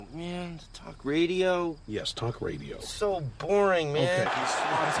around, talk radio. Yes, talk radio. So boring, man. Okay. He's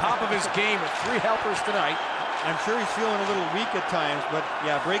on top of his game with 3 helpers tonight. I'm sure he's feeling a little weak at times, but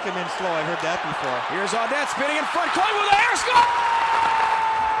yeah, break him in slow. I've heard that before. Here's Audette spinning in front. Collingwood with a hair score!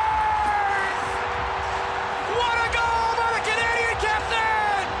 What a goal by the Canadian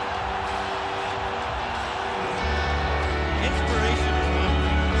captain! Inspiration is one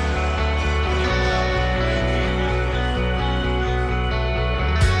thing.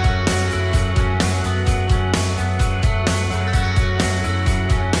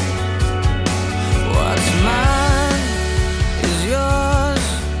 What's mine is yours.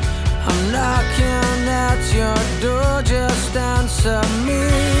 I'm knocking at your door, just answer me.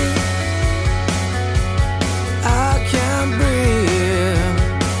 I can't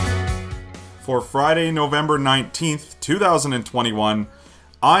breathe. For Friday, November 19th, 2021,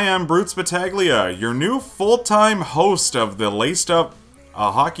 I am Brutes Battaglia, your new full-time host of the Laced Up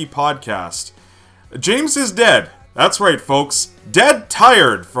Hockey Podcast. James is dead. That's right, folks. Dead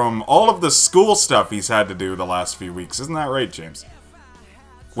tired from all of the school stuff he's had to do the last few weeks. Isn't that right, James?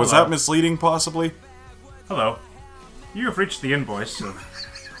 Was Hello. that misleading, possibly? Hello. You have reached the invoice of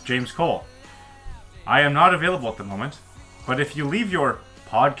James Cole. I am not available at the moment, but if you leave your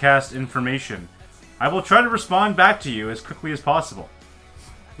podcast information, I will try to respond back to you as quickly as possible.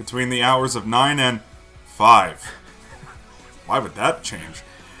 Between the hours of 9 and 5. Why would that change?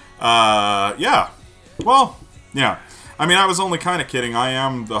 Yeah. Well, yeah. I mean, I was only kind of kidding. I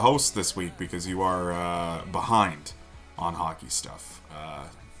am the host this week because you are behind on hockey stuff,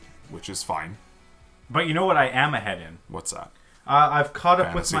 which is fine. But you know what I am ahead in? What's that? I've caught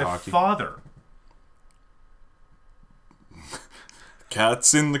up Fantasy with my hockey. father.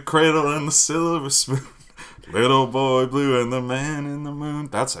 Cats in the cradle and the silver spoon. Little boy blue and the man in the moon.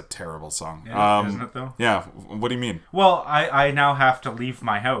 That's a terrible song. Yeah, isn't it, though? Yeah. What do you mean? Well, I now have to leave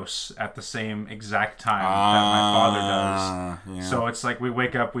my house at the same exact time that my father does. Yeah. So it's like we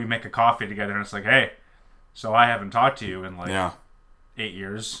wake up, we make a coffee together, and it's like, hey, so I haven't talked to you in like Yeah. 8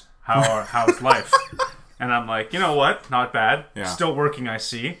 years. How's life? And I'm like, you know what? Not bad. Yeah. Still working, I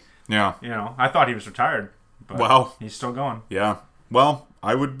see. Yeah. You know, I thought he was retired, but Well. he's still going. Yeah. Well,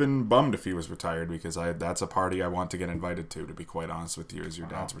 I would have been bummed if he was retired because that's a party I want to get invited to be quite honest with you, is your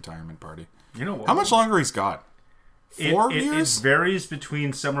dad's retirement party. You know what? How much longer he's got? 4 years? It varies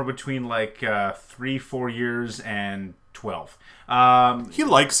somewhere between like 3-4 years and 12. He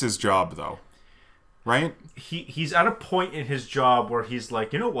likes his job, though. Right? He's at a point in his job where he's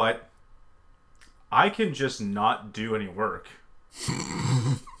like, you know what? I can just not do any work.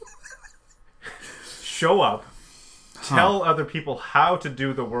 Show up, tell other people how to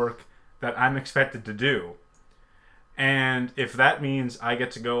do the work that I'm expected to do. And if that means I get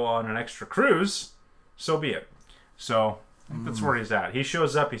to go on an extra cruise, so be it. So that's where he's at. He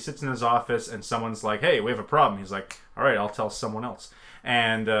shows up, he sits in his office, and someone's like, hey, we have a problem. He's like, all right, I'll tell someone else.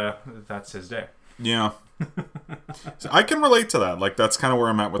 And that's his day. Yeah. So I can relate to that. Like, that's kind of where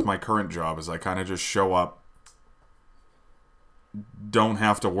I'm at with my current job, is I kind of just show up, don't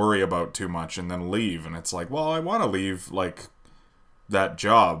have to worry about too much, and then leave. And it's like, well, I want to leave, like, that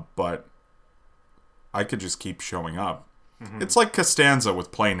job, but I could just keep showing up. Mm-hmm. It's like Costanza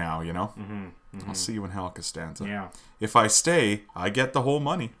with Play Now, you know? Mm-hmm. Mm-hmm. I'll see you in hell, Costanza. Yeah. If I stay, I get the whole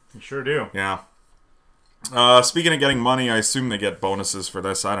money. You sure do. Yeah. Speaking of getting money, I assume they get bonuses for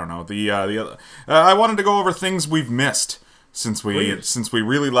this. I don't know. I wanted to go over things we've missed since we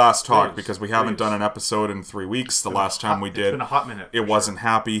really last talked, because we haven't done an episode in 3 weeks. The last time we did, it's been a hot minute. It wasn't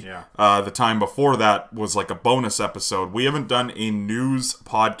happy. Yeah. The time before that was like a bonus episode. We haven't done a news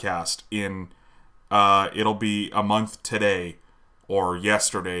podcast in it'll be a month today or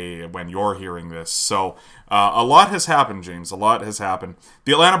yesterday when you're hearing this. So a lot has happened, James. A lot has happened.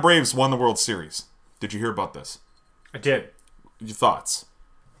 The Atlanta Braves won the World Series. Did you hear about this? I did. Your thoughts?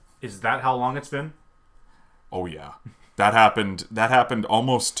 Is that how long it's been? Oh yeah, that happened. That happened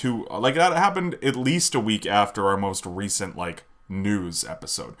that happened at least a week after our most recent news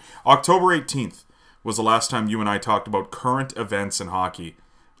episode. October 18th was the last time you and I talked about current events in hockey.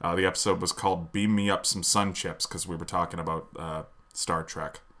 The episode was called "Beam Me Up Some Sun Chips" because we were talking about Star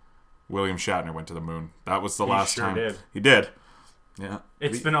Trek. William Shatner went to the moon. That was the last time. Did. He did. Yeah,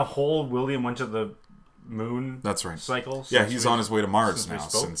 it's been a whole William went to the moon. That's right. Cycle. Yeah, he's on his way to Mars now.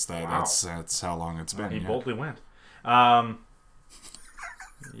 Since That's how long it's been. He yeah. boldly went. Yeah,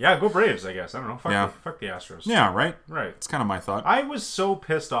 go Braves. I guess I don't know. Fuck the Astros. Yeah, right. Right. It's kind of my thought. I was so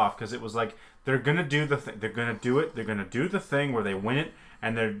pissed off because it was like they're gonna do the thing. They're gonna do it. They're gonna do the thing where they win it,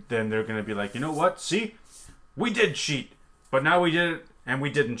 and then they're gonna be like, you know what? See, we did cheat, but now we did it, and we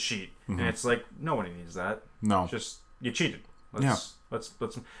didn't cheat. Mm-hmm. And it's like nobody needs that. No, just you cheated. Let's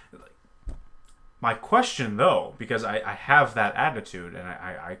My question, though, because I have that attitude, and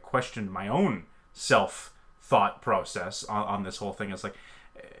I questioned my own self-thought process on this whole thing, is like,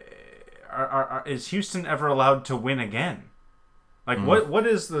 is Houston ever allowed to win again? Like, what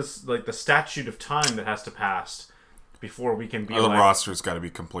is this, like, the statute of time that has to pass before we can be The like... roster's got to be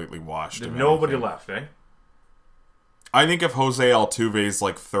completely washed. if Nobody anything. left, eh? I think if Jose Altuve's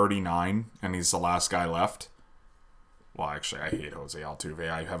like 39 and he's the last guy left... Well, actually, I hate Jose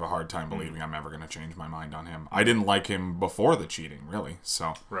Altuve. I have a hard time believing I'm ever going to change my mind on him. I didn't like him before the cheating, really.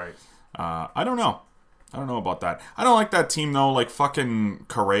 So, Right. I don't know. I don't know about that. I don't like that team, though. Like, fucking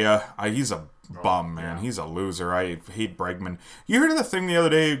Correa. He's a bum, man. yeah. He's a loser. I hate Bregman. You heard of the thing the other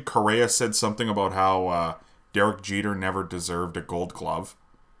day? Correa said something about how Derek Jeter never deserved a gold glove.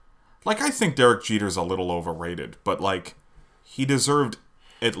 Like, I think Derek Jeter's a little overrated. But, like, he deserved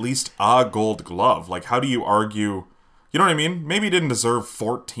at least a gold glove. Like, how do you argue... You know what I mean? Maybe he didn't deserve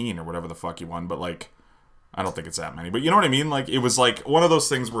 14 or whatever the fuck he won, but, like, I don't think it's that many. But you know what I mean? Like, it was, like, one of those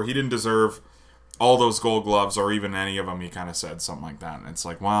things where he didn't deserve all those gold gloves or even any of them. He kind of said something like that. And it's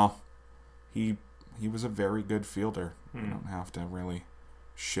like, well, he was a very good fielder. You don't have to really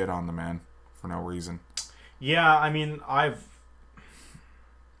shit on the man for no reason. Yeah, I mean,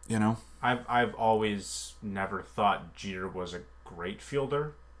 You know? I've always never thought Jeter was a great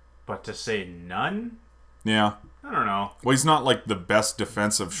fielder, but to say none, Yeah. I don't know. Well, he's not, like, the best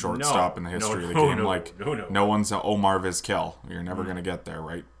defensive shortstop in the history of the game. No one's a Omar Vizquel. You're never going to get there,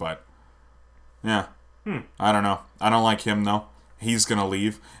 right? But, yeah. I don't know. I don't like him, though. He's going to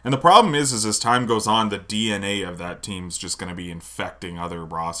leave. And the problem is as time goes on, the DNA of that team's just going to be infecting other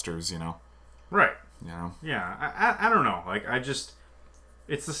rosters, you know? Right. You know? Yeah, I don't know. Like,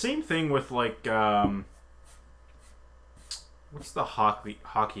 it's the same thing with, like, what's the hockey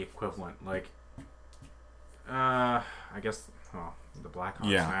equivalent? Like, I guess, well, the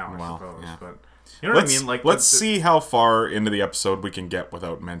Blackhawks now, I suppose. yeah. But you know what I mean? Like, let's see how far into the episode we can get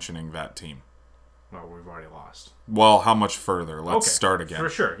without mentioning that team. Well, we've already lost. Well, how much further? Let's start again. For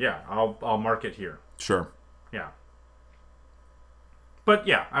sure, yeah. I'll mark it here. Sure. Yeah. But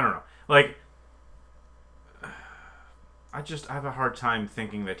yeah, I don't know. Like, I have a hard time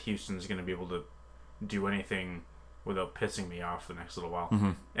thinking that Houston's going to be able to do anything without pissing me off the next little while.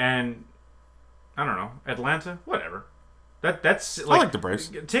 Mm-hmm. And I don't know, Atlanta, whatever. That's like, I like the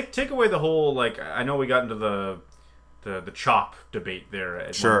Braves. Take away the whole, like, I know we got into the chop debate there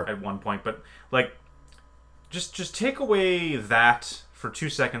at one point, but like, just take away that for 2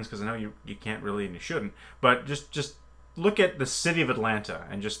 seconds, because I know you can't really and you shouldn't, but just look at the city of Atlanta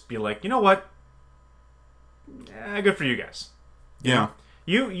and just be like, you know what? Good for you guys. Yeah.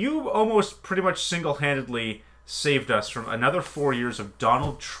 You almost pretty much single-handedly saved us from another 4 years of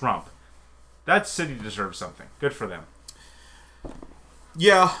Donald Trump. That city deserves something. Good for them.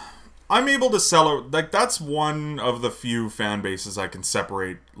 Yeah. I'm able to sell it. Like, that's one of the few fan bases I can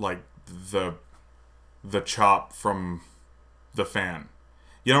separate, like, the chop from the fan.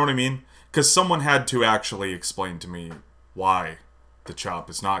 You know what I mean? Because someone had to actually explain to me why the chop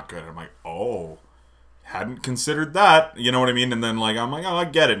is not good. I'm like, oh, hadn't considered that. You know what I mean? And then, like, I'm like, oh, I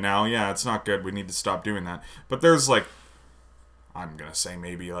get it now. Yeah, it's not good. We need to stop doing that. But there's, like, I'm going to say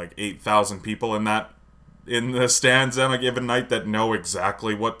maybe, like, 8,000 people in the stands on a given night that know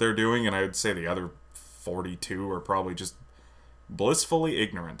exactly what they're doing. And I would say the other 42 are probably just blissfully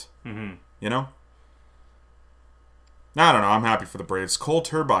ignorant. Mm-hmm. You know? I don't know. I'm happy for the Braves. Cole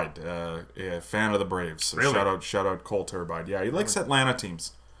Turbide, a fan of the Braves. So Really? Shout out Cole Turbide. Yeah, he likes Atlanta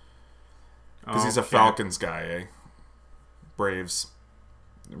teams. Because he's a Okay. Falcons guy, eh? Braves.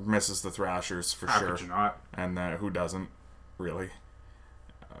 Misses the Thrashers for How sure. could you not? And who doesn't, really?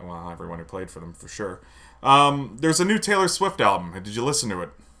 Well, everyone who played for them, for sure. There's a new Taylor Swift album. Did you listen to it?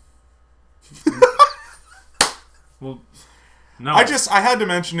 Well, no. I had to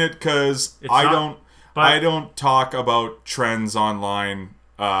mention it because It's not- but- I don't talk about trends online.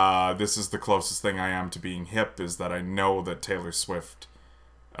 This is the closest thing I am to being hip, is that I know that Taylor Swift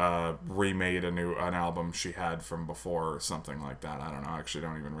remade an album she had from before or something like that. I don't know. I actually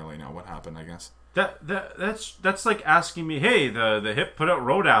don't even really know what happened, I guess. That's like asking me, hey, the Hip put out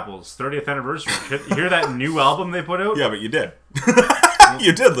Road Apples 30th anniversary. You hear that new album they put out? Yeah, but you did.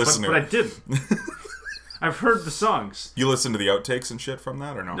 You did listen but to I it. didn't. I've heard the songs. You listened to the outtakes and shit from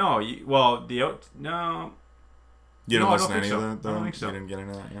that, or no? No, no. You didn't No, I listen don't to any think of so. that, though? I don't think so. You didn't get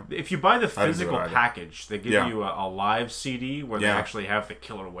into that, yeah? If you buy the I didn't do physical it either. package, they give Yeah. you a live CD where they Yeah. actually have the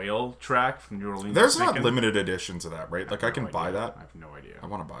Killer Whale track from New Orleans. There's not Thinking. limited editions of that, right? Like, I can No buy idea. that. I have no idea. I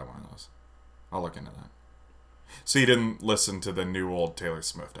want to buy one of those. I'll look into that. So you didn't listen to the new old Taylor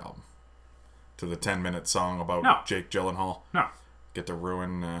Swift album? To the 10-minute song about No. Jake Gyllenhaal? No. Get to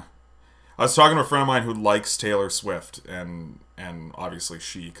ruin... I was talking to a friend of mine who likes Taylor Swift, and obviously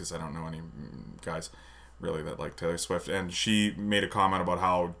she, because I don't know any guys really that like Taylor Swift, and she made a comment about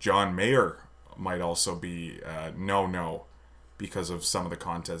how John Mayer might also be no because of some of the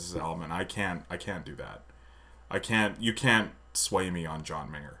contest's element. I can't do that. You can't sway me on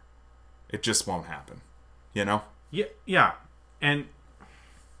John Mayer. It just won't happen. You know? Yeah. And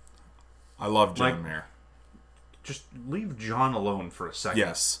I love John Mayer. Just leave John alone for a second.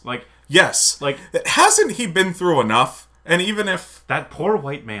 Yes. Yes. Hasn't he been through enough? And even if that poor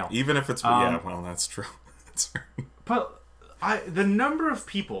white male. Even if it's yeah, well, that's true. That's true. But the number of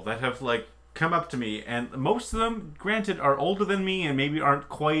people that have come up to me, and most of them, granted, are older than me and maybe aren't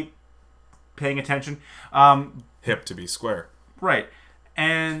quite paying attention. Hip to be square. Right.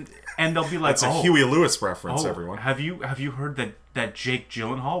 And they'll be like, that's a Huey Lewis reference, everyone. Have you heard that Jake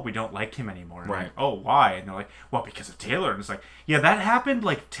Gyllenhaal, we don't like him anymore? And right. I'm like, oh, why? And they're like, well, because of Taylor. And it's like, yeah, that happened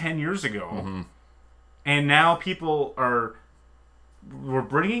 10 years ago. Mm-hmm. And now people we're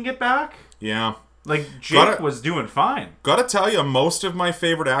bringing it back? Yeah. Jake was doing fine. Gotta tell you, most of my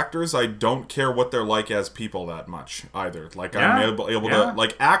favorite actors, I don't care what they're like as people that much either. I'm able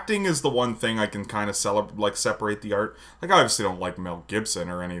to acting is the one thing I can kind of separate the art. I obviously don't like Mel Gibson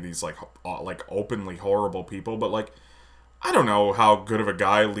or any of these openly horrible people, but I don't know how good of a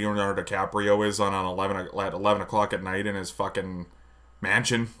guy Leonardo DiCaprio is on 11 o'clock at night in his fucking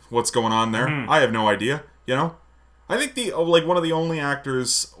mansion. What's going on there? I have no idea. You know. I think one of the only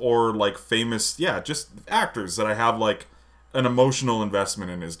actors or famous, just actors that I have an emotional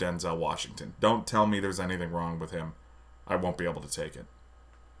investment in is Denzel Washington. Don't tell me there's anything wrong with him. I won't be able to take it.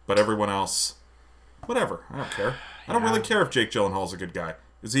 But everyone else, whatever. I don't care. I don't really care if Jake Gyllenhaal's a good guy.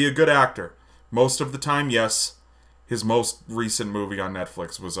 Is he a good actor? Most of the time, yes. His most recent movie on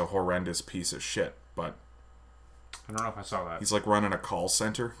Netflix was a horrendous piece of shit, but I don't know if I saw that. He's running a call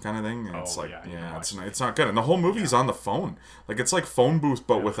center kind of thing. And it's it's not good. And the whole movie's on the phone. It's like phone booth,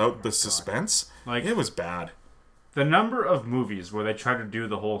 but without the suspense. It was bad. The number of movies where they try to do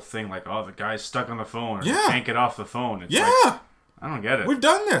the whole thing, the guy's stuck on the phone, or can't get off the phone. It's I don't get it. We've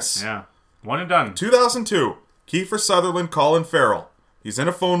done this. Yeah. One and done. 2002. Kiefer Sutherland, Colin Farrell. He's in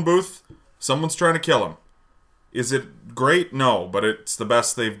a phone booth. Someone's trying to kill him. Is it great? No, but it's the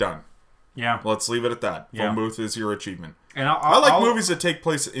best they've done. Yeah. Let's leave it at that. Phone booth is your achievement. And I like movies that take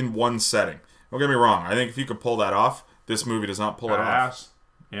place in one setting. Don't get me wrong. I think if you could pull that off, this movie does not pull it off.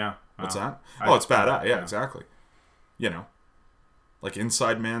 Yeah. What's that? It's badass. Yeah, exactly. You know.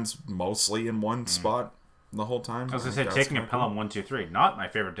 Inside Man's mostly in one spot the whole time. I was going to say, Taking a Pelham 1, 2, 3. Not my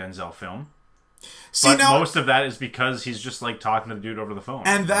favorite Denzel film. See, but most of that is because he's just talking to the dude over the phone.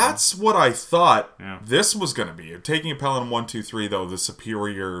 And that's what I thought this was going to be. Taking a Pelham 1, 2, 3, though, the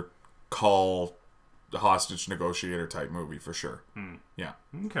superior call hostage negotiator type movie for sure. Yeah.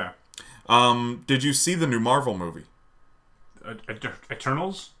 Okay. Did you see the new Marvel movie?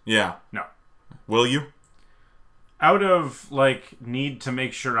 Eternals? Yeah. No. Will you? Out of need to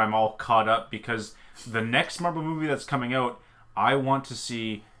make sure I'm all caught up, because the next Marvel movie that's coming out, I want to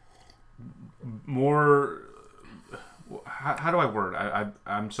see more. How do I word?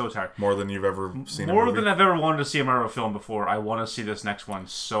 I'm so tired. More than you've ever seen. More than I've ever wanted to see a Marvel film before. I want to see this next one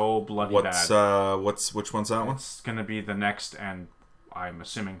so bloody bad. Which one's that one? It's gonna be the next, and I'm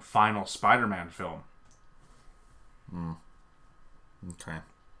assuming final Spider-Man film. Okay.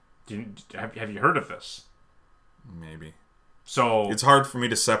 Have you heard of this? Maybe. So it's hard for me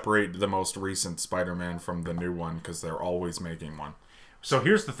to separate the most recent Spider-Man from the new one because they're always making one. So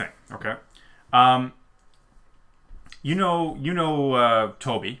here's the thing. Okay. You know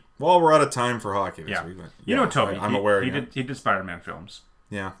Toby. Well, we're out of time for hockey this week. But you know Toby. I'm aware. He did Spider-Man films.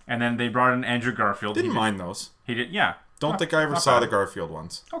 Yeah. And then they brought in Andrew Garfield. Didn't mind those. He did. Yeah. Don't think I ever saw the Garfield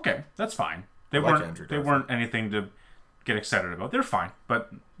ones. Okay, that's fine. They They weren't anything to get excited about. They're fine,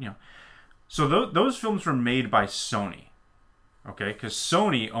 but So those films were made by Sony. Okay, because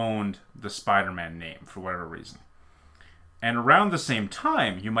Sony owned the Spider-Man name for whatever reason. And around the same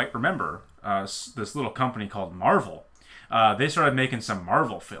time, you might remember this little company called Marvel. They started making some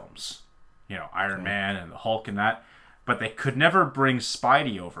Marvel films. Iron Man and the Hulk and that. But they could never bring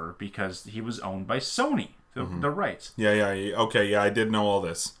Spidey over because he was owned by Sony, the rights. Yeah. Okay, yeah, I did know all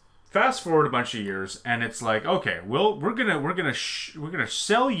this. Fast forward a bunch of years, and it's okay, we're gonna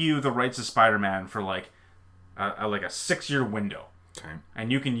sell you the rights to Spider-Man for a 6-year window. Okay.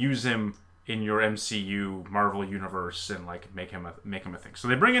 And you can use him in your MCU Marvel universe and make him a thing. So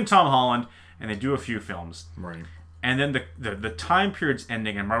they bring in Tom Holland and they do a few films. Right. And then the time period's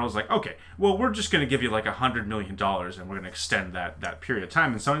ending and Marvel's okay, well, we're just going to give you $100 million and we're going to extend that period of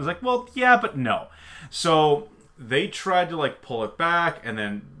time. And Sony's well, yeah, but no. So they tried to like pull it back, and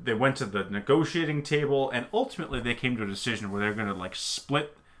then they went to the negotiating table, and ultimately they came to a decision where they're going to like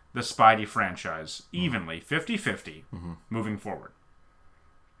split the Spidey franchise evenly, 50-50, moving forward.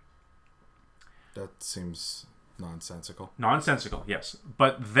 That seems nonsensical. Nonsensical, yes.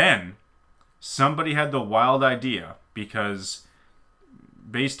 But then somebody had the wild idea, because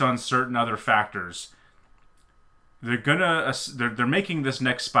based on certain other factors, they're making this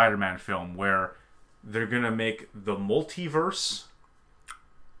next Spider-Man film where they're gonna make the multiverse,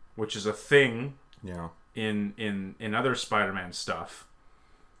 which is a thing in other Spider-Man stuff,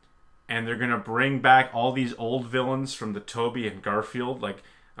 and they're gonna bring back all these old villains from the Tobey and Garfield, like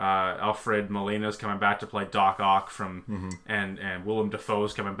Alfred Molina's coming back to play Doc Ock and Willem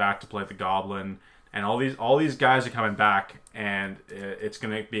Dafoe's coming back to play the Goblin, and all these guys are coming back, and it's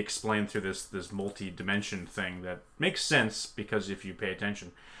going to be explained through this multi-dimension thing that makes sense because if you pay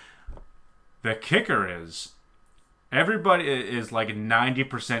attention. The kicker is everybody is like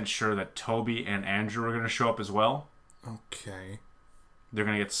 90% sure that Tobey and Andrew are going to show up as well. Okay. They're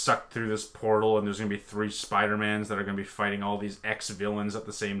going to get sucked through this portal, and there's going to be 3 Spider-Mans that are going to be fighting all these ex-villains at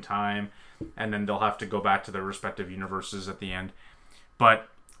the same time, and then they'll have to go back to their respective universes at the end. But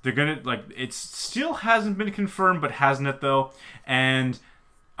they're going to, like, it still hasn't been confirmed, but hasn't it, though? And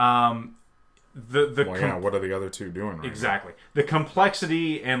what are the other two doing right exactly. The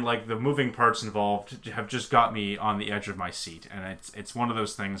complexity and, like, the moving parts involved have just got me on the edge of my seat. And it's one of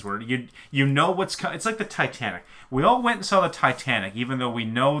those things where you know what's coming. It's like the Titanic. We all went and saw the Titanic, even though we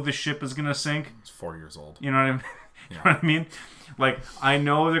know the ship is going to sink. It's 4 years old. You know what I mean? You know what I mean? Like, I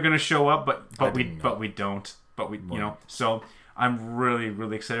know they're going to show up, but we don't. But we, you know. So I'm really,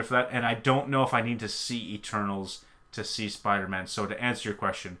 really excited for that. And I don't know if I need to see Eternals to see Spider-Man. So to answer your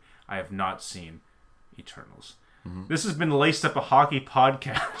question, I have not seen Eternals. This has been Laced Up a Hockey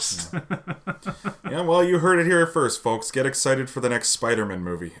podcast. Yeah, well, you heard it here first, folks. Get excited for the next Spider-Man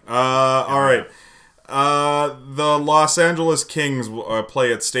movie. All right. The Los Angeles Kings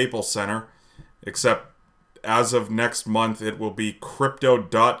play at Staples Center, except as of next month, it will be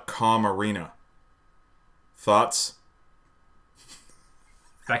Crypto.com Arena. Thoughts?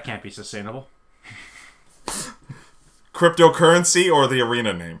 That can't be sustainable. Cryptocurrency or the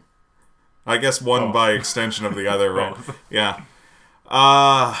arena name? I guess one by extension of the other, right? Yeah.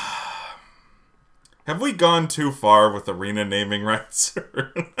 Have we gone too far with arena naming rights?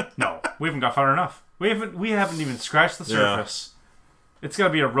 No, we haven't got far enough. We haven't even scratched the surface. Yeah. It's got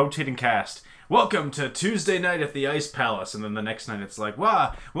to be a rotating cast. Welcome to Tuesday night at the Ice Palace, and then the next night it's like,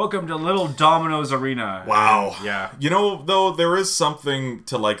 wow, welcome to Little Domino's Arena. Wow. And, yeah. You know, though, there is something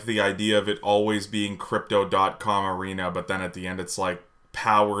to, like, the idea of it always being Crypto.com Arena, but then at the end it's, like,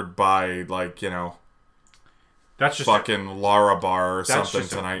 powered by, like, you know, that's just fucking Lara Bar or something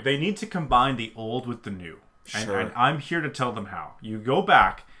tonight. They need to combine the old with the new. Sure. And I'm here to tell them how. You go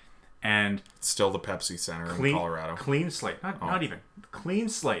back and... It's still the Pepsi Center in Colorado. Clean slate. Not even. Clean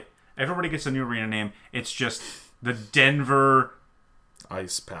slate. Everybody gets a new arena name. It's just the Denver...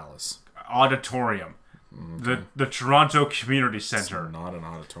 Ice Palace. Auditorium. Okay. The Toronto Community Center. It's not an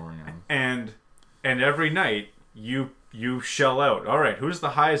auditorium. And every night, you shell out. All right, who's the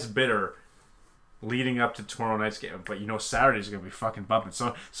highest bidder leading up to tomorrow night's game? But you know Saturday's going to be fucking bumping.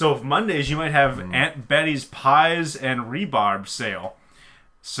 So if Mondays, you might have Aunt Betty's Pies and Rhubarb sale.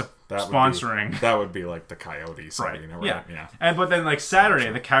 Sponsoring. That would be like the Coyotes. Right. Arena, right? Yeah. And but then like Saturday,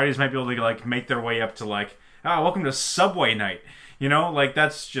 the Coyotes might be able to like make their way up to like, welcome to Subway night. You know, like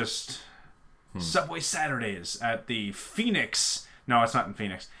that's just Subway Saturdays at the Phoenix. No, it's not in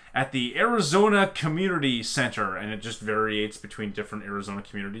Phoenix. At the Arizona Community Center, and it just varies between different Arizona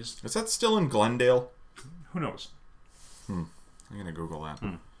communities. Is that still in Glendale? Who knows? I'm gonna Google that.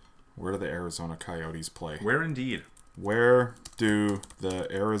 Where do the Arizona Coyotes play? Where indeed? Where do the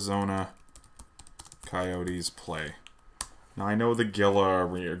Arizona Coyotes play? Now, I know the Gila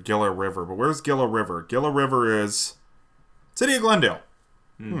River, but where's Gila River? Gila River is City of Glendale.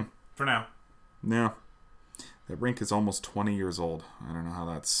 For now. Yeah. That rink is almost 20 years old. I don't know how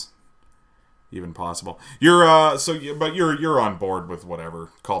that's even possible. You're on board with whatever.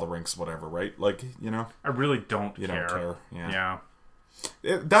 Call the rinks whatever, right? Like, you know? I really don't care. You don't care. Yeah.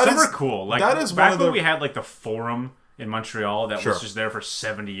 Some are cool. Like, that is back when we had like the Forum in Montreal that Sure. was just there for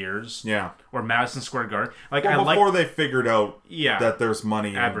 70 years. Yeah. Or Madison Square Garden. Like, well, before they figured out that there's money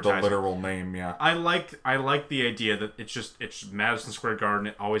in the literal name, yeah. I like the idea that it's Madison Square Garden.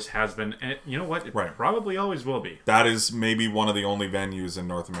 It always has been. And you know what? It probably always will be. That is maybe one of the only venues in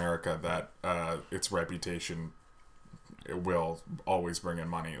North America that its reputation will always bring in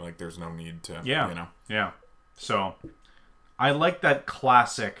money. Like, there's no need to, you know. Yeah. So, I like that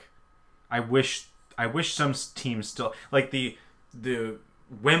classic. I wish I wish some teams still like the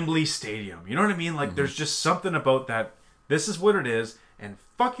Wembley Stadium. You know what I mean? Like there's just something about that. This is what it is, and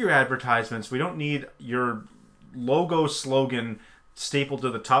fuck your advertisements. We don't need your logo slogan stapled to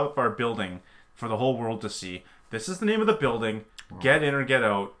the top of our building for the whole world to see. This is the name of the building. Get in or get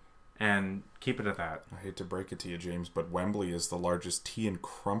out, and keep it at that. I hate to break it to you, James, but Wembley is the largest tea and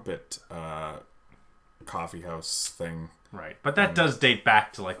crumpet coffee house thing. Right, but that does date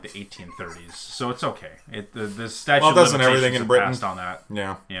back to like the 1830s, so it's okay. The statute Well, of doesn't limitations everything in have Britain? passed on that.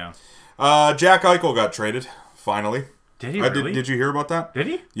 Yeah. Yeah. Jack Eichel got traded, finally. Did he really? Did you hear about that? Did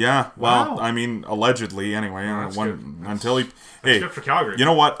he? Yeah. Well, Wow. I mean, allegedly, anyway. that's good. Until he... That's good for Calgary. You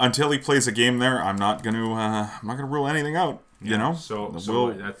know what? Until he plays a game there, I'm not going to rule anything out, you know? So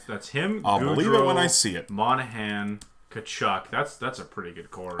We'll- that's him. I'll believe it when I see it. Monahan, Kachuk. That's a pretty good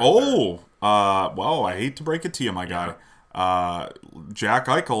core. Right Oh! Well, I hate to break it to you, my guy. Jack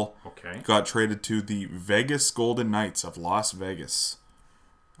Eichel Okay. got traded to the Vegas Golden Knights of Las Vegas.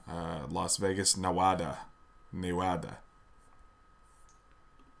 Las Vegas, Nevada.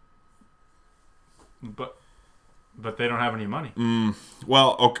 But they don't have any money.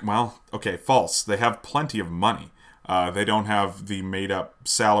 Okay, false. They have plenty of money. They don't have the made-up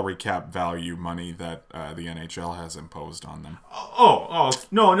salary cap value money that the NHL has imposed on them.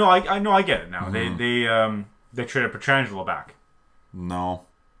 No, I know, I get it now. They traded Pietrangelo back. No.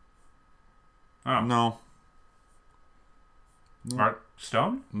 Oh. No. Mark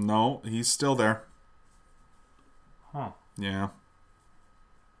Stone? No, he's still there. Huh. Yeah.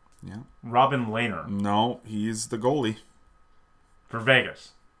 Robin Lehner No, he's the goalie. for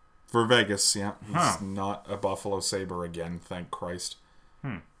Vegas. For Vegas, yeah. He's Huh. not a Buffalo Sabre again, thank Christ.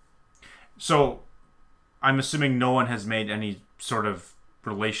 So, I'm assuming no one has made any sort of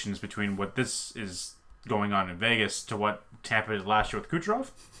relations between what this is going on in Vegas to what Tampa did last year with Kucherov?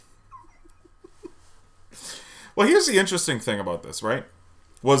 Well, here's the interesting thing about this, right?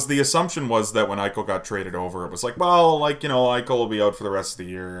 Was the assumption was that when Eichel got traded over, it was like, well, like, Eichel will be out for the rest of the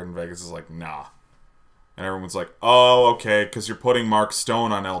year, and Vegas is like, nah. And everyone's like, oh, okay, because you're putting Mark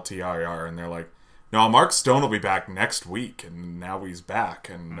Stone on LTIR, and they're like, no, Mark Stone will be back next week, and now he's back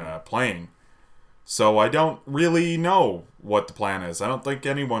and playing. So I don't really know what the plan is. I don't think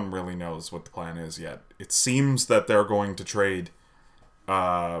anyone really knows what the plan is yet. It seems that they're going to trade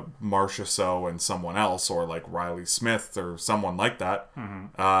Marcia So and someone else, or like Riley Smith or someone like that.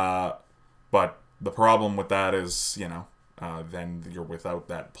 But the problem with that is, then you're without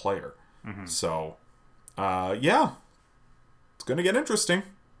that player. So, yeah, it's going to get interesting.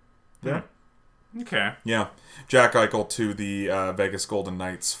 Yeah. Okay. Yeah. Jack Eichel to the Vegas Golden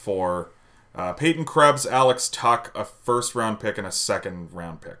Knights for Peyton Krebs, Alex Tuck, a first-round pick, and a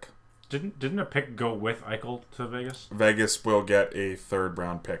second-round pick. Didn't a pick go with Eichel to Vegas? Vegas will get a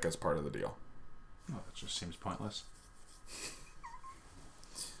third-round pick as part of the deal. Oh, that just seems pointless.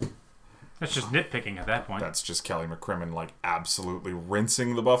 That's just nitpicking at that point. That's just Kelly McCrimmon, like, absolutely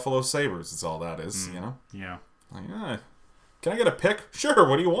rinsing the Buffalo Sabres. That's all that is, Yeah. Like, can I get a pick? Sure,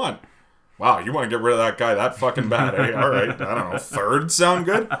 what do you want? Wow, you want to get rid of that guy that fucking bad, eh? All right, I don't know. Third sound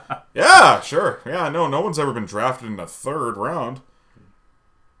good? Yeah, sure. Yeah, no one's ever been drafted in the third round.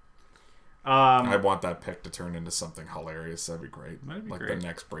 I want that pick to turn into something hilarious. That'd be great. That'd be like great. The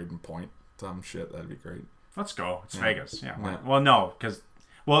next Braden Point. Some shit. That'd be great. Let's go. It's Vegas. Yeah. Yeah. Well, no, because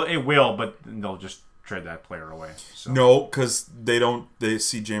it will, but they'll just trade that player away. So. No, because they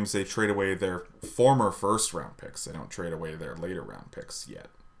see, James, they trade away their former first-round picks. They don't trade away their later-round picks yet.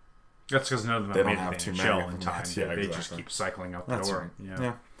 That's because none of them They have don't made have it too in many NHL of in them time. yet. Yeah, They just exactly. keep cycling out the That's door. right.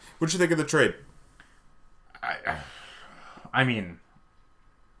 Yeah. What'd you think of the trade? I mean,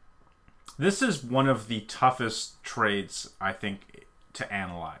 this is one of the toughest trades, I think, to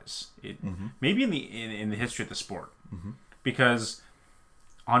analyze. Maybe in the history of the sport, because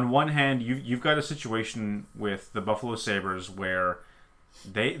on one hand, you've got a situation with the Buffalo Sabres where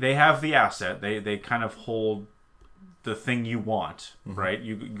they have the asset. They kind of hold the thing you want, right?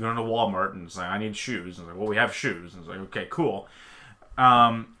 You go into Walmart and it's like, I need shoes. And it's like, well, we have shoes. And it's like, okay, cool.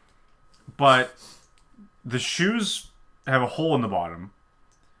 But the shoes have a hole in the bottom.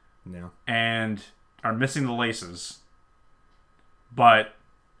 Yeah. And are missing the laces. But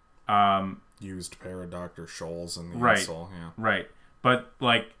Used pair of Dr. Scholl's in the Right. insole. Yeah. right. But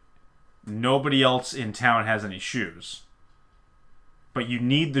like nobody else in town has any shoes. But you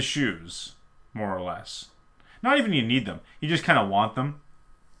need the shoes, more or less. Not even you need them. You just kind of want them.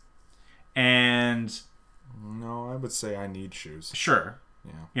 And No, I would say I need shoes. sure,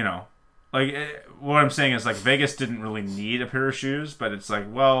 Yeah. like what I'm saying is like Vegas didn't really need a pair of shoes, but it's like,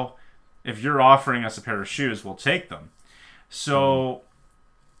 well, if you're offering us a pair of shoes, we'll take them. So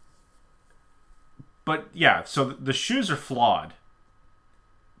But yeah, so the shoes are flawed.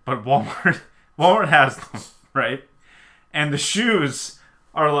 But Walmart has them, right? And the shoes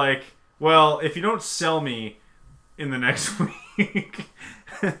are like, well, if you don't sell me in the next week,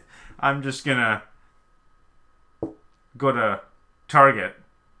 I'm just gonna go to Target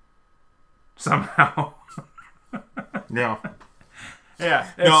somehow. Yeah. Yeah.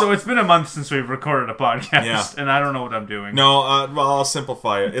 No. So it's been a month since we've recorded a podcast, Yeah. and I don't know what I'm doing. No, well, I'll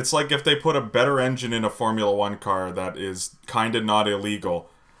simplify it. It's like if they put a better engine in a Formula One car that is kind of not illegal,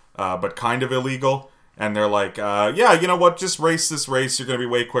 but kind of illegal, and they're like, yeah, you know what, just race this race, you're going to be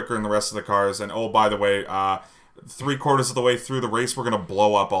way quicker than the rest of the cars, and oh, by the way, 3/4 of the way through the race, we're going to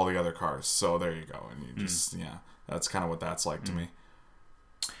blow up all the other cars. So there you go. And you just, yeah, that's kind of what that's like to me.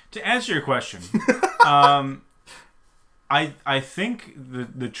 To answer your question, I think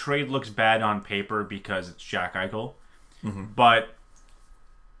the trade looks bad on paper because it's Jack Eichel, but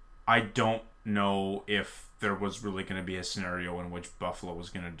I don't know if there was really going to be a scenario in which Buffalo was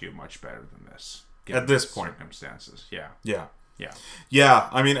going to do much better than this. At this the point. circumstances. Yeah. Yeah. Yeah. Yeah,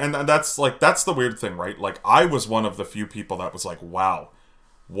 I mean, and that's the weird thing, right? Like, I was one of the few people that was like, wow,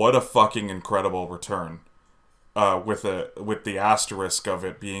 what a fucking incredible return. With the asterisk of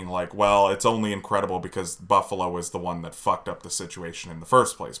it being like, well, it's only incredible because Buffalo is the one that fucked up the situation in the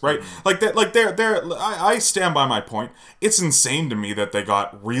first place, right? I stand by my point. It's insane to me that they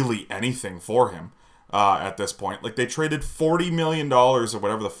got really anything for him at this point. Like, they traded $40 million or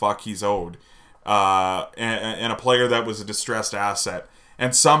whatever the fuck he's owed, and a player that was a distressed asset,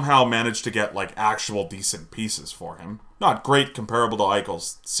 and somehow managed to get like actual decent pieces for him. Not great comparable to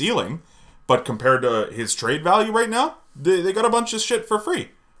Eichel's ceiling, but compared to his trade value right now, they got a bunch of shit for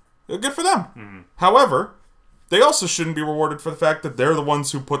free. Good for them. However, they also shouldn't be rewarded for the fact that they're the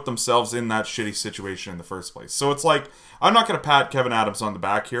ones who put themselves in that shitty situation in the first place. So it's like, I'm not going to pat Kevin Adams on the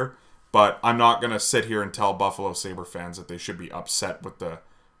back here, but I'm not going to sit here and tell Buffalo Sabre fans that they should be upset with the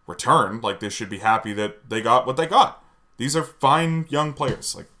return. Like, they should be happy that they got what they got. These are fine young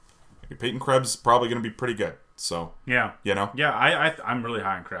players. Like, Peyton Krebs is probably going to be pretty good. So, Yeah. you know? Yeah, I'm really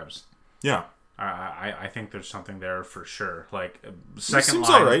high on Krebs. Yeah. I think there's something there for sure. Like, second seems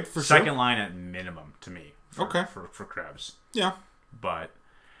line, alright, for sure. second line at minimum to me. Okay. For Krebs. Yeah. But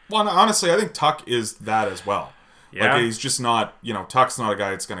Well, honestly, I think Tuck is that as well. Yeah. Like, he's just not, Tuck's not a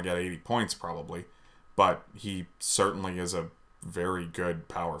guy that's going to get 80 points probably, but he certainly is a very good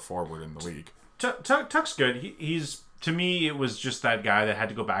power forward in the league. Tuck's good. He's, to me, it was just that guy that had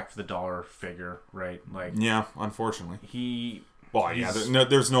to go back for the dollar figure, right? Like, Yeah, unfortunately. Well, yeah,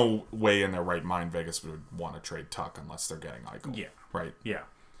 there's no way in their right mind Vegas would want to trade Tuck unless they're getting Eichel. Yeah. Right. Yeah.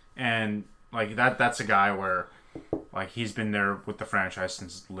 And, like, that's a guy where, like, he's been there with the franchise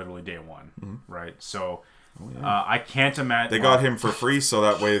since literally day one, right? So, I can't imagine... They got him for free so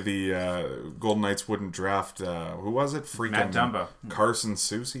that way the Golden Knights wouldn't draft, who was it? Freaking Matt Dumba. Carson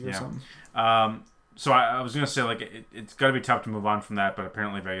Soucy or something? So I was going to say, like, it's got to be tough to move on from that, but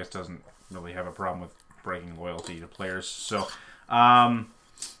apparently Vegas doesn't really have a problem with breaking loyalty to players. So, I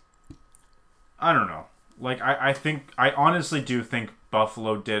don't know. Like, I honestly do think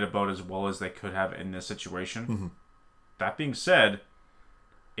Buffalo did about as well as they could have in this situation. That being said,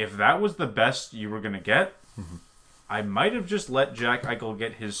 if that was the best you were going to get, I might have just let Jack Eichel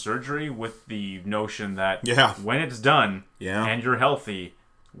get his surgery with the notion that when it's done and you're healthy,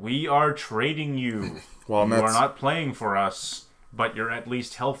 we are trading you. Well, you are not playing for us, but you're at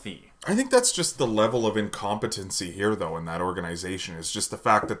least healthy. I think that's just the level of incompetency here, though, in that organization. Is just the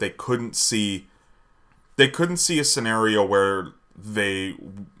fact that they couldn't see a scenario where they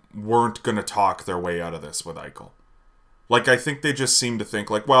weren't going to talk their way out of this with Eichel. Like, I think they just seem to think,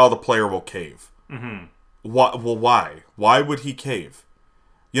 like, well, the player will cave. Why? Why would he cave?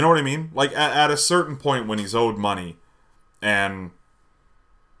 You know what I mean? Like, at a certain point when he's owed money, and,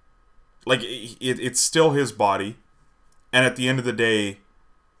 like, it's still his body, and at the end of the day,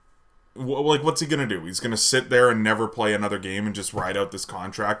 like, what's he going to do? He's going to sit there and never play another game and just ride out this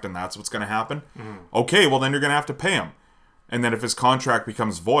contract, and that's what's going to happen? Okay, well, then you're going to have to pay him. And then if his contract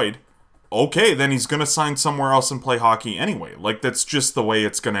becomes void, okay, then he's going to sign somewhere else and play hockey anyway. Like, that's just the way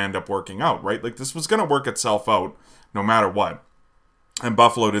it's going to end up working out, right? Like, this was going to work itself out no matter what. And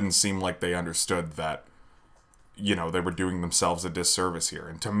Buffalo didn't seem like they understood that, they were doing themselves a disservice here.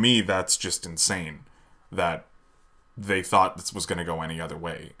 And to me, that's just insane that they thought this was going to go any other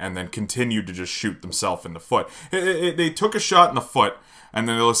way and then continued to just shoot themselves in the foot. They took a shot in the foot and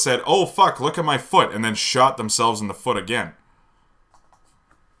then they said, oh, fuck, look at my foot, and then shot themselves in the foot again.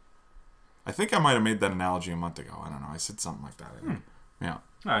 I think I might have made that analogy a month ago. I don't know. I said something like that. Yeah.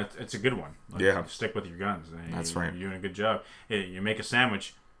 It's a good one. Like, Yeah. Stick with your guns. That's right. You're doing a good job. You make a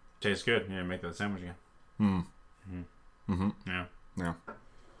sandwich, Tastes good. Yeah, make that sandwich again. Yeah. Yeah.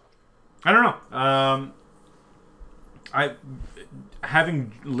 I don't know. I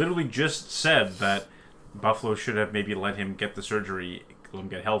having literally just said that Buffalo should have maybe let him get the surgery, let him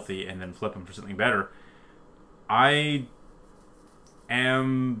get healthy, and then flip him for something better. I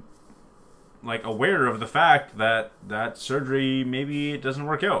am like aware of the fact that that surgery maybe it doesn't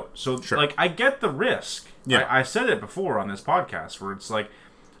work out. So Sure. like I get the risk. Yeah. I said it before on this podcast where it's like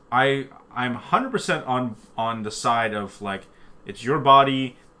I'm 100% on the side of like it's your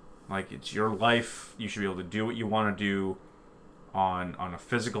body, like it's your life. You should be able to do what you want to do on a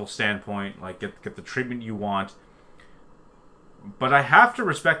physical standpoint, like get the treatment you want. But I have to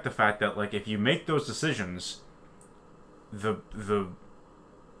respect the fact that like if you make those decisions, the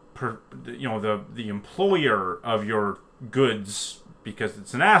employer of your goods, because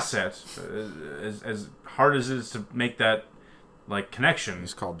it's an asset, as hard as it is to make that like connection.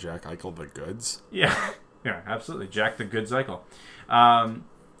 He's called Jack Eichel the Goods. Yeah, yeah, absolutely, Jack the Goods Eichel.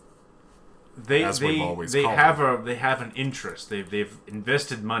 They have an interest. They've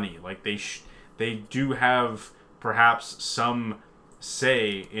invested money. Like they do have perhaps some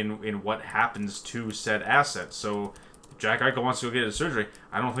say in what happens to said asset. So if Jack Eichel wants to go get his surgery,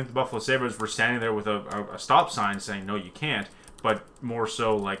 I don't think the Buffalo Sabres were standing there with a stop sign saying no, you can't. But more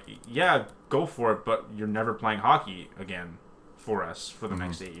so like, yeah, go for it, but you're never playing hockey again for us for the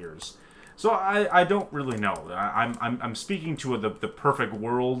next 8 years. So I don't really know. I'm speaking to the perfect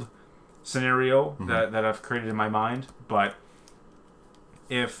world scenario that I've created in my mind, but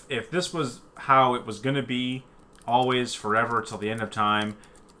if this was how it was going to be always forever till the end of time,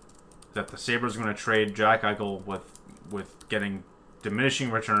 that the Sabres are going to trade Jack Eichel with getting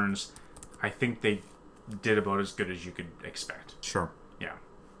diminishing returns, I think they did about as good as you could expect. Sure. Yeah.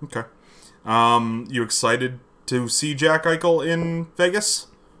 Okay. You excited to see Jack Eichel in Vegas?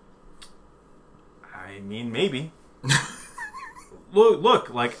 I mean, maybe. Look,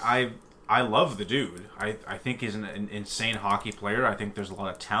 like I love the dude. I think he's an insane hockey player. I think there's a lot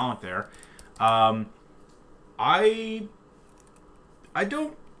of talent there. I'm not a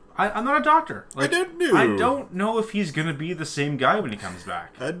doctor. Like, I don't know. I don't know if he's gonna be the same guy when he comes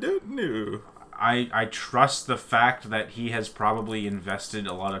back. I don't know. I trust the fact that he has probably invested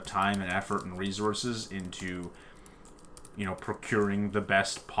a lot of time and effort and resources into, procuring the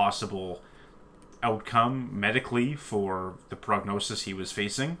best possible outcome medically for the prognosis he was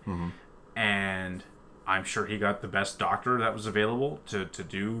facing. And I'm sure he got the best doctor that was available to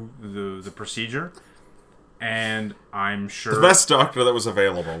do the procedure. And I'm sure... The best doctor that was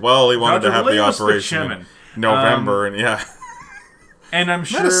available. Well, he wanted to have the operation in November, and yeah. And I'm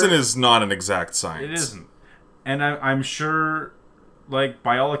sure... Medicine is not an exact science. It isn't. And I'm sure, like,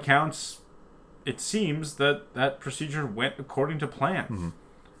 by all accounts, it seems that procedure went according to plan.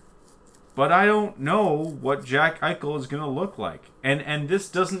 But I don't know what Jack Eichel is going to look like. And this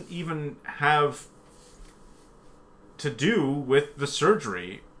doesn't even have to do with the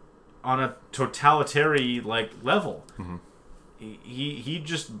surgery on a totalitarian level. He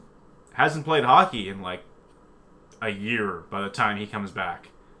just hasn't played hockey in a year by the time he comes back.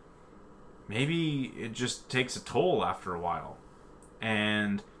 Maybe it just takes a toll after a while.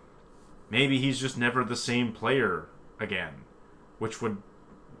 And maybe he's just never the same player again, which would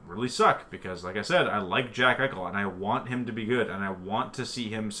really suck because, like I said, I like Jack Eichel and I want him to be good and I want to see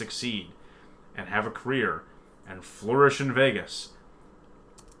him succeed and have a career and flourish in Vegas.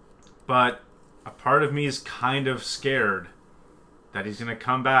 But a part of me is kind of scared that he's going to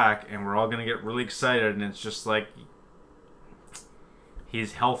come back and we're all going to get really excited and it's just like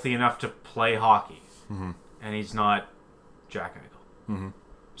he's healthy enough to play hockey and he's not Jack Eichel.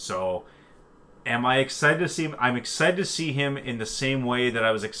 So am I excited to see him? I'm excited to see him in the same way that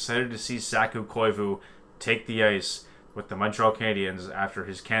I was excited to see Saku Koivu take the ice with the Montreal Canadiens after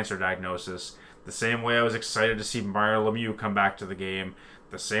his cancer diagnosis. The same way I was excited to see Mario Lemieux come back to the game.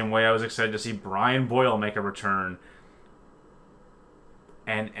 The same way I was excited to see Brian Boyle make a return.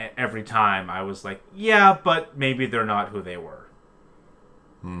 And every time I was like, yeah, but maybe they're not who they were.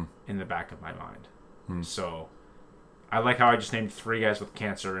 In the back of my mind. So I like how I just named 3 guys with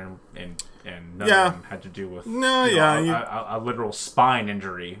cancer and none of them had to do with a literal spine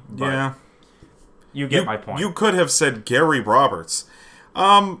injury. But you get my point. You could have said Gary Roberts.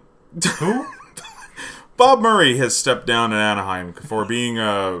 Who? Bob Murray has stepped down in Anaheim for being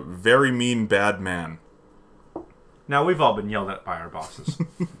a very mean bad man. Now, we've all been yelled at by our bosses.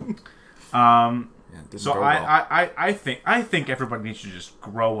 So I think everybody needs to just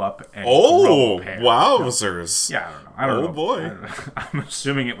grow up and grow a pair. Wowzers. Yeah, I don't know. Oh, boy. I'm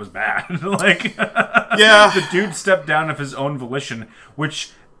assuming it was bad. Yeah. The dude stepped down of his own volition,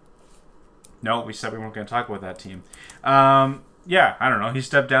 which No, we said we weren't going to talk about that team. Yeah, I don't know. He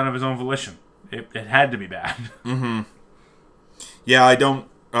stepped down of his own volition. It had to be bad. Yeah, I don't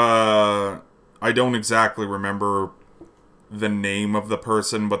exactly remember the name of the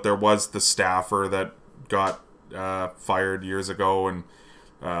person, but there was the staffer that got fired years ago and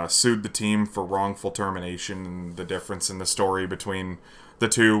sued the team for wrongful termination. And the difference in the story between the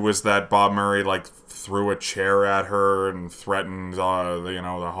two was that Bob Murray threw a chair at her and threatened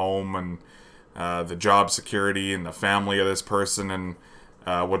the home and the job security and the family of this person. And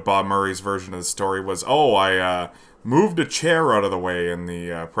what Bob Murray's version of the story was, I moved a chair out of the way in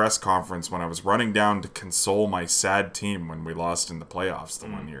the press conference when I was running down to console my sad team when we lost in the playoffs the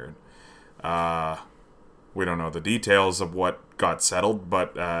one year. We don't know the details of what got settled,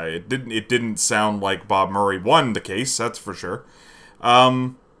 but it didn't sound like Bob Murray won the case, that's for sure.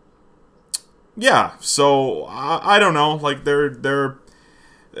 Yeah, so I don't know.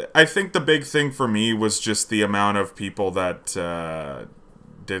 I think the big thing for me was just the amount of people that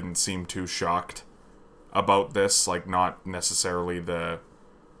didn't seem too shocked about this. Not necessarily the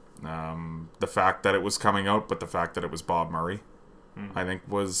fact that it was coming out, but the fact that it was Bob Murray. I think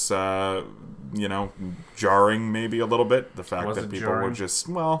was jarring maybe a little bit. The fact that people were just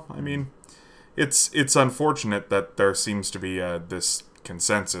it's unfortunate that there seems to be this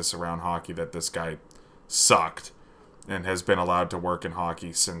consensus around hockey that this guy sucked and has been allowed to work in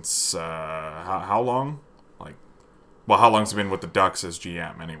hockey since how long? How long's he been with the Ducks as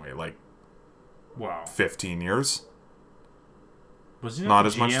GM anyway? Wow, 15 years. Was he not the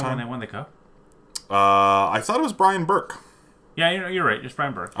as much GM time when they won the cup? I thought it was Brian Burke. Yeah, you're right. It's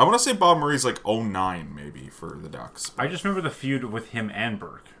Brian Burke. I want to say Bob Murray's 09 maybe for the Ducks. I just remember the feud with him and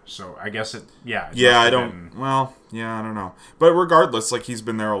Burke. So I guess it. Yeah. I don't know. But regardless, he's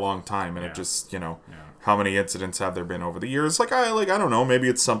been there a long time, and it just how many incidents have there been over the years? I don't know. Maybe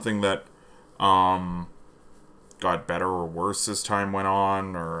it's something that got better or worse as time went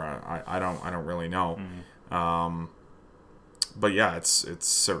on, or I don't really know. But yeah, it's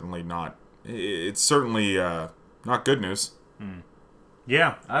certainly not. It's certainly not good news.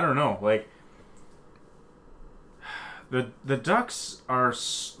 Yeah, I don't know. The Ducks are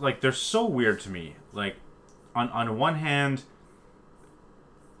they're so weird to me. On one hand,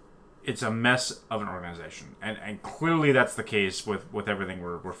 it's a mess of an organization, and clearly that's the case with everything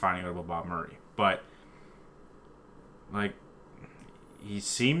we're finding out about Bob Murray. But he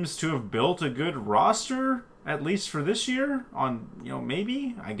seems to have built a good roster, at least for this year. On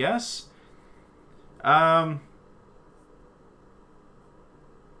maybe, I guess. I'm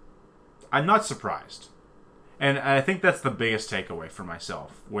not surprised. And I think that's the biggest takeaway for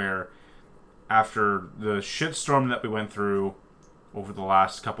myself, where after the shitstorm that we went through over the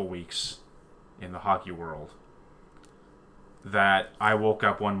last couple weeks in the hockey world, that I woke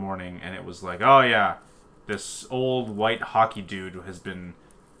up one morning and it was oh yeah, this old white hockey dude has been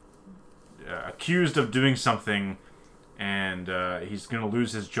accused of doing something and he's going to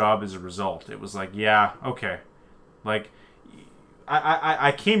lose his job as a result. It was yeah, okay.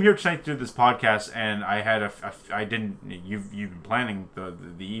 I came here tonight to do this podcast, and I had you've been planning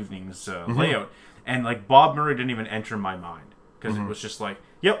the evening's layout, and Bob Murray didn't even enter my mind, because it was just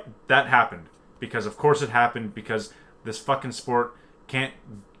yep, that happened, because of course it happened, because this fucking sport can't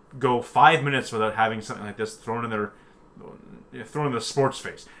go 5 minutes without having something like this thrown in the sports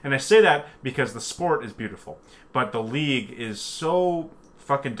face. And I say that because the sport is beautiful, but the league is so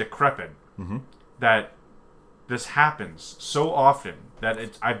fucking decrepit that this happens so often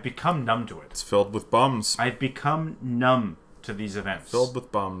that I've become numb to it. It's filled with bums. I've become numb to these events. Filled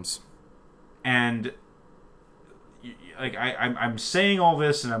with bums. And I'm saying all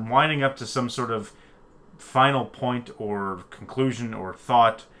this, and I'm winding up to some sort of final point or conclusion or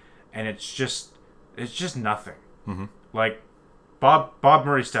thought, and it's just nothing. Bob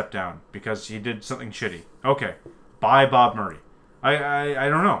Murray stepped down because he did something shitty. Okay, bye Bob Murray. I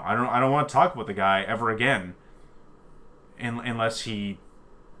don't know. I don't want to talk about the guy ever again. Unless he,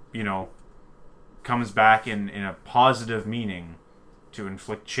 comes back in a positive meaning to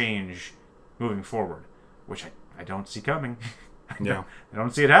inflict change moving forward, which I don't see coming. I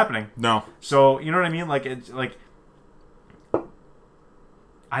don't see it happening. No. So, you know what I mean? It's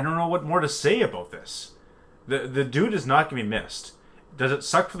I don't know what more to say about this. The dude is not going to be missed. Does it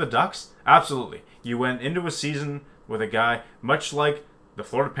suck for the Ducks? Absolutely. You went into a season with a guy, much like the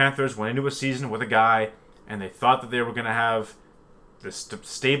Florida Panthers went into a season with a guy, and they thought that they were going to have this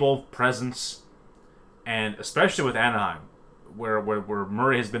stable presence, and especially with Anaheim, where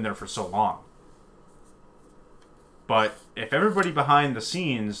Murray has been there for so long. But if everybody behind the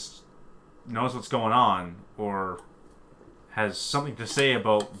scenes knows what's going on, or has something to say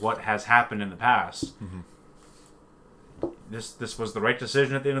about what has happened in the past. This was the right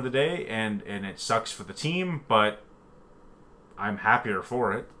decision at the end of the day, and it sucks for the team, but I'm happier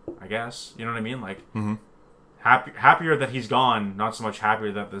for it, I guess. You know what I mean? Like, happier that he's gone, not so much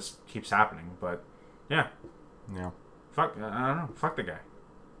happier that this keeps happening. But yeah, fuck, I don't know, fuck the guy.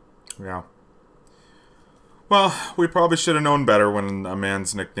 Yeah. Well, we probably should have known better when a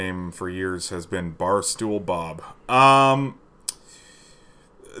man's nickname for years has been Barstool Bob.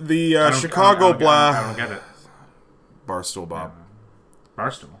 The Chicago Blast. I don't get it. Barstool Bob.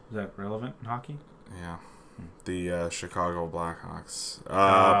 Barstool. Is that relevant in hockey? Yeah. The Chicago Blackhawks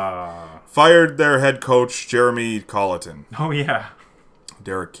fired their head coach, Jeremy Colleton. Oh, yeah.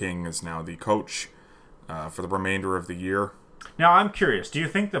 Derek King is now the coach for the remainder of the year. Now, I'm curious. Do you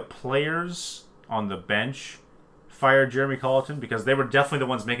think the players on the bench fired Jeremy Colleton? Because they were definitely the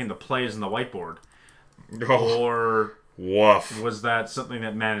ones making the plays on the whiteboard. Or woof. Was that something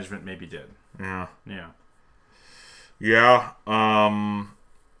that management maybe did? Yeah. Yeah. Yeah.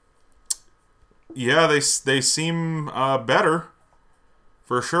 Yeah, they seem better,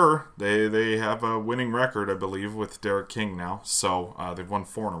 for sure. They have a winning record, I believe, with Derek King now. So they've won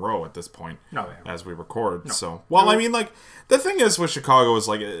 4 in a row at this point. No, they haven't. As we record. No. So, well, I mean, like, the thing is with Chicago is,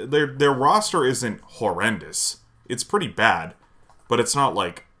 like, their roster isn't horrendous. It's pretty bad, but it's not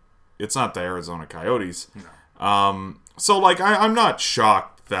the Arizona Coyotes. No. So, like, I'm not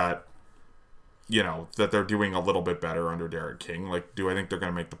shocked that, you know, that they're doing a little bit better under Derek King. Like, do I think they're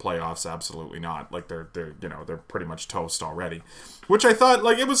going to make the playoffs? Absolutely not. Like, they're pretty much toast already. Which I thought,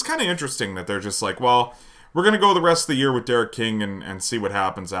 like, it was kind of interesting that they're just like, well, we're going to go the rest of the year with Derek King and see what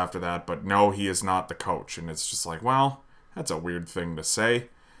happens after that. But no, he is not the coach. And it's just like, well, that's a weird thing to say.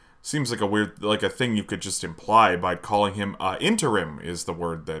 Seems like a thing you could just imply by calling him interim is the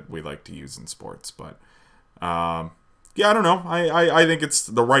word that we like to use in sports. But, yeah, I don't know. I think it's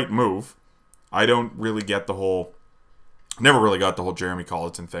the right move. I don't really get never really got the whole Jeremy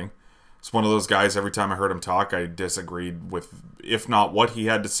Colleton thing. It's one of those guys, every time I heard him talk, I disagreed with, if not what he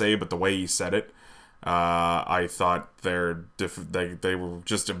had to say, but the way he said it. I thought they were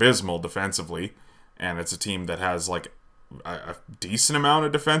just abysmal defensively, and it's a team that has, like, a decent amount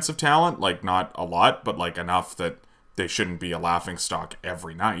of defensive talent, like, not a lot, but, like, enough that they shouldn't be a laughingstock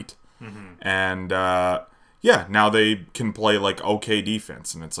every night. And, yeah, now they can play, like, okay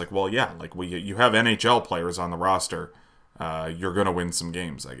defense. And it's like, well, yeah, like, you have NHL players on the roster. You're going to win some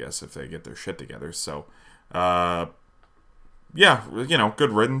games, I guess, if they get their shit together. So, yeah, you know, good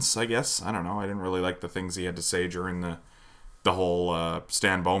riddance, I guess. I don't know. I didn't really like the things he had to say during the whole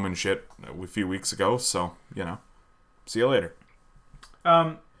Stan Bowman shit a few weeks ago. So, you know, see you later.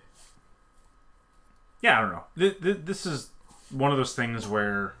 Yeah, I don't know. This is one of those things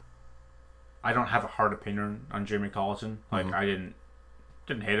where I don't have a hard opinion on Jeremy Colleton. Like, I didn't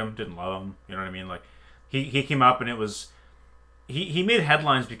hate him, didn't love him. You know what I mean? Like, he came up and it was he made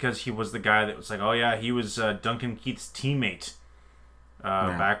headlines because he was the guy that was like, oh yeah, he was Duncan Keith's teammate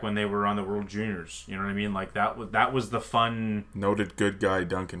back when they were on the World Juniors. You know what I mean? Like, that was the fun, noted good guy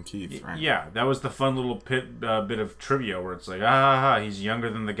Duncan Keith. Right? Yeah, that was the fun little bit of trivia where it's like, he's younger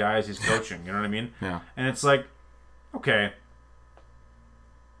than the guys he's coaching. You know what I mean? Yeah. And it's like, okay.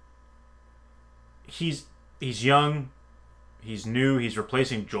 He's young, he's new, he's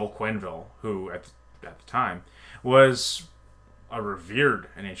replacing Joel Quenneville, who at the time was a revered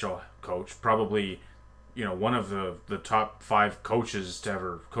NHL coach, probably, you know, one of the top 5 coaches to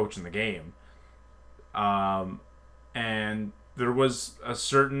ever coach in the game. And there was a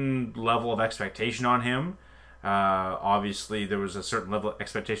certain level of expectation on him. Obviously, there was a certain level of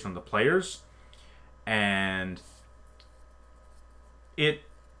expectation on the players, and it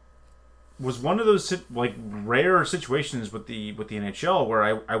was one of those like rare situations with the NHL where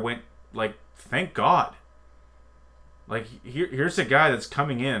I went like, thank God. Like, here's a guy that's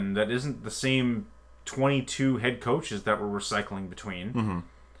coming in that isn't the same 22 head coaches that we're recycling between.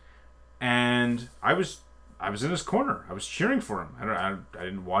 And I was in his corner. I was cheering for him. I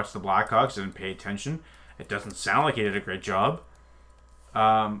didn't watch the Blackhawks. I didn't pay attention. It doesn't sound like he did a great job.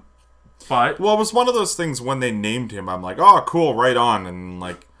 But well, it was one of those things when they named him. I'm like, oh, cool, right on. And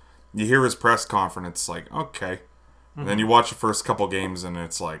like, you hear his press conference, like, okay. And then you watch the first couple games, and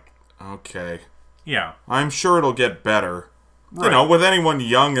it's like, okay. Yeah. I'm sure it'll get better. Right. You know, with anyone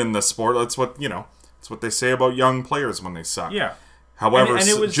young in the sport, that's what they say about young players when they suck. Yeah. However,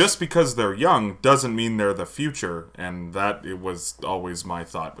 just because they're young doesn't mean they're the future, and it was always my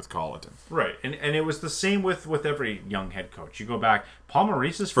thought with Colleton. Right, and it was the same with every young head coach. You go back, Paul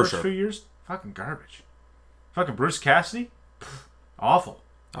Maurice's first few years, fucking garbage. Fucking Bruce Cassidy, awful.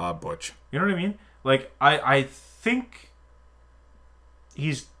 Butch. You know what I mean? Like, I think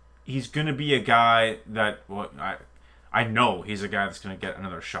he's going to be a guy that, well, I know he's a guy that's going to get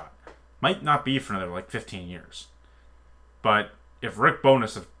another shot. Might not be for another, 15 years. But if Rick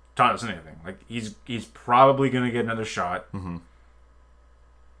Bowness have taught us anything, he's probably going to get another shot. Mm-hmm.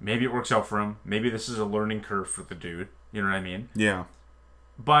 Maybe it works out for him. Maybe this is a learning curve for the dude. You know what I mean? Yeah.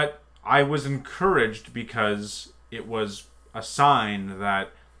 But I was encouraged because it was a sign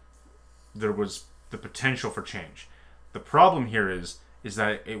that there was the potential for change. The problem here is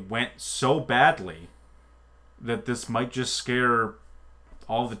that it went so badly that this might just scare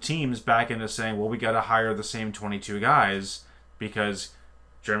all the teams back into saying, well, we got to hire the same 22 guys because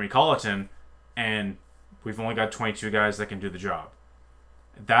Jeremy Colleton, and we've only got 22 guys that can do the job.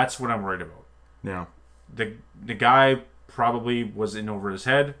 That's what I'm worried about. Yeah. The guy probably was in over his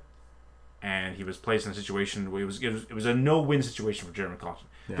head, and he was placed in a situation where it was a no-win situation for Jeremy Colleton.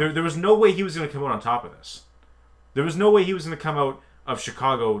 Yeah. There was no way he was going to come out on top of this. There was no way he was going to come out of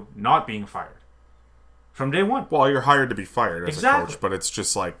Chicago not being fired from day one. Well, you're hired to be fired as Exactly. a coach, but it's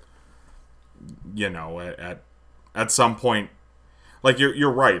just at some point,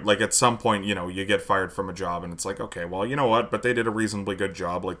 you're right. At some point, you get fired from a job, and it's okay, well, you know what? But they did a reasonably good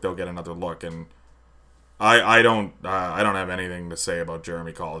job. They'll get another look. And I don't have anything to say about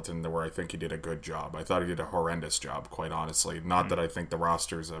Jeremy Colleton where I think he did a good job. I thought he did a horrendous job, quite honestly. Not that I think the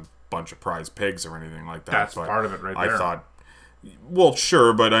roster's a bunch of prize pigs or anything like that. That's but part of it right there. I thought, well,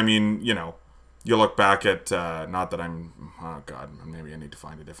 sure, but I mean, you look back at, not that I'm, oh God, maybe I need to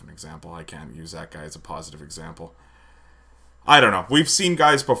find a different example. I can't use that guy as a positive example. I don't know. We've seen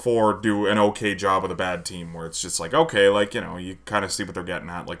guys before do an okay job with a bad team where it's just okay, you kind of see what they're getting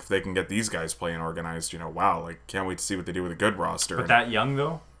at. If they can get these guys playing organized, wow, can't wait to see what they do with a good roster. But that young,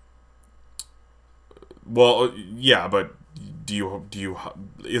 though? Well, yeah, but do you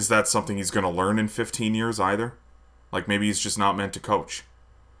is that something he's going to learn in 15 years either? Maybe he's just not meant to coach.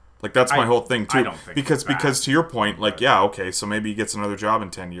 That's my whole thing too. I don't think because to your point, yeah, okay, so maybe he gets another job in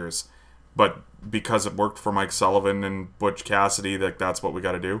 10 years, but because it worked for Mike Sullivan and Butch Cassidy, that's what we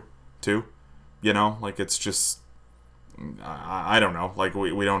got to do too. It's just I don't know.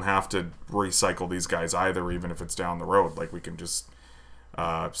 We don't have to recycle these guys either, even if it's down the road. We can just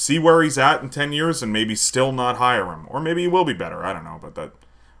see where he's at in 10 years and maybe still not hire him, or maybe he will be better. I don't know, but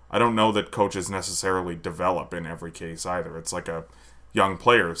I don't know that coaches necessarily develop in every case either. It's like a young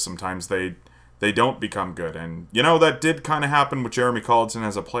player. Sometimes they don't become good, and that did kind of happen with Jeremy Colleton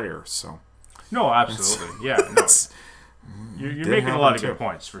as a player. So no, absolutely, yeah. No. You're making a lot of good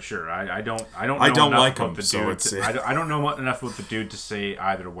points for sure. I don't know enough like about him, the so dude. I don't know enough about the dude to say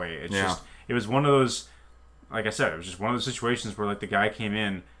either way. It's just it was one of those, like I said, it was just one of those situations where the guy came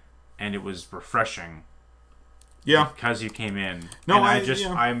in, and it was refreshing. Yeah, because he came in. No,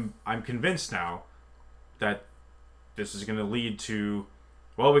 and I'm convinced now that this is going to lead to,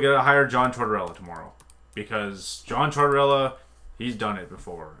 well, we got to hire John Tortorella tomorrow because John Tortorella, he's done it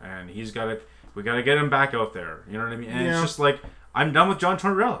before, and we got to get him back out there. You know what I mean? And it's just I'm done with John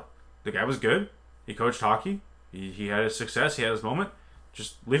Tortorella. The guy was good. He coached hockey. He had his success. He had his moment.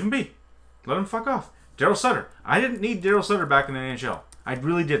 Just leave him be. Let him fuck off. Daryl Sutter. I didn't need Daryl Sutter back in the NHL. I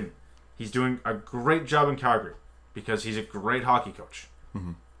really didn't. He's doing a great job in Calgary because he's a great hockey coach.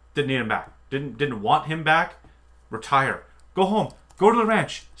 Mm-hmm. Didn't need him back. Didn't want him back. Retire. Go home. Go to the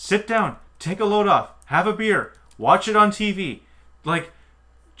ranch. Sit down. Take a load off. Have a beer. Watch it on TV.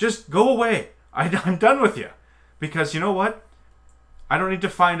 Just go away. I'm done with you. Because you know what? I don't need to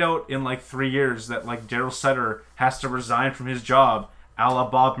find out in 3 years that Daryl Sutter has to resign from his job a la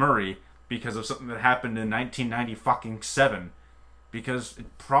Bob Murray because of something that happened in 1997. Because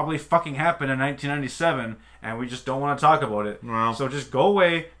it probably fucking happened in 1997 and we just don't want to talk about it. Well, so just go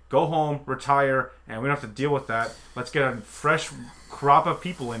away, go home, retire, and we don't have to deal with that. Let's get a fresh crop of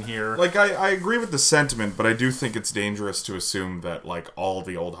people in here. I agree with the sentiment, but I do think it's dangerous to assume that all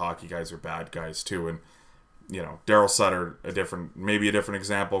the old hockey guys are bad guys too. And Daryl Sutter, maybe a different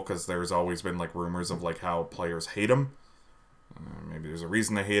example because there's always been rumors of how players hate him. Maybe there's a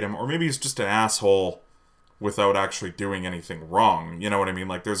reason they hate him, or maybe he's just an asshole without actually doing anything wrong. You know what I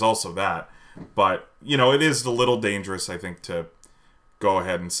mean? There's also that. But, it is a little dangerous, I think, to go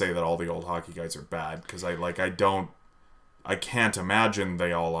ahead and say that all the old hockey guys are bad, because I can't imagine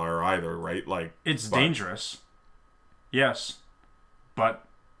they all are either, right? It's dangerous. Yes. But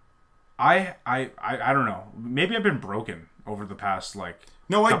I don't know. Maybe I've been broken over the past,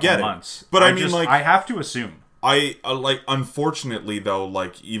 no, I get months. It. But I have to assume. Unfortunately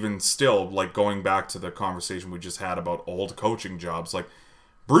though, even still, going back to the conversation we just had about old coaching jobs,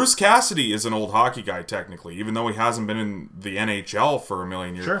 Bruce Cassidy is an old hockey guy technically, even though he hasn't been in the NHL for a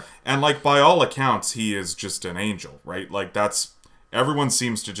million years. Sure. And by all accounts, he is just an angel, right? That's everyone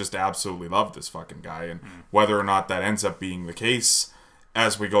seems to just absolutely love this fucking guy, and whether or not that ends up being the case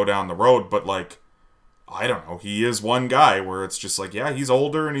as we go down the road, but like, I don't know, he is one guy where it's just like, yeah, he's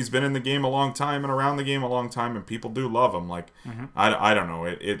older and he's been in the game a long time and around the game a long time, and people do love him. Like, I don't know,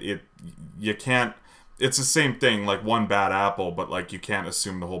 you can't, it's the same thing, like one bad apple, but like you can't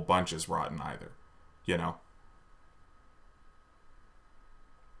assume the whole bunch is rotten either, you know?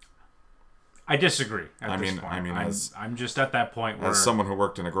 I disagree. I mean, I'm just at that point where, as someone who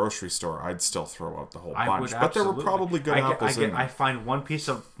worked in a grocery store, I'd still throw out the whole I bunch. would But there were absolutely. probably good apples in there. I find one piece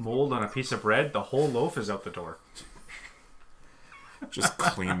of mold on a piece of bread, the whole loaf is out the door. Just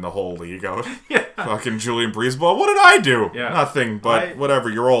clean the whole league out. Yeah. Fucking Julian Breezeball. What did I do? Yeah. Nothing, but whatever.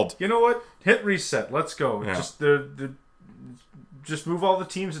 You're old. You know what? Hit reset. Let's go. Yeah. Just move all the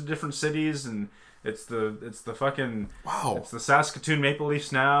teams to different cities, and it's the fucking Wow. It's the Saskatoon Maple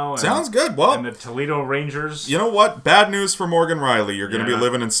Leafs now. And, Sounds good. Well, and the Toledo Rangers. you know what? Bad news for Morgan Riley. You're going to Yeah. be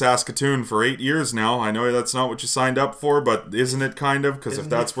living in Saskatoon for 8 years now. I know that's not what you signed up for, but isn't it kind of? Because if Isn't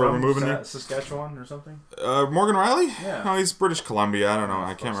that's he where we're from moving you. Saskatchewan or something. Morgan Riley? Yeah. No, he's British Columbia. I don't know. I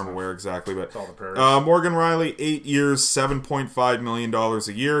can't close remember enough. where exactly, but It's all the prairies. Morgan Riley, 8 years, $7.5 million a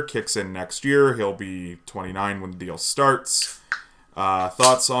year, kicks in next year. He'll be 29 when the deal starts.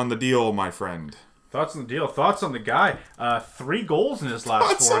 Thoughts on the deal, my friend? Thoughts on the deal. Thoughts on the guy. 3 goals in his last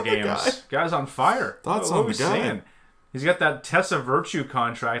Thoughts 4 on the games. guy. Guy's on fire. Thoughts what on are we the guy. saying? He's got that Tessa Virtue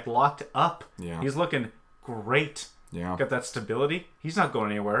contract locked up. Yeah. He's looking great. Yeah. Got that stability. He's not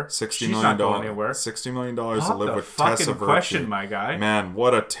going anywhere. $60 She's million. not going anywhere. $60 million to Pop live the with fucking Tessa Virtue. question, my guy. Man,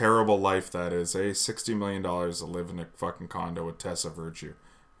 what a terrible life that is, eh? $60 million to live in a fucking condo with Tessa Virtue.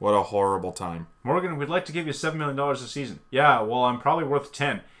 What a horrible time. Morgan, we'd like to give you $7 million a season. Yeah, well, I'm probably worth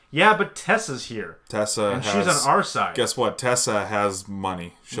 10. Yeah, but Tessa's here. Tessa And has, she's on our side. Guess what? Tessa has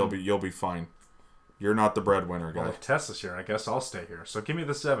money. You'll be fine. You're not the breadwinner, guy. Well, if Tessa's here, I guess I'll stay here. So give me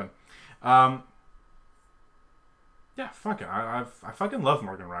the 7. Yeah, fuck it. I fucking love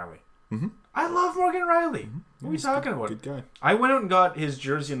Morgan Riley. Mm-hmm. I love Morgan Riley. What are you talking about? Good guy. I went out and got his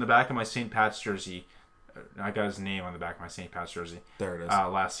jersey in the back of my St. Pat's jersey. I got his name on the back of my St. Pat's jersey. There it is.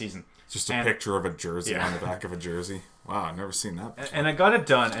 Last season. Just a and- picture of a jersey Yeah. on the back of a jersey. Wow, I've never seen that before. And I got it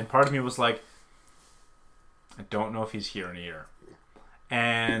done, and part of me was like, I don't know if he's here in a year.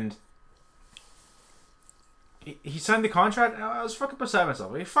 And he signed the contract. I was fucking beside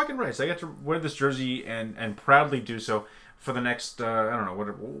myself. He fucking right. So I get to wear this jersey and proudly do so for the next, I don't know,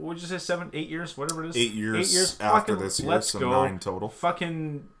 what would you say, 7, 8 years? Whatever it is. 8 years, 8 years. after Fucking this year, let's so go. 9 total.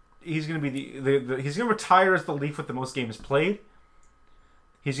 Fucking, he's going to be he's going to retire as the Leaf with the most games played.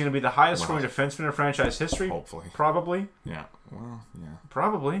 He's going to be the highest scoring defenseman in franchise history. Hopefully. Probably. Yeah. Well, yeah.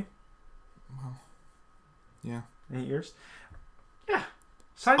 Probably. Yeah. 8 years. Yeah.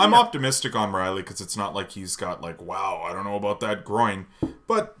 Sign me I'm up. optimistic on Riley because it's not like he's got like, wow, I don't know about that groin.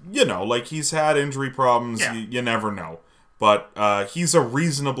 But, you know, like he's had injury problems. Yeah. You never know. But he's a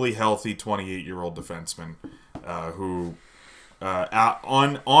reasonably healthy 28-year-old defenseman who,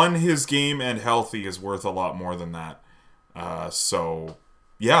 on his game and healthy, is worth a lot more than that. So,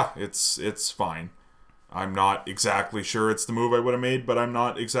 yeah, it's fine. I'm not exactly sure it's the move I would have made, but I'm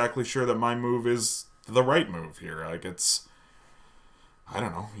not exactly sure that my move is the right move here. Like, it's... I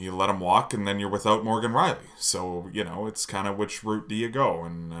don't know, you let him walk and then you're without Morgan Riley. So, you know, it's kind of which route do you go?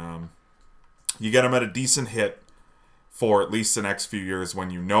 And you get him at a decent hit for at least the next few years when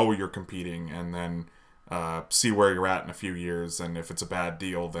you know you're competing, and then see where you're at in a few years. And if it's a bad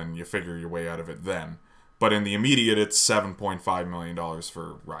deal, then you figure your way out of it then. But in the immediate, it's $7.5 million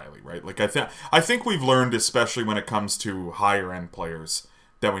for Riley, right? Like, I think we've learned, especially when it comes to higher-end players,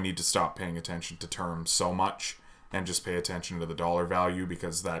 that we need to stop paying attention to terms so much and just pay attention to the dollar value,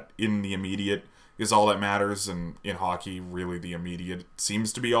 because that in the immediate is all that matters, and in hockey, really the immediate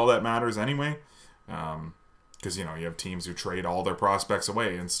seems to be all that matters anyway. Because, you know, you have teams who trade all their prospects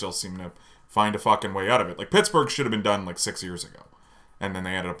away and still seem to find a fucking way out of it. Like, Pittsburgh should have been done like 6 years ago, and then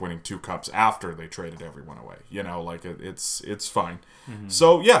they ended up winning 2 cups after they traded everyone away. You know, like, it's fine. Mm-hmm.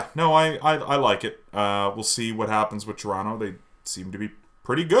 So, yeah, no, I like it. We'll see what happens with Toronto. They seem to be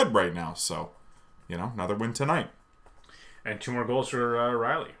pretty good right now, so, you know, another win tonight. And 2 more goals for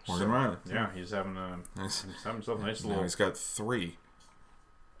Riley. Morgan Riley. Yeah, he's having Nice. he's having himself a nice Now little. he's got 3.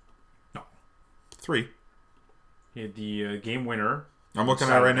 No. 3. He had the game winner. I'm looking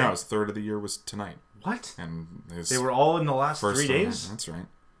at it right Saturday. now. His third of the year was tonight. What? And his They were all in the last first 3 one- days? That's right.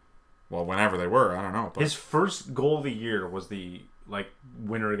 Well, whenever they were, I don't know. But His first goal of the year was the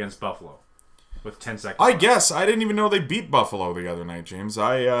winner against Buffalo with 10 seconds I left. guess I didn't even know they beat Buffalo the other night, James.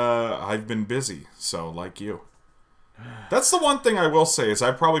 I've been busy, so like you. That's the one thing I will say is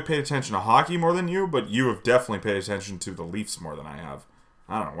I've probably paid attention to hockey more than you, but you have definitely paid attention to the Leafs more than I have.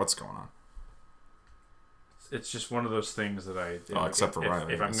 I don't know what's going on. It's just one of those things that except for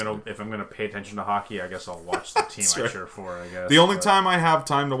Riley. If I'm gonna pay attention to hockey, I guess I'll watch the team I right. cheer for. I guess The only time I have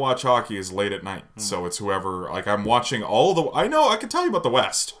time to watch hockey is late at night. So it's whoever. Like I'm watching all the. I know I can tell you about the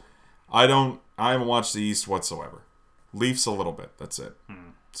West. I haven't watched the East whatsoever. Leafs a little bit. That's it.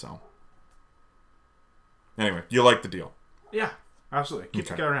 So anyway, you like the deal? Yeah, absolutely. Keep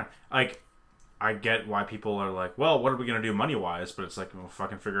the guy around. Like, I get why people are like, well, what are we gonna do money wise? But it's like, we'll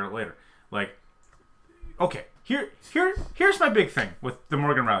fucking figure it out later. Like, okay, here's my big thing with the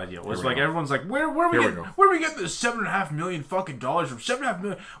Morgan Riley deal. Was like everyone's like, where are we getting this $7.5 million fucking dollars from? $7.5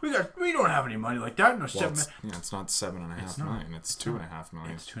 million. We don't have any money like that. No, it's not $7.5 million. It's $2.5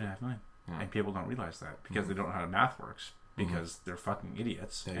 million. It's $2.5 million, and people don't realize that because they don't know how the math works. Because they're fucking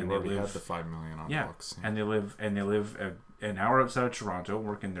idiots. Yeah, and you already had the $5 million on books. Yeah. And they live an hour outside of Toronto,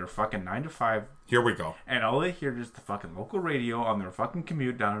 working their fucking 9 to 5. Here we go. And all they hear is the fucking local radio on their fucking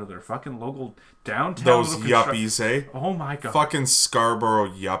commute down to their fucking local downtown. Those yuppies, eh? Oh my god. Fucking Scarborough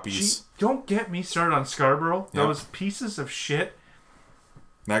yuppies. Don't get me started on Scarborough. Yep. Those pieces of shit.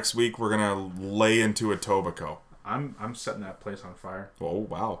 Next week we're gonna lay into Etobicoke. I'm setting that place on fire. Oh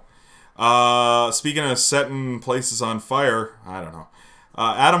wow. Speaking of setting places on fire, I don't know.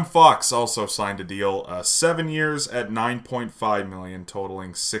 Adam Fox also signed a deal, 7 years at $9.5 million,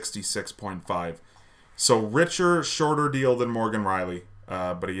 totaling $66.5. So richer, shorter deal than Morgan Riley,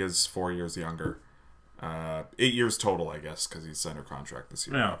 but he is 4 years younger. 8 years total, I guess, because he's under contract this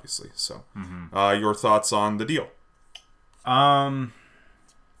year, obviously. So, your thoughts on the deal?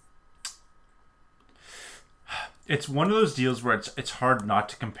 It's one of those deals where it's hard not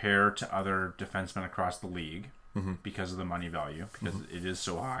to compare to other defensemen across the league because of the money value, because it is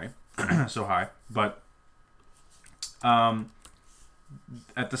so high, But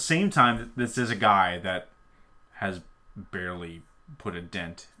at the same time, this is a guy that has barely put a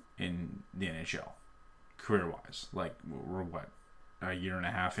dent in the NHL career-wise. Like, we're a year and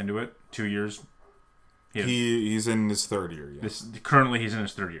a half into it, 2 years. He's in his third year. Yeah. Currently, he's in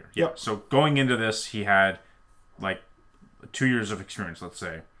his third year. Yeah. Yep. So going into this, he had like 2 years of experience, let's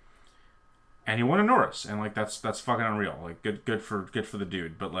say, and he won a Norris, and like that's fucking unreal. Like good for the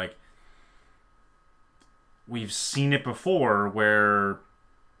dude. But like we've seen it before, where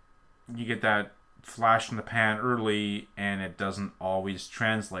you get that flash in the pan early, and it doesn't always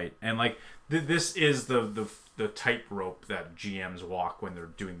translate. And like this is the tightrope that GMs walk when they're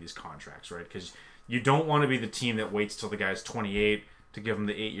doing these contracts, right? Because you don't want to be the team that waits till the guy's 28 to give him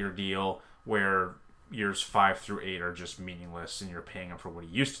the 8-year deal, where years 5 through 8 are just meaningless and you're paying him for what he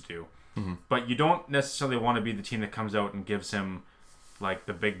used to do. But you don't necessarily want to be the team that comes out and gives him like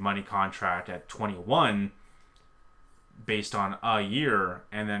the big money contract at 21 based on a year,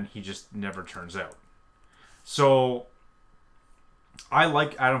 and then he just never turns out. So I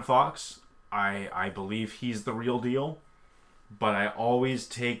like Adam Fox. I believe he's the real deal, but I always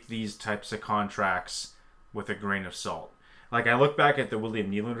take these types of contracts with a grain of salt. Like, I look back at the William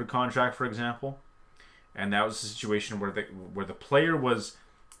Nylander contract, for example, and that was a situation where the player was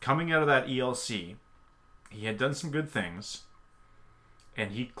coming out of that ELC. He had done some good things,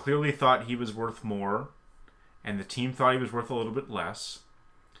 and he clearly thought he was worth more, and the team thought he was worth a little bit less,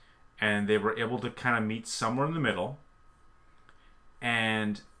 and they were able to kind of meet somewhere in the middle,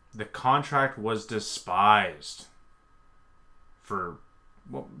 and the contract was despised for,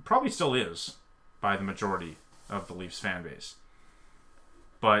 well, probably still is by the majority of the Leafs fan base.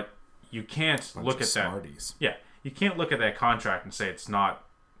 But you can't look at smarties. that. Yeah, you can't look at that contract and say it's not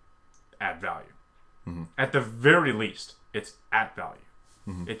at value. At the very least, it's at value.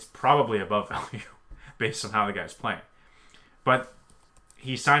 It's probably above value based on how the guy's playing. But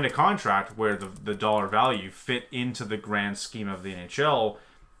he signed a contract where the dollar value fit into the grand scheme of the NHL,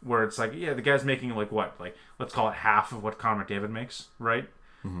 where it's like, yeah, the guy's making like what? Like, let's call it half of what Connor McDavid makes, right?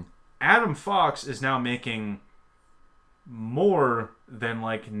 Adam Fox is now making more than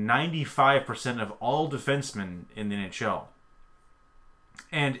like 95% of all defensemen in the NHL.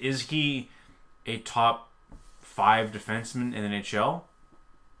 And is he a top 5 defenseman in the NHL?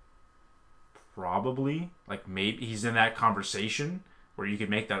 Probably. Like, maybe he's in that conversation where you could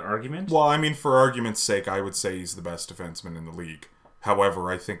make that argument. Well, I mean, for argument's sake, I would say he's the best defenseman in the league.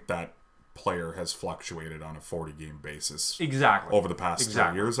 However, I think that player has fluctuated on a 40-game basis. Exactly. Over the past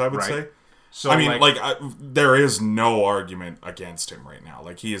 3 years, I would say. So, I mean, there is no argument against him right now.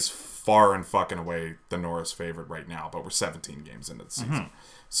 Like, he is far and fucking away the Norris favorite right now, but we're 17 games into the season.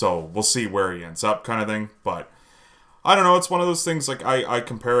 So we'll see where he ends up, kind of thing. But I don't know. It's one of those things. Like, I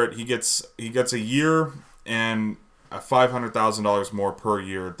compare it. He gets a year, and $500,000 more per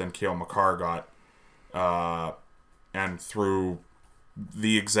year than Cale Makar got, and through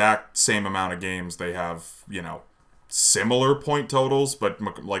the exact same amount of games, they have, similar point totals, but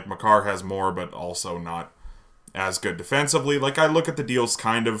Makar has more, but also not as good defensively. Like, I look at the deals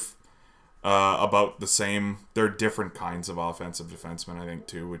kind of about the same. They're different kinds of offensive defensemen, I think,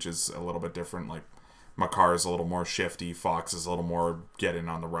 too, which is a little bit different. Like, Makar is a little more shifty, Fox is a little more get in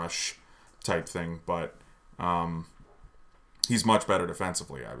on the rush type thing, but he's much better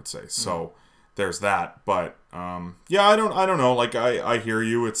defensively, I would say. So there's that. But yeah, I don't know. Like, I hear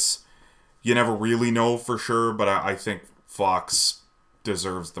you. It's, you never really know for sure, but I think Fox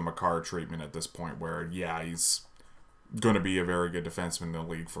deserves the Makar treatment at this point, where he's going to be a very good defenseman in the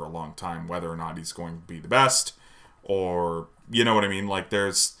league for a long time, whether or not he's going to be the best, or you know what I mean. Like,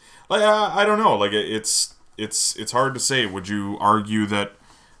 there's, like, I don't know. Like, it's hard to say. Would you argue that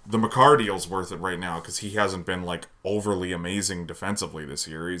the Makar deal's worth it right now, because he hasn't been like overly amazing defensively this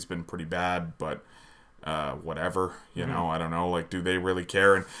year? He's been pretty bad, but whatever, you know, I don't know. Like, do they really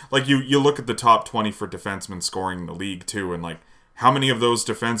care? And like, you look at the top 20 for defensemen scoring in the league too, and like, how many of those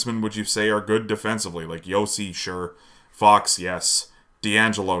defensemen would you say are good defensively? Like, Yossi, sure. Fox, yes.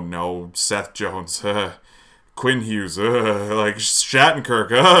 D'Angelo, no. Seth Jones, Quinn Hughes, like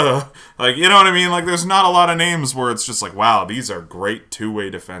Shattenkirk, like, you know what I mean? Like, there's not a lot of names where it's just like, wow, these are great two-way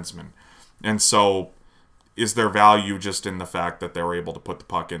defensemen. And so, is their value just in the fact that they were able to put the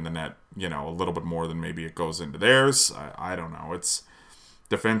puck in the net, a little bit more than maybe it goes into theirs? I don't know. It's,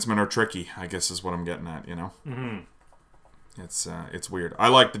 defensemen are tricky, I guess is what I'm getting at, Mm-hmm. It's weird. I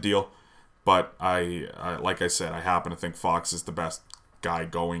like the deal, but I like I said, I happen to think Fox is the best guy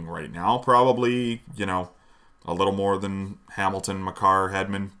going right now. Probably, a little more than Hamilton, Makar,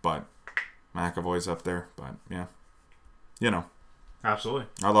 Hedman, but McAvoy's up there. But yeah, Absolutely.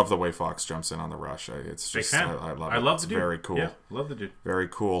 I love the way Fox jumps in on the rush. It's just, I love it. I love it's the dude. Very cool. Yeah, love the dude. Very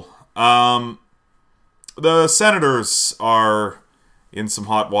cool. The Senators are in some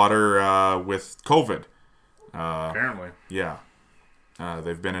hot water with COVID. Apparently. Yeah.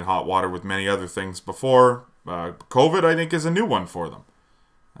 They've been in hot water with many other things before. COVID, I think, is a new one for them.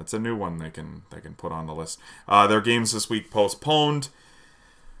 That's a new one they can put on the list. Their games this week postponed.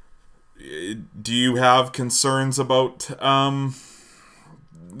 Do you have concerns about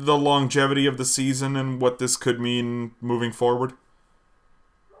the longevity of the season and what this could mean moving forward?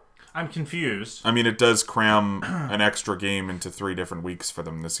 I'm confused. I mean, it does cram an extra game into 3 different weeks for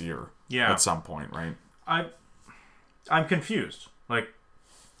them this year. Yeah. At some point, right? I'm confused. Like,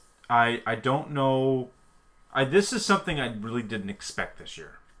 I don't know. This is something I really didn't expect this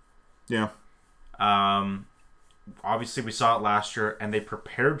year. Yeah. Obviously, we saw it last year, and they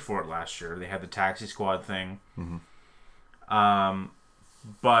prepared for it last year. They had the taxi squad thing. Mm-hmm.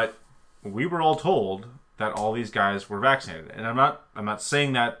 But we were all told that all these guys were vaccinated, and I'm not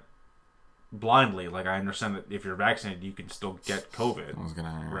saying that blindly. Like, I understand that if you're vaccinated, you can still get COVID. I was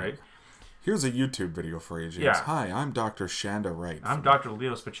gonna right. Here's a YouTube video for you, James. Yeah. Hi, I'm Dr. Shanda Wright. I'm Dr.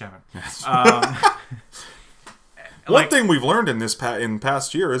 Leo Spaceman. Yes. One thing we've learned in this in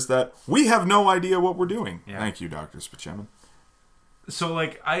past year is that we have no idea what we're doing. Yeah. Thank you, Dr. Spaceman. So,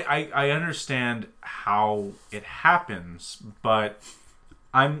 like, I understand how it happens, but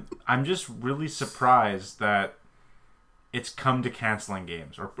I'm just really surprised that it's come to canceling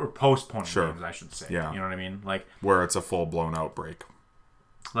games or postponing games, I should say. Yeah. You know what I mean? Like, where it's a full-blown outbreak.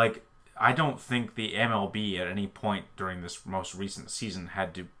 Like, I don't think the MLB at any point during this most recent season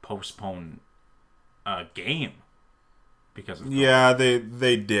had to postpone a game because of COVID. Yeah,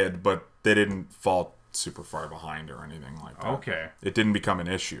 they did, but they didn't fall super far behind or anything like that. Okay. It didn't become an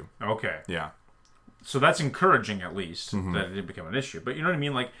issue. Okay. Yeah. So that's encouraging, at least, that it didn't become an issue. But you know what I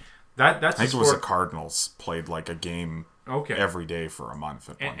mean? Like, that's I think it was the Cardinals played like a game every day for a month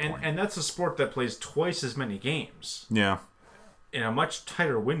at one point. And that's a sport that plays twice as many games. Yeah. In a much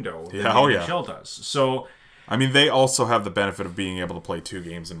tighter window than the NHL does. So, I mean, they also have the benefit of being able to play 2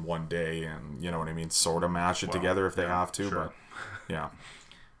 games in one day and, you know what I mean, sort of mash it together if they have to. Sure. But, yeah.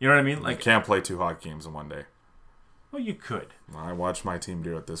 You know what I mean? Like, you can't play 2 hockey games in one day. Well, you could. I watched my team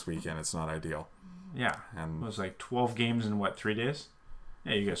do it this weekend. It's not ideal. Yeah. And it was like 12 games in, 3 days?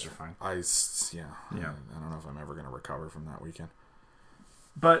 Yeah, you guys are fine. I don't know if I'm ever going to recover from that weekend.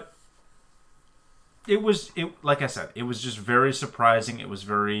 But like I said, it was just very surprising. It was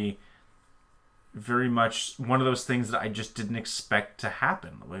very, very much one of those things that I just didn't expect to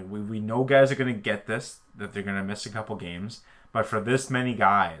happen. We know guys are going to get this, that they're going to miss a couple games. But for this many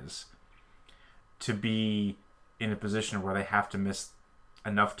guys to be in a position where they have to miss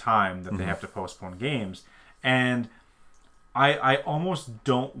enough time that they have to postpone games. And I almost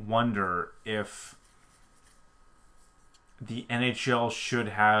don't wonder if the NHL should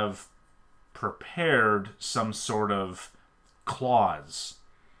have prepared some sort of clause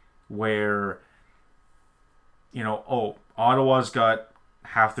where, Ottawa's got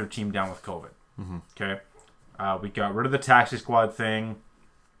half their team down with COVID. Okay. We got rid of the taxi squad thing.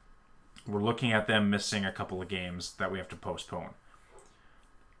 We're looking at them missing a couple of games that we have to postpone.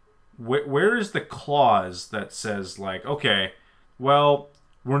 Where is the clause that says, like, okay, well,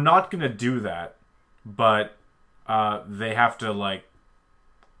 we're not going to do that, but they have to, like,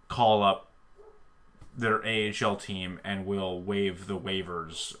 call up their AHL team and we'll waive the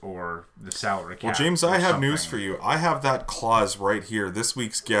waivers or the salary cap. Well, James, I have news for you. I have that clause right here. This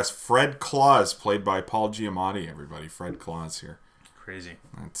week's guest, Fred Claus, played by Paul Giamatti, everybody. Fred Claus here. Crazy.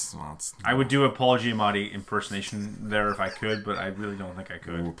 I would do a Paul Giamatti impersonation there if I could, but I really don't think I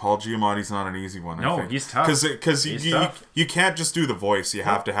could. Ooh, Paul Giamatti's not an easy one. No, I think. he's tough. Because you can't just do the voice. You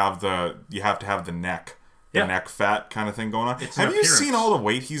have to have the neck, neck fat kind of thing going on. Have you seen all the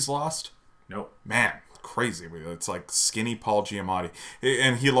weight he's lost? Nope. Man, crazy. It's like skinny Paul Giamatti,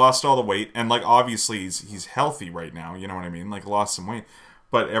 and he lost all the weight, and like obviously he's healthy right now. You know what I mean? Like lost some weight,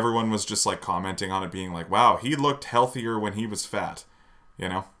 but everyone was just like commenting on it, being like, "Wow, he looked healthier when he was fat." You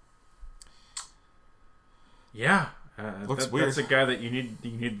know? Yeah, looks weird. That's a guy that you need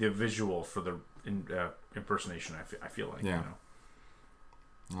the visual for the impersonation. I feel like. Yeah.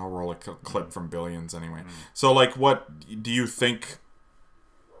 I'll roll a clip from Billions anyway. So, like, what do you think?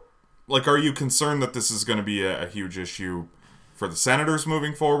 Like, are you concerned that this is going to be a huge issue for the Senators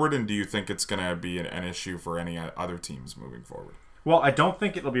moving forward, and do you think it's going to be an issue for any other teams moving forward? Well, I don't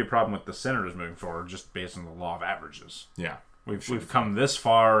think it'll be a problem with the Senators moving forward, just based on the law of averages. Yeah. We've come this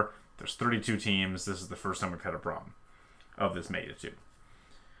far. There's 32 teams. This is the first time we've had a problem of this magnitude.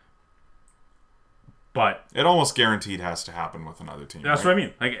 But it almost guaranteed has to happen with another team. That's what I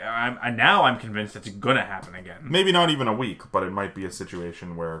mean. Like I'm convinced it's gonna happen again. Maybe not even a week, but it might be a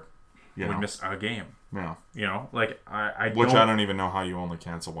situation where we miss a game. Yeah. Like I don't even know how you only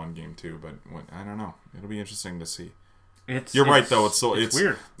cancel one game too, but I don't know. It'll be interesting to see. You're right though. It's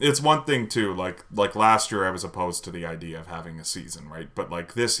weird. It's one thing too. Like last year, I was opposed to the idea of having a season, right? But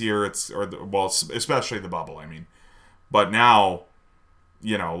like this year, especially the bubble. I mean, but now,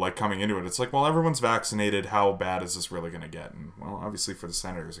 like coming into it, it's like, well, everyone's vaccinated. How bad is this really going to get? And well, obviously for the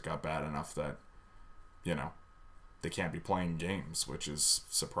Senators, it got bad enough that, they can't be playing games, which is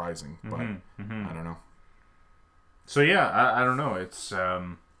surprising. But I don't know. So yeah, I don't know. It's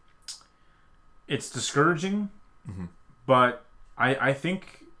discouraging. Mm-hmm. But I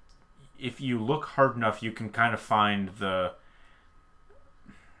think if you look hard enough, you can kind of find the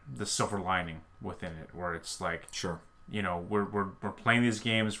silver lining within it, where it's like, sure, we're playing these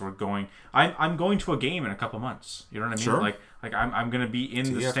games. We're going. I'm going to a game in a couple months. You know what I mean? Sure. Like I'm going to be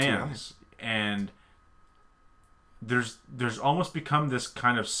in the stands, and there's almost become this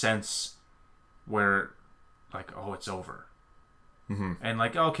kind of sense where, like, oh, it's over. Mm-hmm. And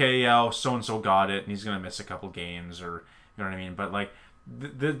like, okay, yeah, so and so got it, and he's gonna miss a couple games, or you know what I mean. But like,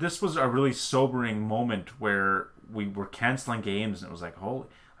 this was a really sobering moment where we were canceling games, and it was like, holy,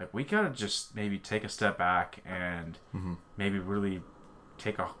 like we gotta just maybe take a step back and maybe really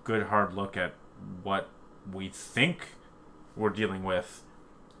take a good hard look at what we think we're dealing with,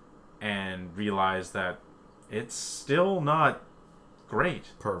 and realize that it's still not great.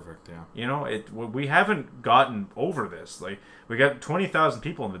 Perfect, yeah. We haven't gotten over this. Like, we got 20,000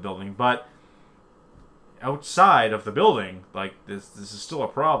 people in the building, but outside of the building, like, this is still a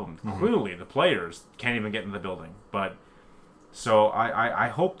problem. Clearly, the players can't even get in the building. But so I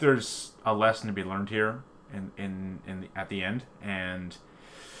hope there's a lesson to be learned here at the end, and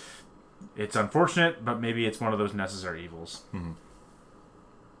it's unfortunate, but maybe it's one of those necessary evils. Mm-hmm.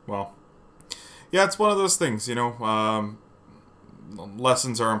 Well, yeah, it's one of those things,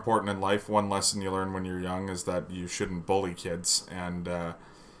 lessons are important in life. One lesson you learn when you're young is that you shouldn't bully kids, and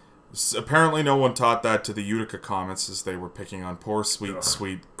apparently no one taught that to the Utica Comets as they were picking on poor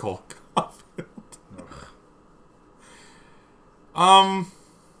sweet Cole Caulfield.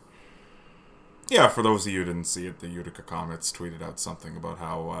 Yeah, for those of you who didn't see it, the Utica Comets tweeted out something about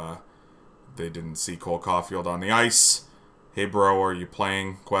how they didn't see Cole Caulfield on the ice. Hey bro, are you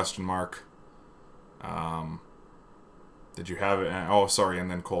playing? ? Did you have it? Oh, sorry. And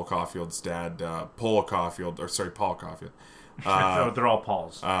then Cole Caulfield's dad, Paul Caulfield. They're all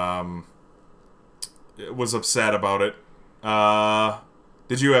Pauls. Was upset about it.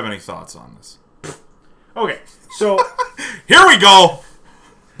 Did you have any thoughts on this? Okay, so here we go. All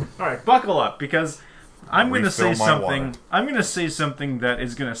right, buckle up, because I'm going to say something. Water. I'm going to say something that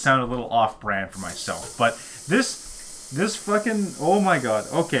is going to sound a little off-brand for myself, but this fucking, oh my god.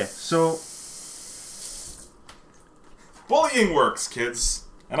 Okay, so Bullying works, kids.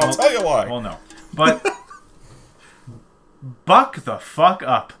 And I'll tell you why. Well, no. But buck the fuck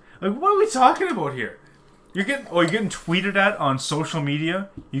up. Like, what are we talking about here? You're getting tweeted at on social media.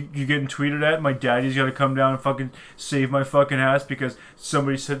 You're getting tweeted at. My daddy's got to come down and fucking save my fucking ass because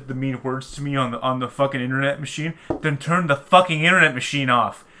somebody said the mean words to me on the fucking internet machine. Then turn the fucking internet machine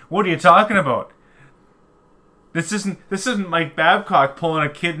off. What are you talking about? This isn't Mike Babcock pulling a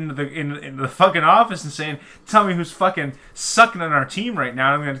kid into the fucking office and saying, "Tell me who's fucking sucking on our team right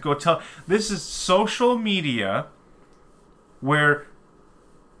now." And I'm going to go tell. This is social media, where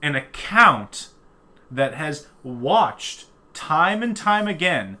an account that has watched time and time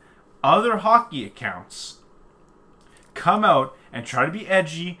again other hockey accounts come out and try to be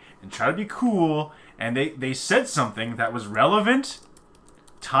edgy and try to be cool, and they said something that was relevant,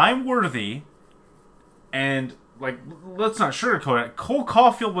 time-worthy, and, like, let's not sugarcoat it. Cole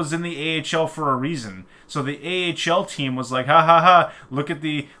Caulfield was in the AHL for a reason. So the AHL team was like, ha ha ha, look at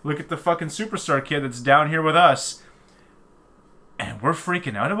the fucking superstar kid that's down here with us. And we're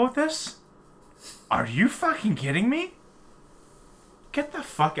freaking out about this? Are you fucking kidding me? Get the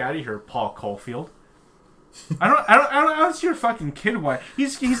fuck out of here, Paul Caulfield. I don't see your fucking kid. Why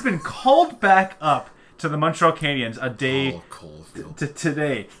he's been called back up to the Montreal Canadiens a day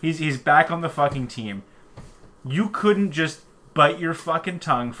today. He's back on the fucking team. You couldn't just bite your fucking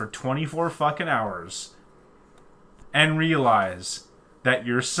tongue for 24 fucking hours and realize that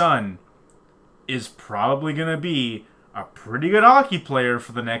your son is probably gonna be a pretty good hockey player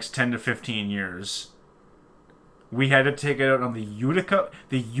for the next 10 to 15 years. We had to take it out on the Utica.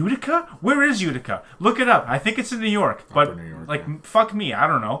 The Utica? Where is Utica? Look it up. I think it's in New York. But, New York, like, yeah. fuck me. I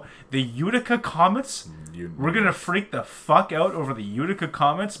don't know. The Utica Comets? We're going to freak the fuck out over the Utica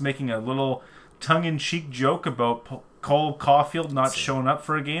Comets making a little tongue-in-cheek joke about Cole Caulfield not showing up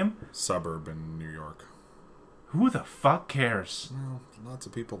for a game? Suburb in New York. Who the fuck cares? Well, lots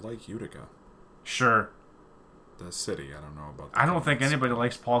of people like Utica. Sure. The city, I don't know about. I don't think anybody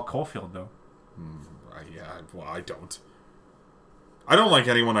likes Paul Caulfield, though. Yeah, well, I don't. I don't like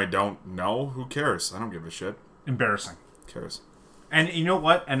anyone I don't know. Who cares? I don't give a shit. Embarrassing. Who cares? And you know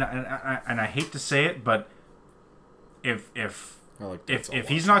what? And I hate to say it, but if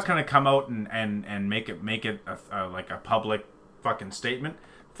he's not going to come out and make it like a public fucking statement,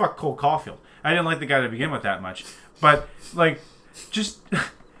 fuck Cole Caulfield. I didn't like the guy to begin with that much, but like just.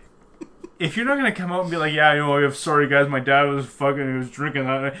 If you're not gonna come out and be like, yeah, you know, I'm sorry guys, my dad was drinking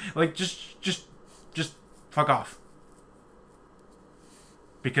that, like, just fuck off.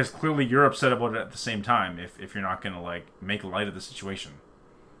 Because clearly you're upset about it at the same time. If you're not gonna like make light of the situation,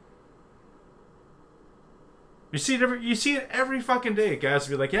 you see it every fucking day. Guys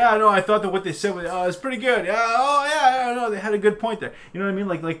will be like, yeah, no, I thought that what they said was pretty good. Yeah, oh yeah, no, they had a good point there. You know what I mean?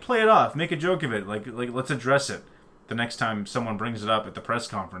 Like play it off, make a joke of it. Like let's address it. The next time someone brings it up at the press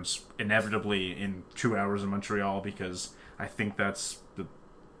conference, inevitably in 2 hours in Montreal, because I think that's the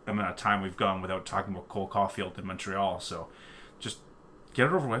amount of time we've gone without talking about Cole Caulfield in Montreal. So just get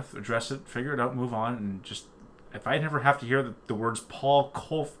it over with, address it, figure it out, move on, and just, if I never have to hear the words Paul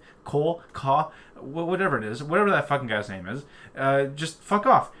whatever it is, whatever that fucking guy's name is, just fuck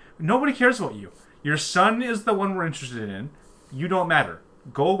off. Nobody cares about you. Your son is the one we're interested in. You don't matter.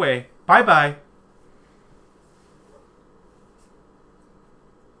 Go away. Bye-bye.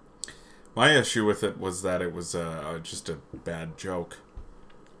 My issue with it was that it was just a bad joke.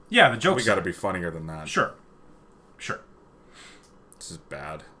 Yeah, the joke's... We got to be funnier than that. Sure. This is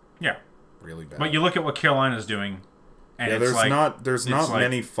bad. Yeah. Really bad. But you look at what Carolina's doing, and yeah, it's there's not like,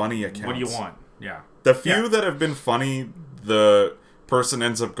 many funny accounts. What do you want? Yeah. The few that have been funny, the person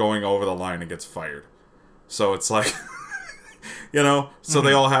ends up going over the line and gets fired. So it's like, you know, so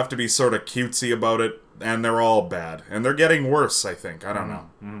they all have to be sort of cutesy about it, and they're all bad. And they're getting worse, I think. I don't know.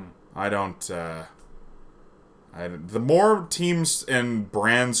 I don't, the more teams and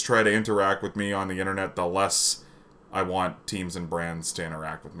brands try to interact with me on the internet, the less I want teams and brands to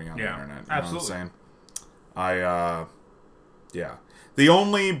interact with me on the internet. You Absolutely. know what I'm saying? Yeah. The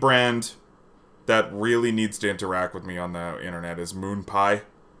only brand that really needs to interact with me on the internet is Moon Pie.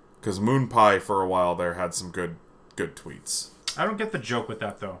 Because Moon Pie, for a while there, had some good tweets. I don't get the joke with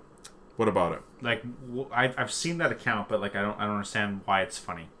that, though. What about it? Like, I've seen that account, but like I don't understand why it's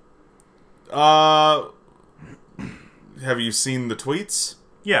funny. Have you seen the tweets?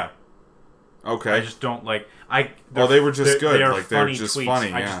 Yeah. Okay. I just don't like... they were just good. They are like, they're funny just tweets. funny,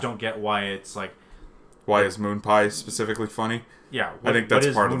 yeah. I just don't get why it's like... Why is Moon Pie specifically funny? Yeah. I think that's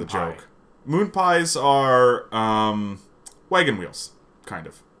part of the joke. Moon Pies are wagon wheels, kind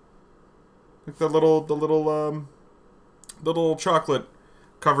of. Like the little chocolate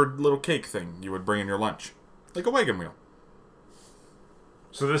covered little cake thing you would bring in your lunch. Like a wagon wheel.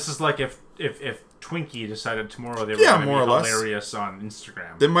 So this is like if Twinkie decided tomorrow they were Yeah, going to more or be less. hilarious on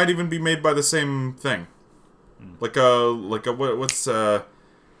Instagram. They might even be made by the same thing. Like what's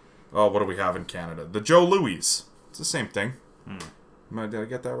what do we have in Canada? The Joe Louis. It's the same thing. Did I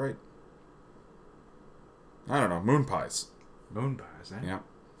get that right? I don't know. Moon pies. Moon pies, eh?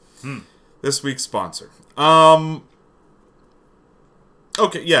 Yeah. This week's sponsor.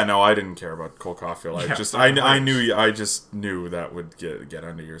 Okay, yeah, no, I didn't care about Cole Caulfield. I just knew that would get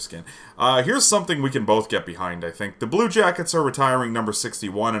under your skin. Here's something we can both get behind, I think. The Blue Jackets are retiring number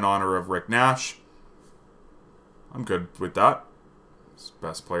 61 in honor of Rick Nash. I'm good with that. He's the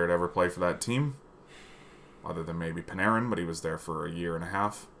best player to ever play for that team. Other than maybe Panarin, but he was there for a year and a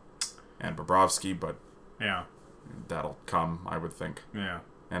half. And Bobrovsky, but Yeah. that'll come, I would think. Yeah.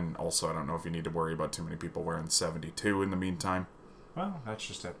 And also, I don't know if you need to worry about too many people wearing 72 in the meantime. Well, that's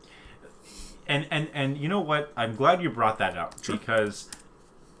just it. And you know what? I'm glad you brought that up because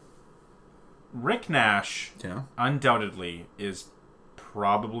Rick Nash undoubtedly is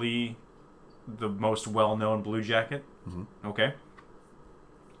probably the most well-known Blue Jacket. Mm-hmm. Okay.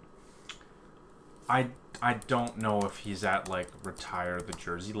 I don't know if he's at like retire the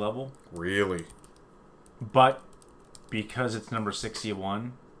jersey level. Really? But because it's number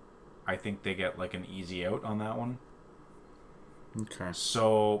 61, I think they get like an easy out on that one. Okay.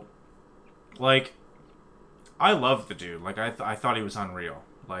 So, like, I love the dude. Like, I thought he was unreal.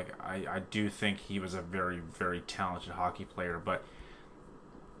 Like, I do think he was a very, very talented hockey player. But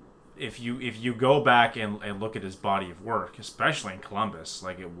if you go back and look at his body of work, especially in Columbus,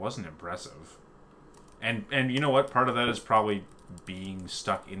 like, it wasn't impressive. And you know what? Part of that is probably being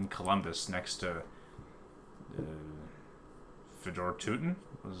stuck in Columbus next to Fedor Tutin.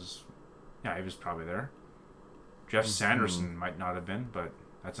 He was probably there. Jeff Sanderson might not have been, but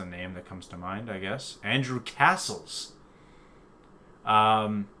that's a name that comes to mind, I guess. Andrew Castles.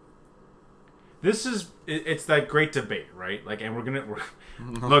 It's that great debate, right? Like, and we're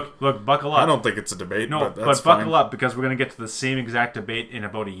look, buckle up. I don't think it's a debate. No, but that's buckle fine. up because we're gonna get to the same exact debate in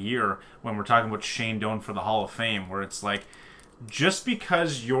about a year when we're talking about Shane Doan for the Hall of Fame, where it's like, just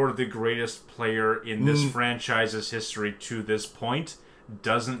because you're the greatest player in this franchise's history to this point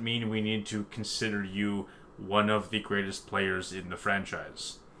doesn't mean we need to consider you one of the greatest players in the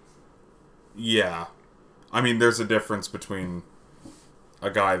franchise. Yeah. I mean, there's a difference between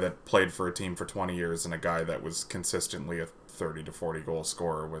a guy that played for a team for 20 years and a guy that was consistently a 30 to 40 goal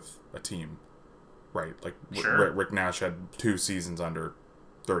scorer with a team. Right? Like, Sure. Rick Nash had 2 seasons under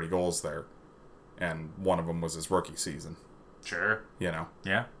 30 goals there, and one of them was his rookie season. Sure. You know?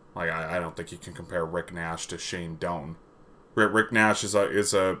 Yeah. Like, I don't think you can compare Rick Nash to Shane Doan. Rick Nash is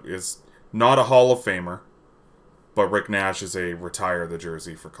not a Hall of Famer, but Rick Nash is a retire the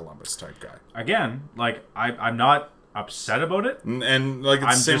jersey for Columbus type guy. Again, like, I'm not upset about it. And like, it's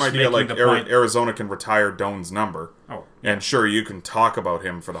I'm the same just idea, like making the point. Arizona can retire Doan's number. Oh. And sure, you can talk about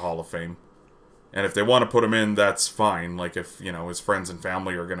him for the Hall of Fame. And if they want to put him in, that's fine. Like, if, his friends and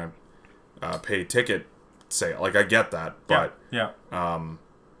family are going to pay ticket sale. Like, I get that. But, Yeah.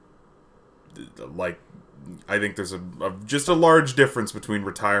 like, I think there's just a large difference between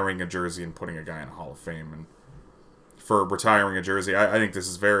retiring a jersey and putting a guy in a Hall of Fame. And for retiring a jersey, I think this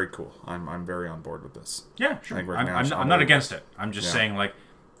is very cool. I'm very on board with this. Yeah, sure. I think Rick I'm Nash not against it. I'm just saying, like,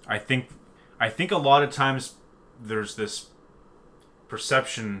 I think a lot of times there's this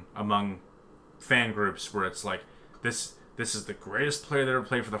perception among fan groups where it's like, this is the greatest player that ever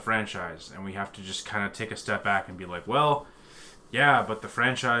played for the franchise, and we have to just kind of take a step back and be like, well, yeah, but the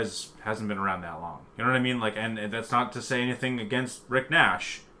franchise hasn't been around that long. You know what I mean? Like, and that's not to say anything against Rick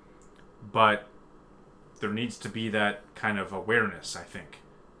Nash, but there needs to be that kind of awareness, I think,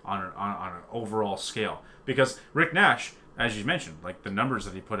 on an overall scale. Because Rick Nash, as you mentioned, like, the numbers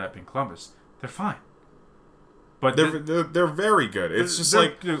that he put up in Columbus, they're fine. But They're very good. It's just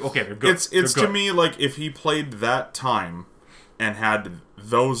like, okay, they're good. It's They're to good. me like if he played that time and had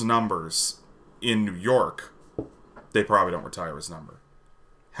those numbers in New York, they probably don't retire his number.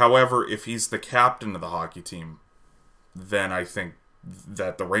 However, if he's the captain of the hockey team, then I think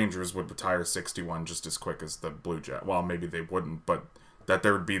that the Rangers would retire 61 just as quick as the Blue Jackets. Well, maybe they wouldn't, but that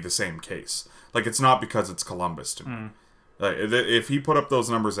there would be the same case. Like, it's not because it's Columbus to me. Like, if he put up those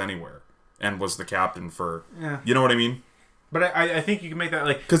numbers anywhere and was the captain for, you know what I mean? But I think you can make that,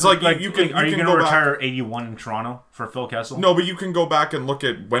 like... Because, like, you can are you going go to back- retire 81 in Toronto for Phil Kessel? No, but you can go back and look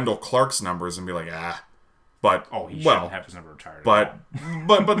at Wendell Clark's numbers and be like, but Oh, he shouldn't have his number retired.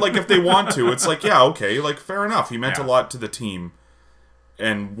 but like if they want to, it's like, yeah, okay, like fair enough. He meant a Yeah. lot to the team,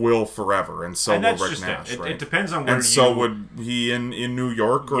 and will forever, and so And will that's Rick just Nash, it. right? It depends on where and so you- would he in New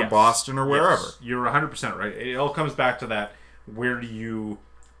York or Yes. Boston or wherever. Yes, you're 100% right. It all comes back to that. where do you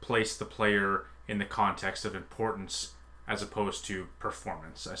place the player in the context of importance as opposed to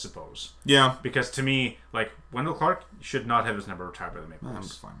performance, I suppose. Yeah. Because to me, like, Wendell Clark should not have his number retired by the Maple I'm Leafs.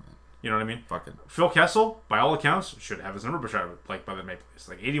 just fine with it. You know what I mean? Fuck it. Phil Kessel, by all accounts, should have his number retired like by the Maple Leafs.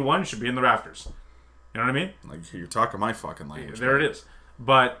 Like 81 should be in the rafters. You know what I mean? Like, you're talking my fucking language. There it is.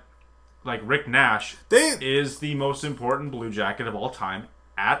 But like Rick Nash They- is the most important Blue Jacket of all time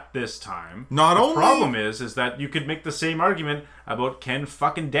at this time. Not the only- problem is that you could make the same argument about Ken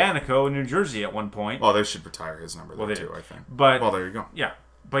fucking Danico in New Jersey at one point. Well, they should retire his number Well, there, they too, did. I think. But Well, there you go. yeah,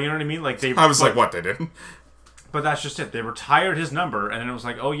 but you know what I mean? Like they. I was like, what, they didn't? But that's just it. They retired his number, and then it was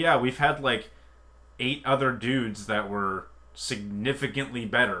like, oh yeah, we've had like 8 other dudes that were significantly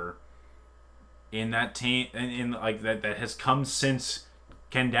better in that team, in like that has come since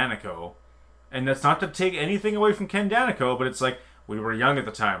Ken Danico, and that's not to take anything away from Ken Danico, but it's like we were young at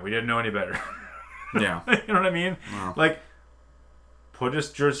the time, we didn't know any better. Yeah. You know what I mean? Wow. Like, put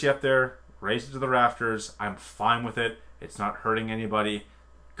his jersey up there, raise it to the rafters. I'm fine with it. It's not hurting anybody.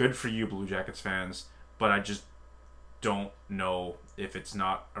 Good for you, Blue Jackets fans. But I just don't know if it's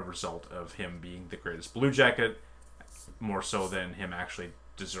not a result of him being the greatest Blue Jacket, more so than him actually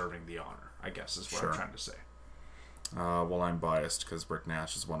deserving the honor, I guess is what I'm Sure. trying to say. Well, I'm biased because Rick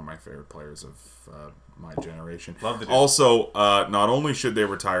Nash is one of my favorite players of my generation. Love the dude. Also, not only should they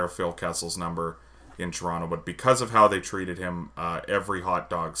retire Phil Kessel's number in Toronto, but because of how they treated him, every hot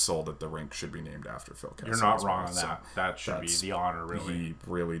dog sold at the rink should be named after Phil Kessel. You're not as wrong well, on so that. That should be that's- the honor, really. He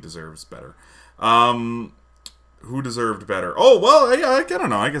really deserves better. Who deserved better? Oh, well, yeah, I don't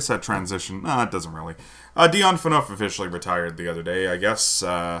know. I guess that transition... Nah, it doesn't really. Dion Phaneuf officially retired the other day, I guess.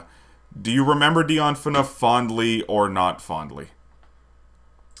 Do you remember Dion Phaneuf fondly or not fondly?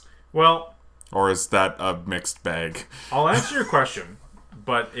 Well, Or is that a mixed bag? I'll answer your question,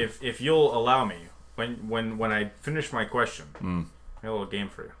 but if you'll allow me, when I finish my question, I have a little game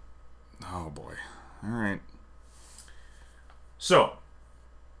for you. Oh, boy. All right. So,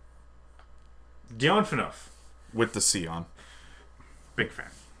 Dion Phaneuf, With the C on. big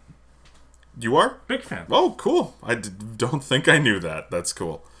fan. You are? Big fan. Oh, cool. I don't think I knew that. That's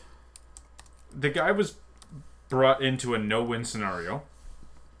cool. The guy was brought into a no-win scenario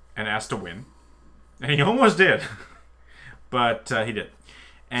and asked to win. And he almost did. But he did.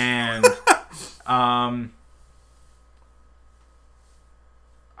 And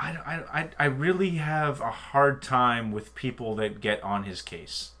I really have a hard time with people that get on his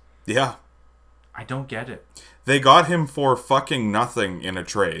case. Yeah. I don't get it. They got him for fucking nothing in a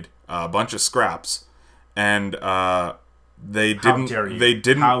trade. A bunch of scraps. And they didn't... How dare you? They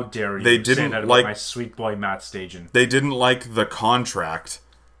didn't... How dare you? They say didn't that about like... my sweet boy Matt Stajan. They didn't like the contract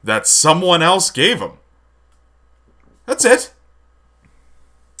that someone else gave him. That's it.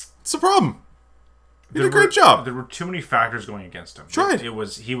 It's the problem. He did a great job. There were too many factors going against him. Tried. He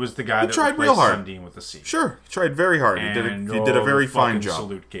was the guy that tried real replaced hard. Sundin with the C. Sure, he tried very hard. And He did a very the fine fucking job.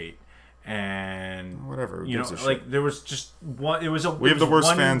 Salute Gate. And Whatever, who you know, gives a like shit? there was just one. It was a. We it have the was worst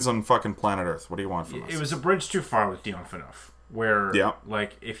one- fans on fucking planet Earth. What do you want from us? It was a bridge too far with Dion Phaneuf. Where, Yeah.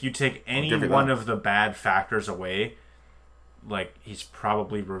 like, if you take any give you one that. of the bad factors away, like, he's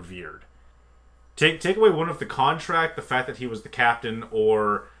probably revered. Take away one of the contract, the fact that he was the captain,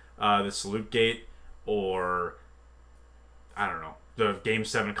 or the Salute Gate, or I don't know, the Game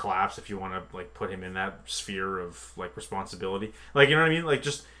 7 collapse, if you want to like put him in that sphere of like responsibility. Like, you know what I mean? Like,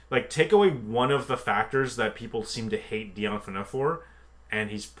 just like take away one of the factors that people seem to hate Dion Phaneuf for, and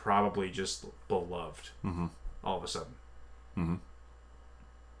he's probably just beloved all of a sudden. Mm-hmm.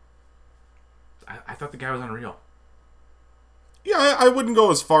 I thought the guy was unreal. Yeah, I wouldn't go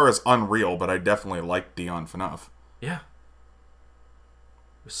as far as unreal, but I definitely like Dion Phaneuf. Yeah.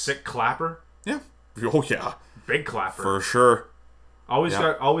 Sick clapper. Yeah. Oh, yeah. Big clapper. For sure. Always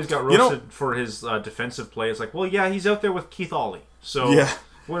Yeah. got roasted You know- for his defensive play. It's like, well, yeah, he's out there with Keith Ollie. So Yeah.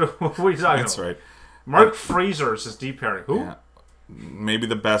 what are you talking That's about? right. Mark Fraser is his deep pairing. Who? Yeah. Maybe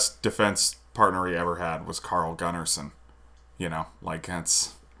the best defense partner he ever had was Carl Gunnarsson. You know, like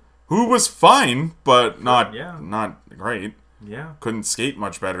that's... Who was fine, but not great. Yeah. Couldn't skate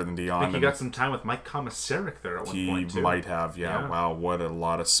much better than Dion. I think he and got some time with Mike Komisarek there at one he point, too. might have, yeah. Yeah. Wow, what a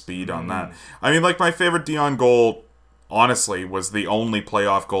lot of speed on that. I mean, like, my favorite Dion goal, honestly, was the only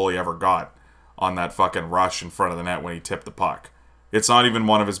playoff goal he ever got on that fucking rush in front of the net when he tipped the puck. It's not even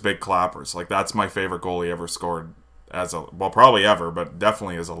one of his big clappers. Like, that's my favorite goal he ever scored as a... Well, probably ever, but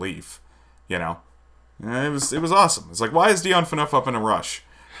definitely as a Leaf. You know? It was awesome. It's like, why is Dion Phaneuf up in a rush?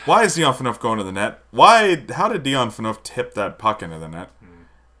 Why is Dion Phaneuf going to the net? How did Dion Phaneuf tip that puck into the net?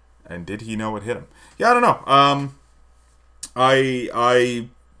 And did he know it hit him? Yeah, I don't know. I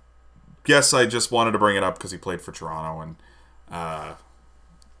guess I just wanted to bring it up because he played for Toronto, and I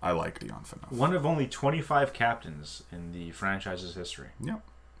like Dion Phaneuf. One of only 25 captains in the franchise's history. Yep.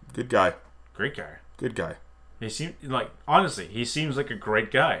 Good guy. Great guy. Good guy. He honestly, he seems like a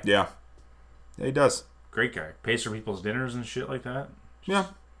great guy. Yeah. Yeah, he does. Great guy. Pays for people's dinners and shit like that. Yeah.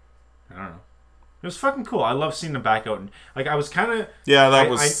 I don't know. It was fucking cool. I love seeing him back out. And, like, I was kind of... Yeah, that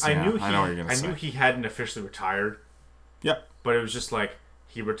was... I yeah, knew he, I know what you're going to say. I knew he hadn't officially retired. Yep. But it was just like,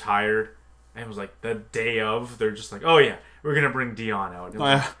 he retired. And it was like, the day of, they're just like, oh yeah, we're going to bring Dion out. Oh,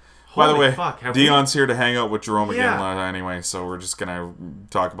 yeah. By the way, fuck, Dion's here to hang out with Jerome again Yeah. anyway, so we're just going to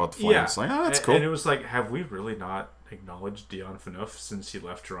talk about the Flames. Yeah. Like, oh, that's cool. And it was like, have we really not acknowledged Dion Phaneuf since he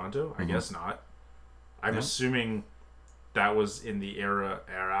left Toronto? I guess not. I'm assuming that was in the era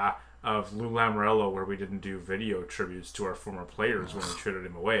of Lou Lamoriello, where we didn't do video tributes to our former players when we traded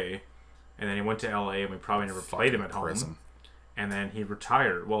him away. And then he went to LA, and we probably never played him at prison. home. And then he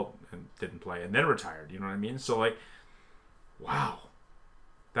retired. Well, and didn't play, and then retired. You know what I mean? So, like, wow.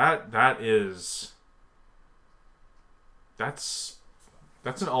 That's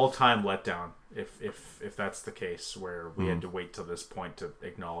an all-time letdown if that's the case, where we had to wait till this point to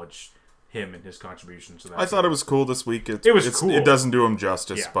acknowledge him and his contribution to that. I thought it was cool this week. It was cool. It doesn't do him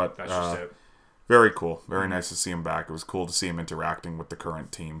justice, Yeah, but that's just it. very cool. Very nice to see him back. It was cool to see him interacting with the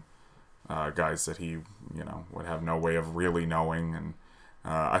current team, guys that he would have no way of really knowing, and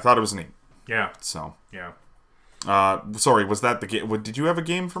I thought it was neat. Yeah. So Yeah. sorry, was that the game? Did you have a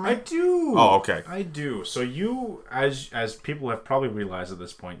game for me? I do. Oh, okay. I do. So you, as people have probably realized at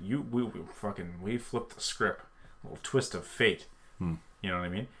this point, we flipped the script, a little twist of fate. You know what I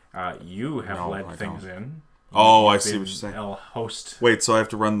mean? You have No, led I things don't. in. Oh, I You've see what been you're saying. El host. Wait, so I have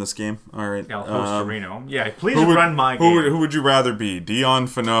to run this game? All right. El host Torino. Yeah, please Who would, run my who game. would, who would you rather be, Dion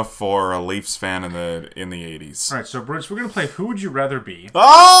Phaneuf or a Leafs fan in the 80s? All right, so Bruce, we're gonna play Who Would You Rather Be?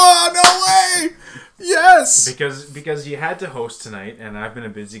 Oh, no way! Yes! Because you had to host tonight, and I've been a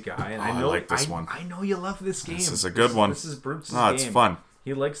busy guy, and I know like this one. I know you love this game. This is a good one. This is Bruce's Oh, game. it's fun.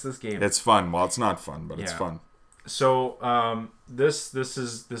 He likes this game. It's fun. Well, it's not fun, but it's Yeah. fun. So this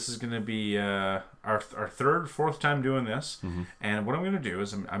is going to be our fourth time doing this, and what I'm going to do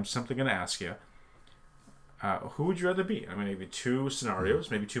is I'm simply going to ask you, who would you rather be? I'm going to give you two scenarios,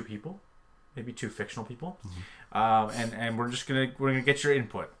 maybe two people, maybe two fictional people, and we're gonna get your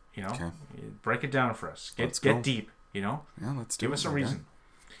input. You know, Okay. Break it down for us. Let's go. Get deep. You know, Yeah, let's do give it. us a okay. reason.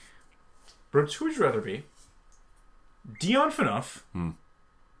 Bruce, who would you rather be? Dion Phaneuf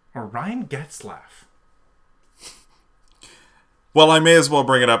or Ryan Getzlaf? Well, I may as well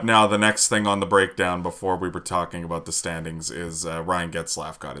bring it up now. The next thing on the breakdown before we were talking about the standings is Ryan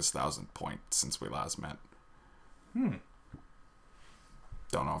Getzlaf got his 1,000th point since we last met. Don't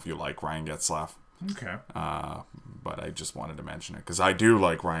know if you like Ryan Getzlaf, Okay. but I just wanted to mention it because I do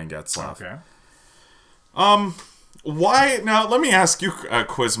like Ryan Getzlaf. Okay. Why now? Let me ask you,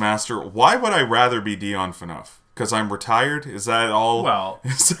 Quizmaster. Why would I rather be Dion Phaneuf? Because I'm retired. Is that all?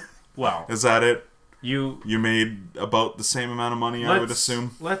 Well, is that it? you made about the same amount of money, I would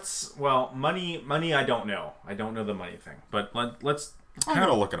assume. Money. I don't know. I don't know the money thing. But let's I'm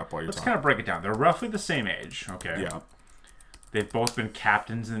gonna look it up while you're let's talking. kind of break it down. They're roughly the same age. Okay. Yeah. They've both been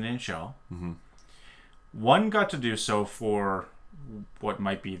captains in the NHL. Mm-hmm. One got to do so for what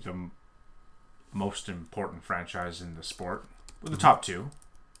might be the most important franchise in the sport, the top two.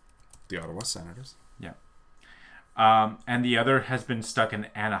 The Ottawa Senators. Yeah. And the other has been stuck in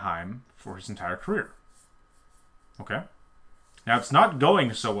Anaheim for his entire career. Okay. Now it's not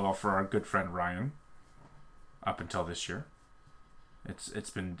going so well for our good friend Ryan. Up until this year, it's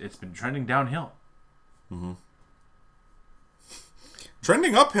been trending downhill.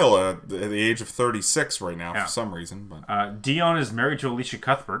 Trending uphill at the age of 36 right now Yeah. for some reason, but Dion is married to Alicia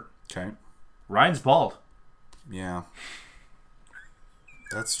Cuthbert. okay. Ryan's bald. Yeah.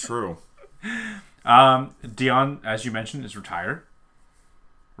 That's true. Dion, as you mentioned, is retired.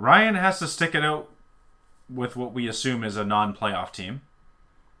 Ryan has to stick it out with what we assume is a non-playoff team.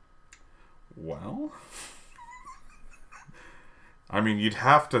 Well, I mean, you'd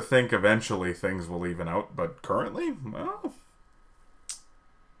have to think eventually things will even out, but currently, well,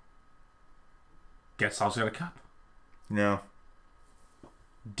 Getzlaf's got a cup. yeah.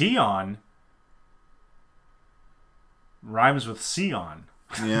 Dion rhymes with Sion.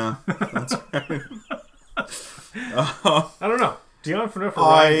 Yeah. That's right. I don't know. Dion Phaneuf or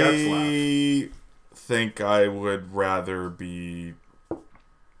Ryan Getzlaf? I think I would rather be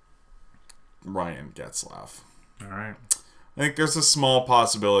Ryan Getzlaf. All right. I think there's a small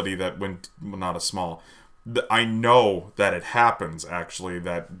possibility that not a small, I know that it happens actually,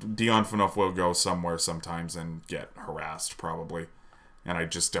 that Dion Phaneuf will go somewhere sometimes and get harassed probably. And I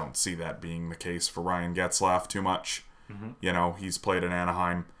just don't see that being the case for Ryan Getzlaf too much. You know, he's played in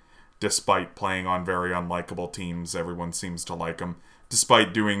Anaheim. Despite playing on very unlikable teams, everyone seems to like him.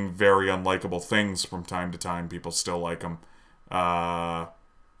 Despite doing very unlikable things from time to time, people still like him. However,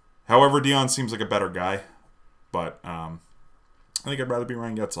 Dion seems like a better guy. But I think I'd rather be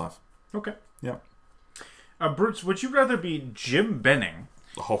Ryan Getzlaf. Okay. Yeah. Bruce, would you rather be Jim Benning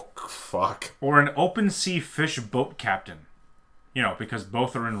Oh, fuck. or an open sea fish boat captain? You know, because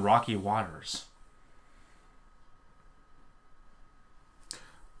both are in rocky waters.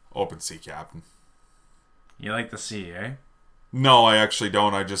 Open sea captain. You like the sea, eh? No, I actually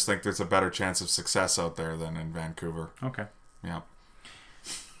don't. I just think there's a better chance of success out there than in Vancouver. Okay. Yeah.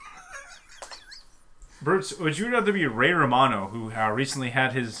 Bruce, would you rather be Ray Romano, who recently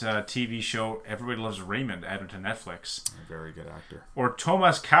had his TV show Everybody Loves Raymond added to Netflix, A very good actor. or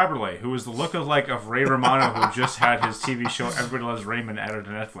Thomas Caberlet, who was the lookalike of Ray Romano, who just had his TV show Everybody Loves Raymond added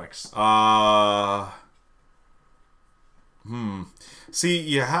to Netflix? See,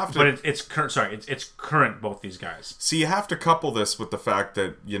 you have to... But it's current. Sorry, it's current. Both these guys. See, you have to couple this with the fact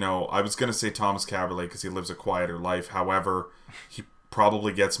that, you know, I was going to say Thomas Caberlet because he lives a quieter life. However, he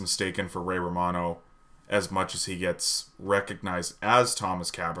probably gets mistaken for Ray Romano as much as he gets recognized as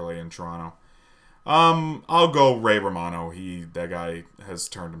Thomas Caberlet in Toronto. I'll go Ray Romano. That guy has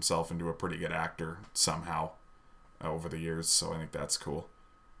turned himself into a pretty good actor somehow over the years, so I think that's cool.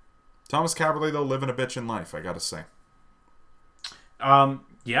 Thomas Caberlet, though, living a bitchin' life, I gotta say.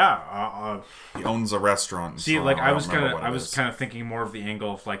 Yeah. He owns a restaurant. In See, Toronto. like I was don't remember what it is. kind of thinking more of the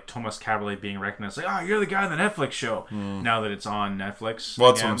angle of like Thomas Caberlet being recognized, like, oh, you're the guy on the Netflix show. Now that it's on Netflix. Well,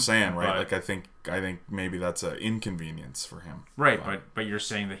 that's again, what I'm saying, right? but- Like, I think maybe that's an inconvenience for him. right, but you're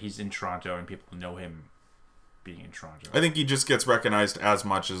saying that he's in Toronto and people know him being in Toronto. I think he just gets recognized as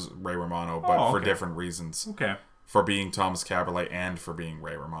much as Ray Romano, but Oh, for okay. different reasons. Okay. For being Thomas Caberlet and for being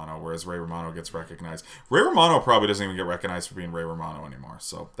Ray Romano, whereas Ray Romano gets recognized. Ray Romano probably doesn't even get recognized for being Ray Romano anymore,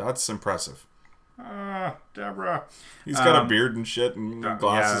 so that's impressive. Deborah. He's got a beard and shit and Yeah,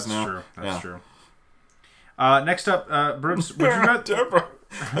 glasses that's now. true. That's Yeah. true. Next up, Bruce, would you rather... Deborah.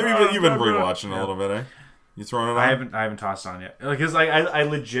 You've been Deborah. rewatching a little bit, eh? You throwing it on? I haven't tossed on yet because I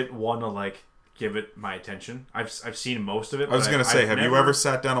legit want to like give it my attention. I've seen most of it. I was but gonna say, I've have you never- ever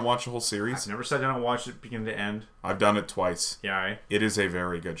sat down and watched a whole series? I've never sat down and watched it beginning to end. I've done it twice. Yeah, It is a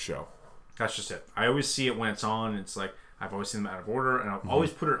very good show. that's just it. I always see it when it's on. It's like I've always seen them out of order, and I'll Mm-hmm.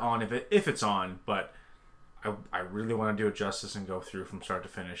 always put it on if it's on. But I really want to do it justice and go through from start to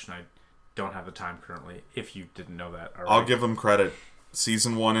finish, and I don't have the time currently. If you didn't know that, already. I'll give them credit.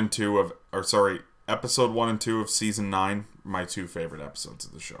 Episode 1 and 2 of season 9, my two favorite episodes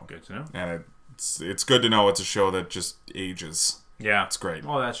of the show. Good to know. And it's good to know it's a show that just ages. Yeah, It's great.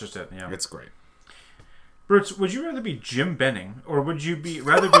 Oh, that's just it. Yeah. It's great. Bruce, would you rather be Jim Benning or would you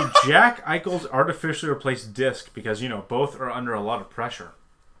rather be Jack Eichel's artificially replaced disc? Because, you know, both are under a lot of pressure.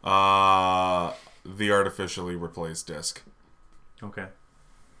 The artificially replaced disc. Okay.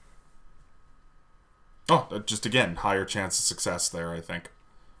 Oh, just again, higher chance of success there, I think.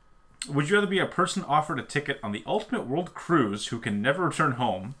 Would you rather be a person offered a ticket on the ultimate world cruise who can never return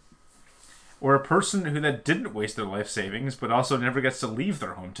home, or a person who that didn't waste their life savings but also never gets to leave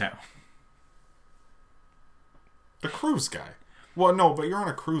their hometown? The cruise guy. Well, no, but you're on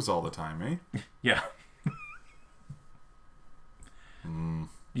a cruise all the time, eh? Yeah.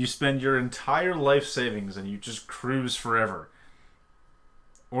 You spend your entire life savings and you just cruise forever.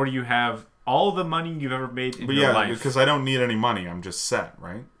 Or you have all the money you've ever made in But your yeah, life. because I don't need any money. I'm just set,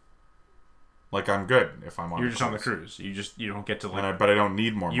 right? Like, I'm good if I'm on You're a just on the cruise. You don't get to like. but I don't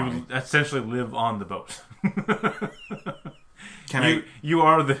need more You money. essentially live on the boat. Can You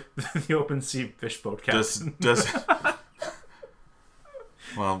are the open sea fish boat I... captain. Does...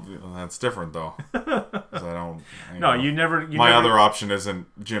 Well, that's different, though. 'Cause I don't... No, you never. My other option isn't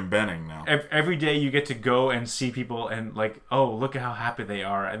Jim Benning now. Every day you get to go and see people and like, oh, look at how happy they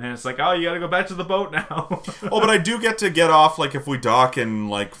are, and then it's like, oh, you got to go back to the boat now. Oh, but I do get to get off, like, if we dock in,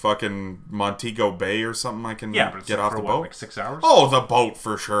 like, fucking Montego Bay or something, I can Yeah, but it's get off for the what, boat. like 6 hours. Oh, the boat,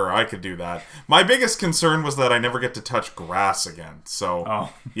 for sure. I could do that. My biggest concern was that I never get to touch grass again. So,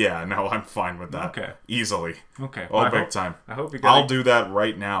 Oh. yeah, no, I'm fine with that. Okay. Easily. Okay. Oh, Well, big time. I hope you. I'll do that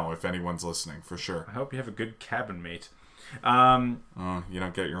right now if anyone's listening, for sure. I hope you have a good cabin mate. You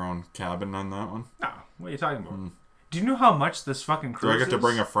don't get your own cabin on that one? No, what are you talking about? Do you know how much this fucking Do cruise I get to is?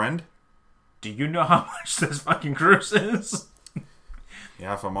 bring a friend? Do you know how much this fucking cruise is?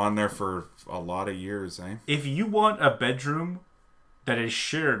 Yeah, if I'm on there for a lot of years, eh? If you want a bedroom that is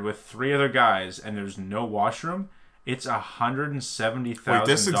shared with 3 other guys and there's no washroom, it's $170,000. Wait,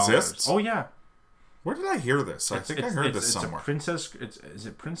 this exists? Oh yeah. Where did I hear this? I think I heard this it's somewhere. A princess. Is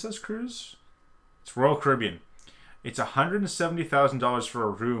it Princess Cruise? It's Royal Caribbean. It's $170,000 for a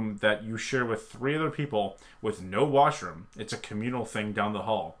room that you share with 3 other people with no washroom. It's a communal thing down the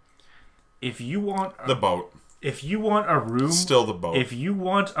hall. If you want The boat. if you want a room, Still the boat. If you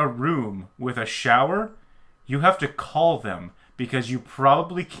want a room with a shower, you have to call them because you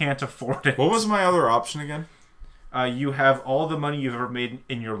probably can't afford it. What was my other option again? You have all the money you've ever made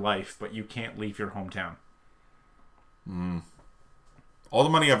in your life, but you can't leave your hometown. All the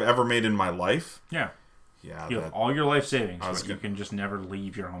money I've ever made in my life? Yeah. Yeah. You have all your life savings, was but you gonna- can just never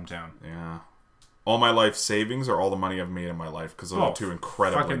leave your hometown. Yeah. All my life savings or all the money I've made in my life? Because those are Both. two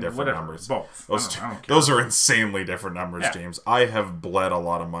incredibly Fucking different whatever. numbers. Both. Those, I don't care. those are insanely different numbers, Yeah. James. I have bled a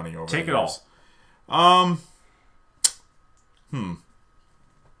lot of money over Take the it years. all.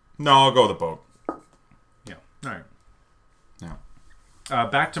 No, I'll go with the boat. Yeah. All right. Yeah.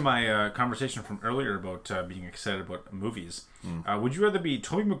 Back to my conversation from earlier about being excited about movies. Would you rather be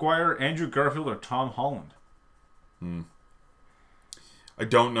Tobey Maguire, Andrew Garfield, or Tom Holland? I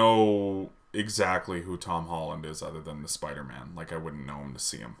don't know exactly who Tom Holland is other than the Spider-Man. Like, I wouldn't know him to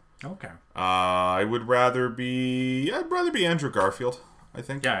see him. Okay. I'd rather be Andrew Garfield, I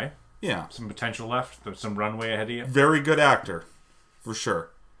think. Yeah. Yeah. Some potential left. There's some runway ahead of you. Very good actor. For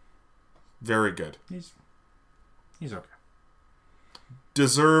sure. Very good. He's okay.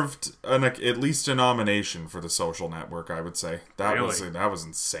 Deserved at least a nomination for The Social Network, I would say. That Really? was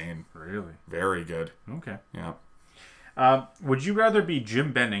insane. Really? Very good. Okay. Yeah. Would you rather be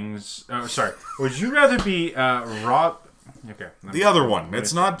Jim Bennings? Would you rather be Rob? Okay. The other one.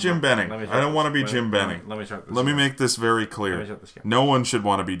 It's not Jim Benning. I don't want to be Jim Benning. Let me start this. Let me again. make this very Let me clear. start this again. No one should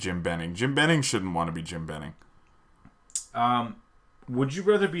want to be Jim Benning. Jim Benning shouldn't want to be Jim Benning. Would you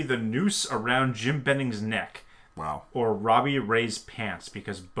rather be the noose around Jim Benning's neck Wow. or Robbie Ray's pants?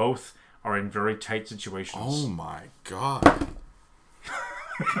 Because both are in very tight situations. Oh my god.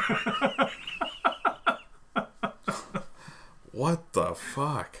 What the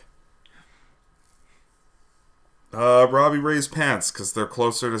fuck? Robbie Ray's pants, because they're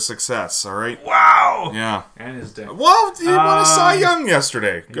closer to success, alright? Wow! Yeah. And his dick. Well, he won a Cy Young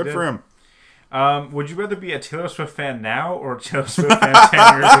yesterday. Good did. for him. Would you rather be a Taylor Swift fan now or a Taylor Swift fan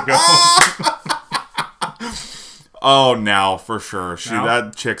 10 years ago? Oh, now, for sure. Now?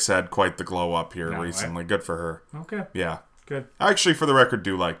 That chick's had quite the glow up here Now, recently. Good for her. Okay, Yeah. good. I actually, for the record,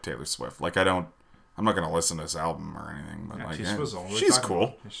 do like Taylor Swift. Like, I'm not going to listen to this album or anything, but Yeah, like, she's yeah, swizzle. We're she's talking cool.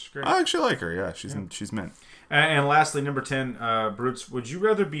 about- she's great. I actually like her. Yeah, she's mint. And lastly, number 10, Brutes, would you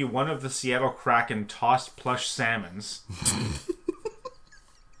rather be one of the Seattle Kraken tossed plush salmons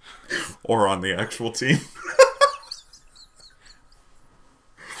Or on the actual team.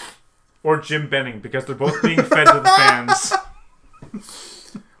 or Jim Benning? Because they're both being fed to the fans.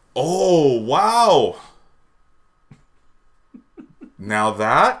 Oh, wow. Now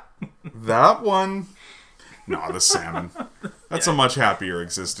that one. No, the salmon. That's a much happier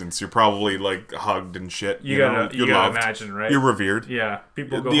existence. You're probably like hugged and shit. You know? gotta You're loved. imagine, right? You're revered. Yeah,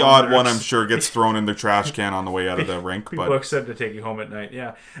 people go The home odd and one, they're- I'm sure, gets thrown in the trash can on the way out of the rink, People but are excited to take you home at night.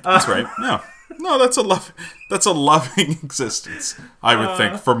 Yeah, that's right. No, that's a loving existence. I would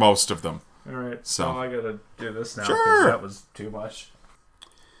think for most of them. All right, So. I gotta do this now. Sure. 'Cause that was too much.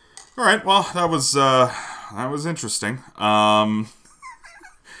 All right. Well, that was interesting.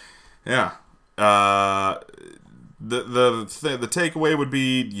 Yeah. The takeaway would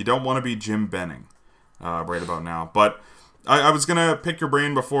be you don't want to be Jim Benning right about now. But I was gonna pick your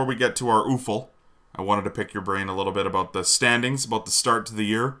brain before we get to our oofle. I wanted to pick your brain a little bit about the standings, about the start to the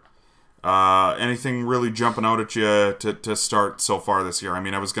year. Anything really jumping out at you to start so far this year? I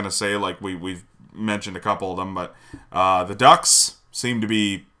mean, I was gonna say like we've mentioned a couple of them, but the Ducks seem to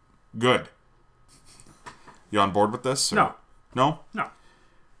be good. You on board with this? Or? No. No? No.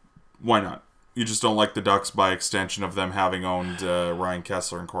 Why not? You just don't like the Ducks by extension of them having owned Ryan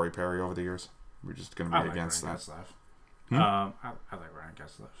Kessler and Corey Perry over the years? We're just going to be I like against Ryan that. Getzlaf. I like Ryan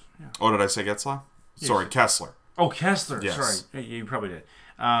Getzlaf. Yeah. Oh, did I say Getzlaff? Sorry, Kessler. Oh, Kessler. Yes. Sorry, yeah, you probably did.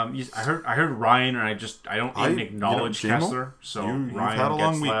 I heard Ryan, and I don't even acknowledge Jamo, Kessler. So you've Ryan had a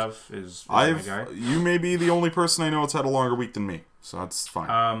long week. Getzlaf is my guy. You may be the only person I know that's had a longer week than me, so that's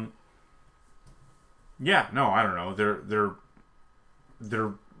fine. Yeah, no, I don't know.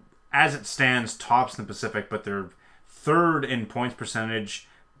 They're as it stands tops in the Pacific, but they're third in points percentage,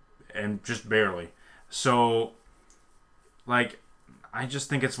 and just barely. So, like, I just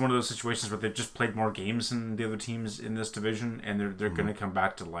think it's one of those situations where they've just played more games than the other teams in this division, and they're going to come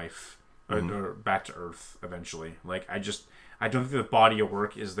back to life or back to earth eventually. Like, I don't think the body of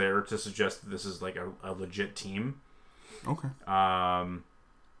work is there to suggest that this is like a legit team. Okay.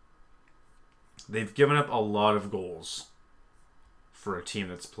 They've given up a lot of goals for a team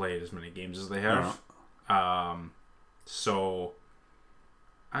that's played as many games as they have. So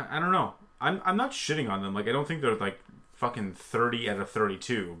I don't know. I'm not shitting on them. Like, I don't think they're like fucking 30 out of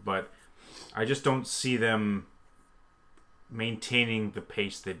 32, but I just don't see them maintaining the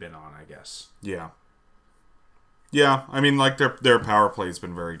pace they've been on, I guess. Yeah. Yeah, I mean, like, their power play's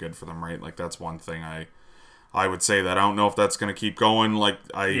been very good for them, right? Like, that's one thing I would say that I don't know if that's going to keep going. Like,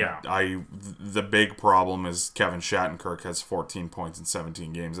 the big problem is Kevin Shattenkirk has 14 points in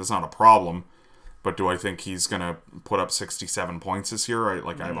 17 games. That's not a problem, but do I think he's going to put up 67 points this year?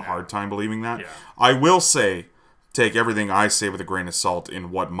 I have a hard time believing that. Yeah. I will say, take everything I say with a grain of salt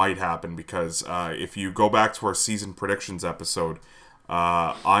in what might happen, because if you go back to our season predictions episode,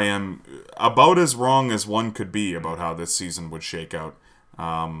 I am about as wrong as one could be about how this season would shake out.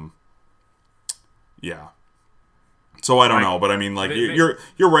 Yeah. So I don't know, but I mean, like, you're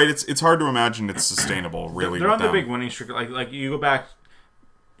right. It's hard to imagine it's sustainable, really. They're with on the them. big winning streak. Like you go back.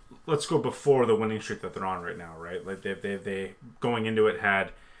 Let's go before the winning streak that they're on right now, right? Like they going into it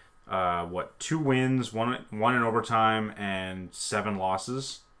had 2 wins, one in overtime, and 7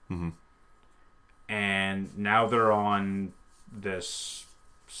 losses. Mm-hmm. And now they're on this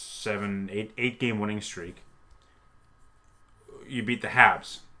 8 game winning streak. You beat the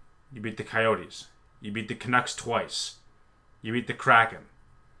Habs, you beat the Coyotes, you beat the Canucks twice, you beat the Kraken.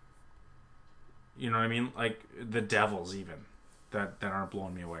 You know what I mean? Like the Devils, even that aren't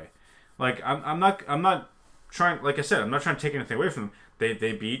blowing me away. Like I'm not trying. Like I said, I'm not trying to take anything away from them.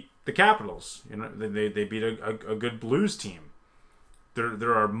 They beat the Capitals. You know, they beat a good Blues team.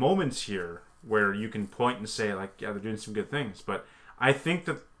 There are moments here where you can point and say, like, yeah, they're doing some good things. But I think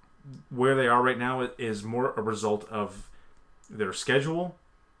that where they are right now is more a result of their schedule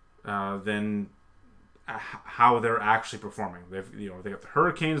than how they're actually performing. They got the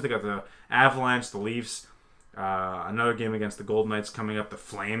Hurricanes, they got the Avalanche, the Leafs, another game against the Golden Knights coming up, the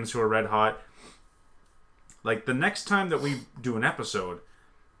Flames, who are red hot. Like, the next time that we do an episode,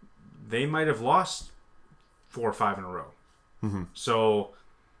 they might have lost 4 or 5 in a row. Mm-hmm. So,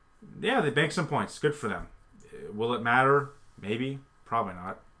 yeah, they banked some points. Good for them. Will it matter? Maybe. Probably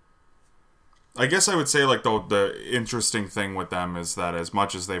not. I guess I would say, like, the interesting thing with them is that as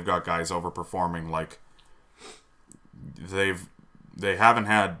much as they've got guys overperforming, like, they haven't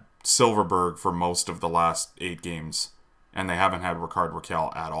had Silverberg for most of the last 8 games, and they haven't had Rickard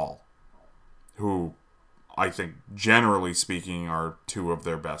Rakell at all, who I think, generally speaking, are 2 of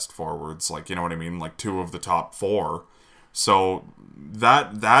their best forwards. Like, you know what I mean? Like, 2 of the top 4. So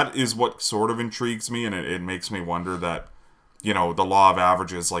that is what sort of intrigues me, and it makes me wonder that, you know, the law of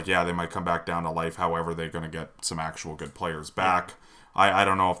averages, like, yeah, they might come back down to life. However, they're going to get some actual good players back. I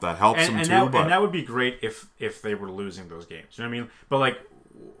don't know if that helps them too. But that would be great if they were losing those games. You know what I mean? But, like,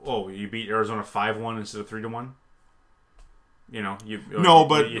 you beat Arizona 5-1 instead of 3-1? You know, you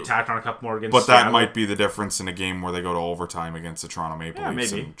tacked on a couple more against Seattle. That might be the difference in a game where they go to overtime against the Toronto Maple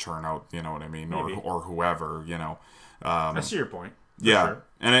Leafs maybe. and churn out, you know what I mean, Maybe. or whoever, you know. I see your point. Yeah, sure.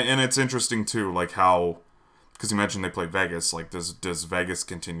 and it's interesting too, like how, because you mentioned they played Vegas. Like, does Vegas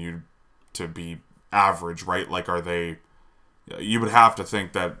continue to be average? Right? Like, are they? You would have to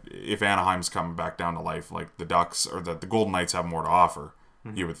think that if Anaheim's coming back down to life, like the Ducks or the Golden Knights have more to offer.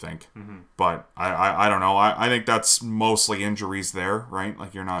 Mm-hmm. You would think, but I don't know. I think that's mostly injuries there, right?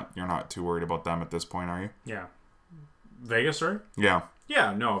 Like, you're not too worried about them at this point, are you? Yeah, Vegas, right? Yeah.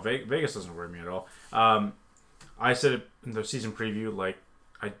 Yeah, no, Vegas doesn't worry me at all. I said it in the season preview, like,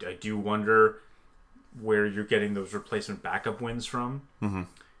 I do wonder where you're getting those replacement backup wins from.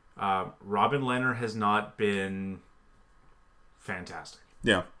 Mm-hmm. Robin Lehner has not been fantastic.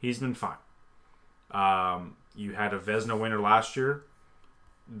 Yeah. He's been fine. You had a Vezina winner last year.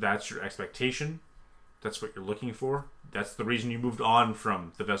 That's your expectation. That's what you're looking for. That's the reason you moved on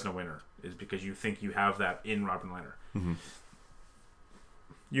from the Vezina winner, is because you think you have that in Robin Lehner. Mm-hmm.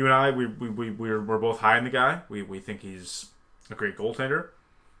 You and I, we're both high on the guy. We think he's a great goaltender.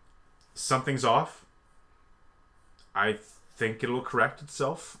 Something's off. I think it'll correct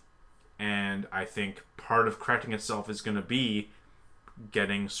itself. And I think part of correcting itself is going to be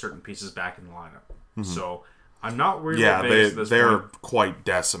getting certain pieces back in the lineup. Mm-hmm. So I'm not worried about Vegas at this they're point. quite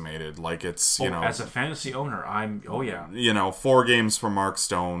decimated. Like, it's, you know, as a fantasy owner, you know, 4 games from Mark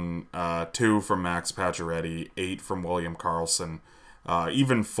Stone, 2 from Max Pacioretty, 8 from William Karlsson,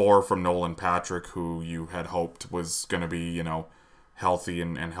 even 4 from Nolan Patrick, who you had hoped was going to be, you know, healthy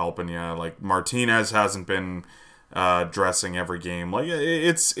and helping you. Like, Martinez hasn't been dressing every game. Like,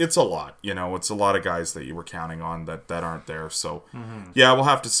 it's a lot, you know. It's a lot of guys that you were counting on that aren't there. So, yeah, we'll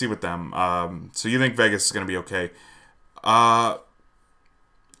have to see with them. So you think Vegas is going to be okay? I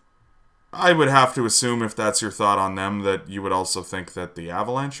would have to assume, if that's your thought on them, that you would also think that the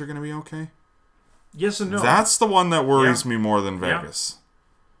Avalanche are going to be okay. Yes and no. That's the one that worries Yeah. me more than Yeah. Vegas.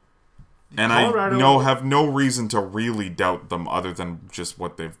 And Colorado- I have no reason to really doubt them other than just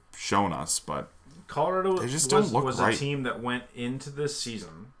what they've shown us, but Colorado They just don't look was right. a team that went into this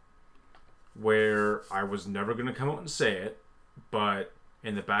season where I was never going to come out and say it, but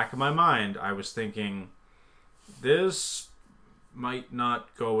in the back of my mind, I was thinking this might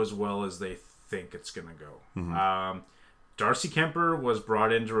not go as well as they think it's going to go. Darcy Kemper was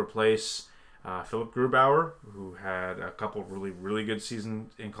brought in to replace Philip Grubauer, who had a couple really, really good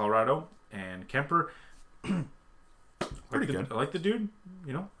seasons in Colorado. And Kemper, pretty good. I like the dude,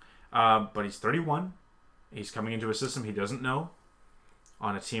 you know. But he's 31. He's coming into a system he doesn't know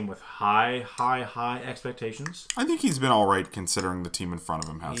on a team with high expectations. I think he's been all right considering the team in front of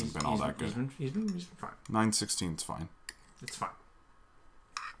him hasn't been all that good. He's been fine. 916 is fine. It's fine.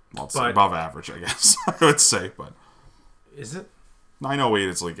 Well, it's But- above average, I guess. I would say, but Is it? 908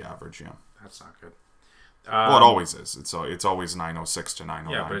 is league average, yeah. That's not good. Well, it always is. It's always 906 to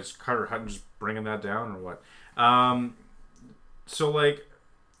 909. Yeah, but is Carter Hutton just bringing that down or what? So, like,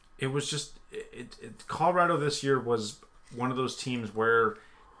 it was just... Colorado this year was one of those teams where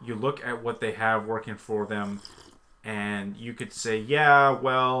you look at what they have working for them and you could say, yeah,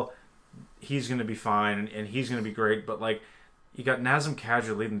 well, he's going to be fine and he's going to be great. But, like, you got Nazem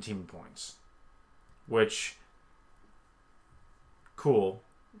Kadri leading the team in points, which... Cool.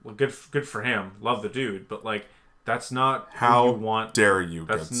 Well, good for him. Love the dude. But, like, that's not How who you want... dare you,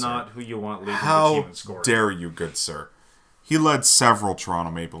 That's good not sir. who you want leading the How team in scoring. dare you, good sir. He led several Toronto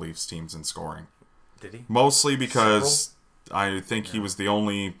Maple Leafs teams in scoring. Did he? Mostly because I think he was the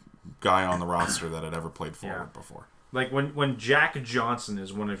only guy on the roster that had ever played forward before. Like, when Jack Johnson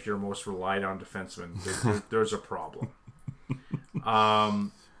is one of your most relied on defensemen, there's a problem. It's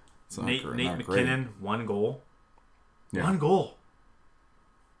not Nate not great. McKinnon, 1 goal. Yeah. 1 goal.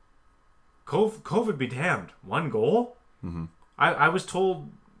 COVID be damned. 1 goal? Mm-hmm. I was told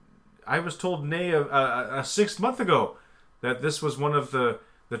Nay a 6 month ago that this was one of the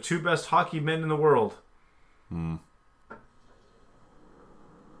 2 best hockey men in the world. Not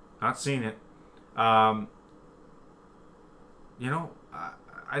seen it. You know,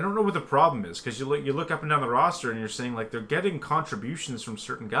 I don't know what the problem is, because you look up and down the roster and you're saying, like, they're getting contributions from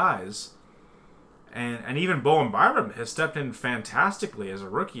certain guys, and even Bowen Byram has stepped in fantastically as a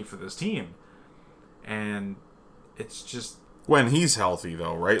rookie for this team, and it's just When he's healthy,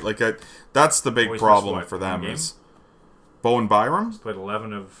 though, right? Like that's the big Boy's problem missed, for what, them one is Bowen Byram, played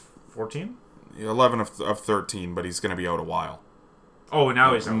 11 of 14. 11 of 13, but he's going to be out a while. Oh,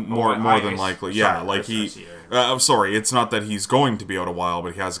 now he's out. More than likely. Yeah, like I'm sorry, it's not that he's going to be out a while,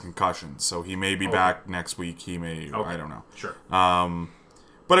 but he has a concussion, so he may be back next week. He may, I don't know. Sure.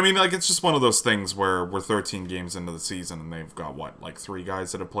 But I mean, like, it's just one of those things where we're 13 games into the season, and they've got what, like 3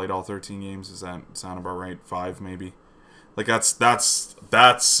 guys that have played all 13 games. Does that sound about right? 5 maybe. Like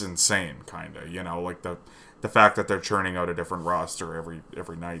that's insane, kind of. You know, like the fact that they're churning out a different roster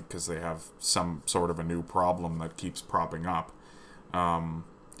every night because they have some sort of a new problem that keeps propping up.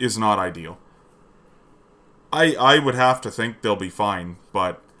 Is not ideal. I would have to think they'll be fine,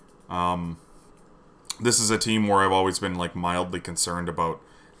 but this is a team where I've always been like mildly concerned about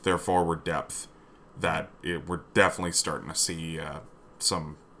their forward depth. We're definitely starting to see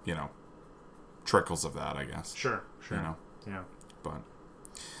some, trickles of that, I guess. Sure. Yeah. But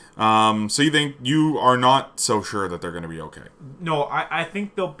so you are not so sure that they're going to be okay, No, I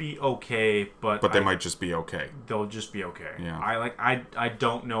think they'll be okay, but they might just be okay. They'll just be okay. Yeah. I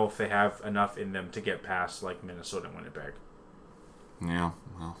don't know if they have enough in them to get past like Minnesota and Winnipeg. Yeah,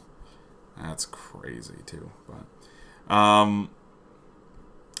 well, that's crazy too. But I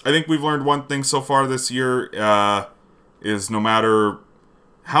think we've learned one thing so far this year is no matter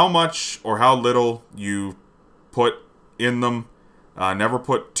how much or how little you put in them, never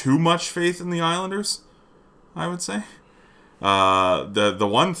put too much faith in the Islanders, I would say. The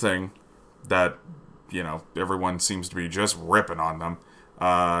one thing that, everyone seems to be just ripping on them,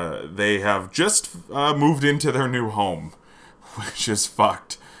 they have just moved into their new home, which is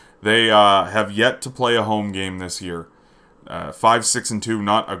fucked. They have yet to play a home game this year. 5-6-2,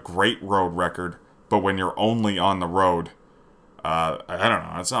 not a great road record, but when you're only on the road, I don't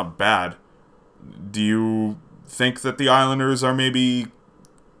know, it's not bad. Do you think that the Islanders are maybe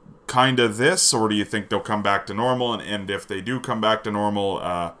kind of this, or do you think they'll come back to normal? And if they do come back to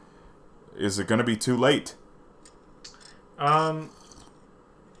normal, is it going to be too late? Well,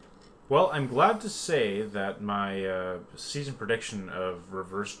 I'm glad to say that my season prediction of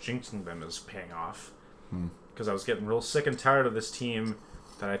reverse jinxing them is paying off. Because I was getting real sick and tired of this team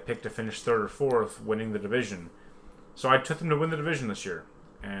that I picked to finish 3rd or 4th winning the division. So I took them to win the division this year.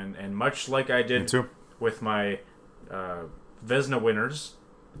 And much like I Me did too. with my Vezina winners,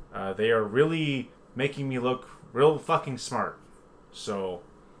 they are really making me look real fucking smart. So,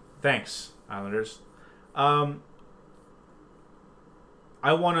 thanks, Islanders. I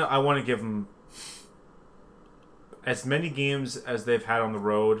wanna give them as many games as they've had on the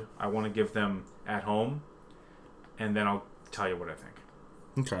road. I want to give them at home, and then I'll tell you what I think.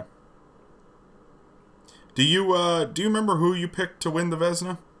 Okay. Do you remember who you picked to win the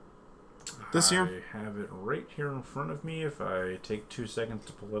Vezina this year? I have it right here in front of me. If I take 2 seconds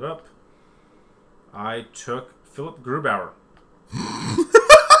to pull it up, I took Philip Grubauer,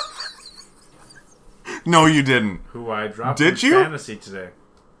 No, you didn't. who I dropped Did in you? fantasy today.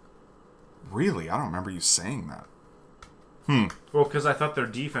 Really? I don't remember you saying that. Well, because I thought their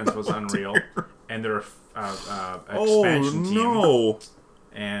defense was unreal, and their expansion team. No.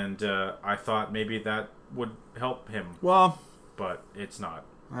 And I thought maybe that would help him, Well, but it's not.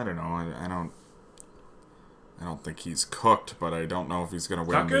 I don't know. I don't think he's cooked, but I don't know if he's gonna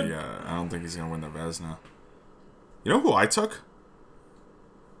win Not good? I don't think he's gonna win the Vezina. You know who I took?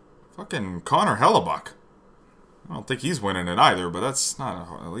 Fucking Connor Hellebuck. I don't think he's winning it either, but that's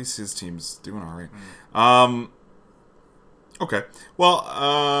not. At least his team's doing all right. Okay.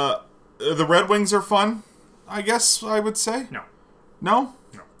 Well, the Red Wings are fun, I guess I would say. No. No?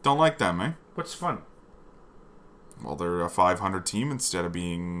 No. Don't like them, eh? What's fun? Well, they're a 500 team instead of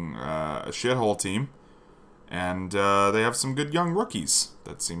being a shithole team. And they have some good young rookies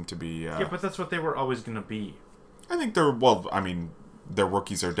that seem to be... Yeah, but that's what they were always going to be. I think they're... Well, I mean, their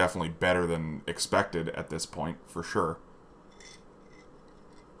rookies are definitely better than expected at this point, for sure.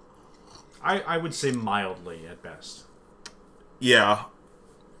 I would say mildly at best. Yeah.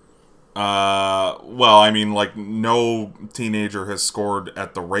 Well, I mean, like, no teenager has scored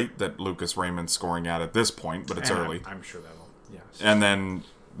at the rate that Lucas Raymond's scoring at this point, but it's And early. I'm sure that'll... Yeah. And then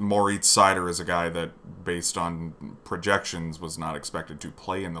Moritz Seider is a guy that, based on projections, was not expected to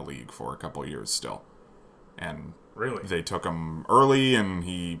play in the league for a couple of years still. And Really? they took him early, and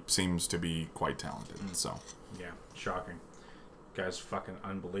he seems to be quite talented. So Yeah, shocking. Guy's fucking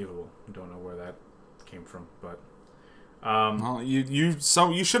unbelievable. Don't know where that came from, but... well, you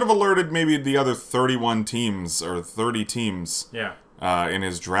should have alerted maybe the other 31 teams or 30 teams Yeah. in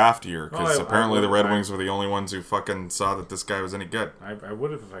his draft year, because I apparently the would- Red Wings were the only ones who fucking saw that this guy was any good. I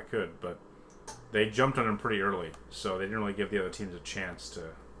would have if I could, but they jumped on him pretty early, so they didn't really give the other teams a chance to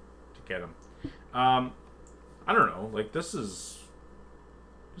get him. I don't know. Like, this is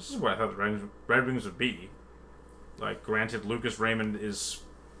what I thought the Red Wings would be. Like, granted, Lucas Raymond is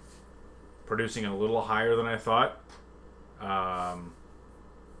producing a little higher than I thought,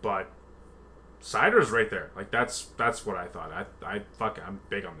 but Seider's right there. Like, that's what I thought. I'm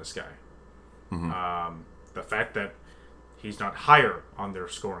big on this guy. The fact that he's not higher on their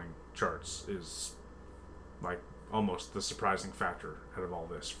scoring charts is like almost the surprising factor out of all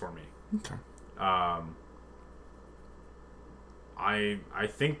this for me. Okay. I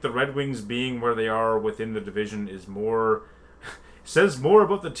think the Red Wings being where they are within the division is more says more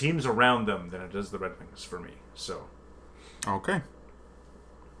about the teams around them than it does the Red Wings for me. So Okay.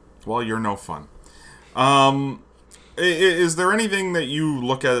 Well, you're no fun. Is there anything that you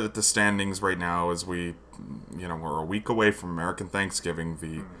look at the standings right now as we're a week away from American Thanksgiving,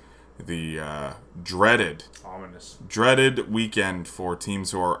 the ominous. dreaded weekend for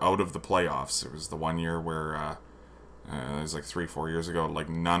teams who are out of the playoffs. It was the one year where it was like 3-4 years ago, like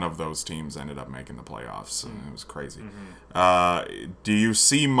none of those teams ended up making the playoffs. And it was crazy. Do you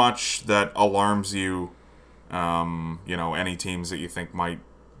see much that alarms you? Any teams that you think might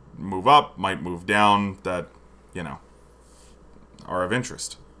move up, might move down, that are of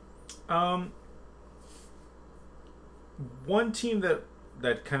interest? One team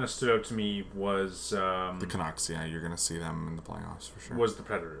that kind of stood out to me was The Canucks. Yeah, you're gonna see them in the playoffs for sure. was the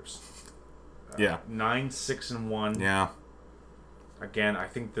Predators. Yeah. 9-6-1. Yeah. Again, I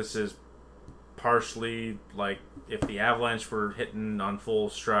think this is partially like if the Avalanche were hitting on full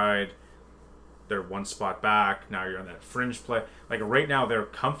stride, they're one spot back. Now you're on that fringe play. Like right now, they're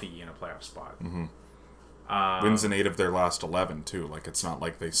comfy in a playoff spot. Wins in 8 of their last 11 too. Like it's not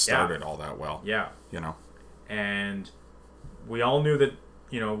like they started all that well. Yeah. And we all knew that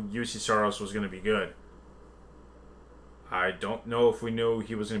UC Saros was going to be good. I don't know if we knew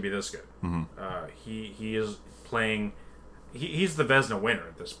he was going to be this good. He is playing. He's the Vezina winner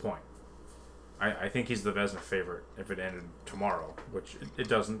at this point. I think he's the Vezina favorite if it ended tomorrow, which it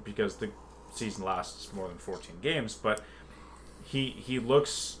doesn't because the season lasts more than 14 games. But he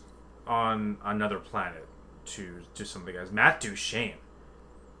looks on another planet to some of the guys. Matt Duchene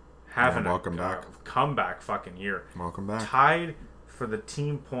having welcome a back. comeback fucking year. Welcome back. Tied for the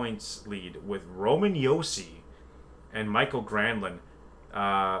team points lead with Roman Josi and Michael Granlund.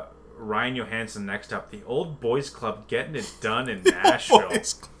 Ryan Johansson next up. The Old Boys Club getting it done in Nashville.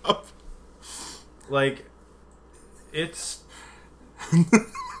 Boys Club. Like, it's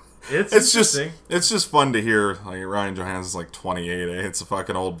It's interesting. just fun to hear. Like Ryan Johansson's like 28. It's a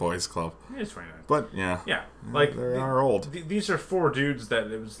fucking Old Boys Club. It's 29. But yeah, Like they are old. These are four dudes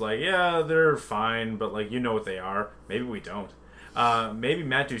that it was like, yeah, they're fine, but like, you know what they are. Maybe we don't. Maybe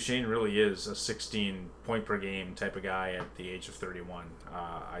Matt Duchene really is a 16 point per game type of guy at the age of 31.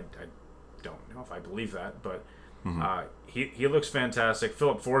 I don't know if I believe that, but he looks fantastic.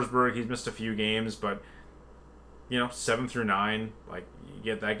 Philip Forsberg, he's missed a few games, but 7 through 9, like, you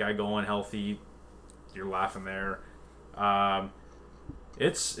get that guy going healthy, you're laughing there.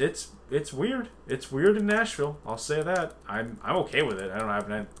 It's weird. It's weird in Nashville. I'll say that. I'm okay with it. I don't have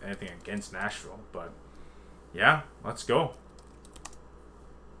anything against Nashville, but yeah, let's go.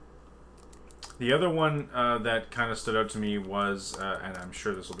 The other one that kind of stood out to me was, and I'm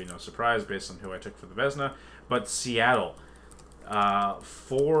sure this will be no surprise based on who I took for the Vezina, but Seattle,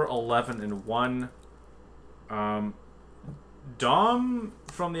 4-11-1. Dom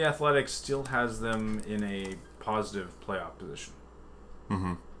from the Athletics still has them in a positive playoff position.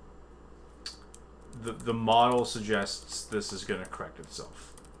 Mm-hmm. The model suggests this is going to correct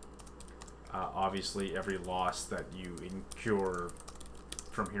itself. Obviously, every loss that you incur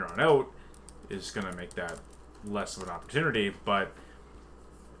from here on out is going to make that less of an opportunity, but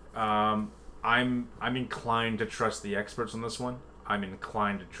I'm inclined to trust the experts on this one. I'm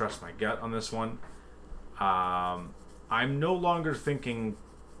inclined to trust my gut on this one. I'm no longer thinking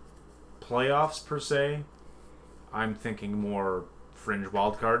playoffs per se. I'm thinking more fringe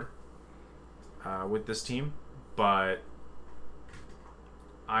wildcard with this team, but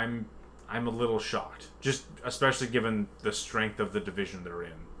I'm a little shocked, just especially given the strength of the division they're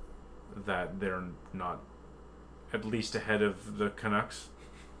in, that they're not at least ahead of the Canucks.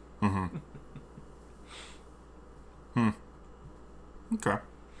 Mm-hmm. Okay.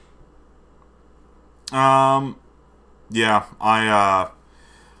 Yeah,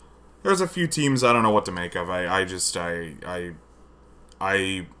 there's a few teams I don't know what to make of. I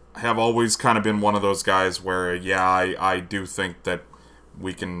have always kind of been one of those guys where, I do think that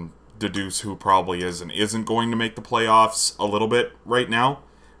we can deduce who probably is and isn't going to make the playoffs a little bit right now.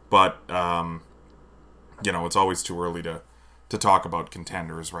 But, it's always too early to talk about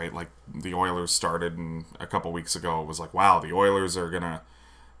contenders, right? Like, the Oilers started, and a couple weeks ago it was like, wow, the Oilers are going to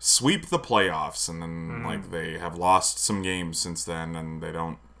sweep the playoffs, and then like they have lost some games since then, and they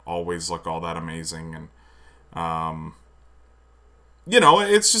don't always look all that amazing, and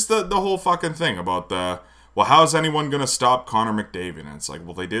it's just the whole fucking thing about how's anyone gonna stop Connor McDavid? And it's like,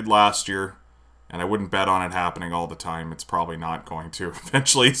 well, they did last year, and I wouldn't bet on it happening all the time. It's probably not going to.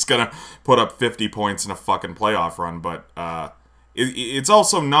 Eventually he's gonna put up 50 points in a fucking playoff run, but it's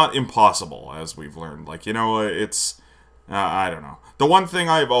also not impossible, as we've learned. Like, it's I don't know. The one thing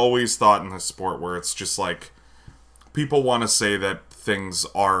I've always thought in this sport where it's just like people want to say that things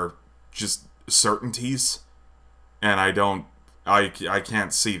are just certainties, and I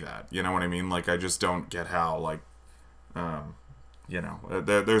can't see that. You know what I mean? Like, I just don't get how, like,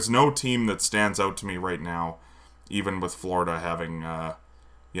 there's no team that stands out to me right now, even with Florida having,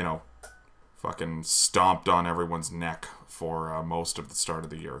 fucking stomped on everyone's neck for most of the start of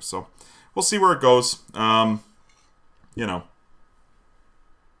the year. So we'll see where it goes.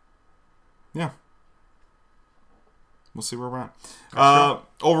 Yeah. We'll see where we're at.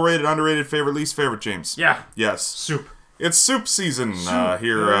 Overrated, underrated, favorite, least favorite, James. Yeah. Yes. Soup. It's soup season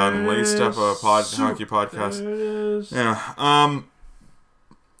here on Laced Up Hockey Podcast. Yeah.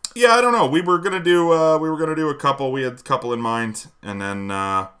 Yeah, I don't know. We were gonna do a couple. We had a couple in mind, and then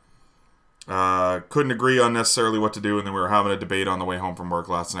couldn't agree on necessarily what to do, and then we were having a debate on the way home from work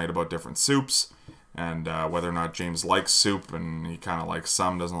last night about different soups. And whether or not James likes soup, and he kind of likes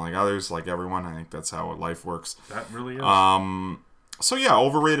some, doesn't like others, like everyone. I think that's how life works. That really is. So yeah,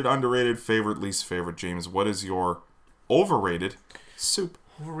 overrated, underrated, favorite, least favorite. James, what is your overrated soup?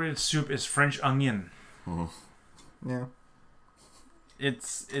 Overrated soup is French onion. Yeah.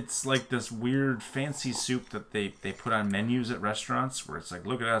 It's like this weird fancy soup that they put on menus at restaurants where it's like,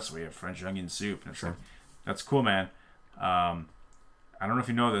 look at us, we have French onion soup. And it's like, that's cool, man. I don't know if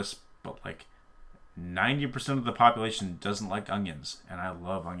you know this, but like 90% of the population doesn't like onions, and I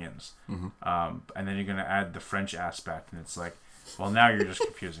love onions. And then you're going to add the French aspect, and it's like, well, now you're just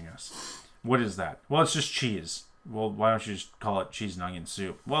confusing us. What is that? Well, it's just cheese. Well, why don't you just call it cheese and onion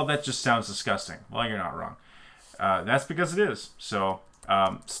soup? Well, that just sounds disgusting. Well, you're not wrong. That's because it is. So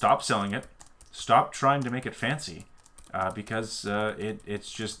stop selling it. Stop trying to make it fancy. because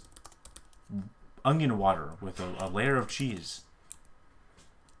it's just onion water with a layer of cheese.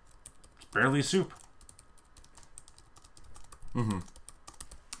 It's barely soup.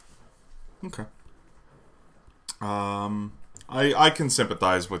 Okay. I can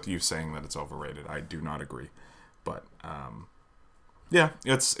sympathize with you saying that it's overrated. I do not agree, but yeah,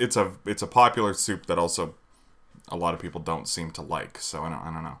 it's a popular soup that also a lot of people don't seem to like. So I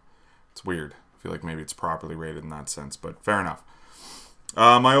don't know. It's weird. I feel like maybe it's properly rated in that sense, but fair enough.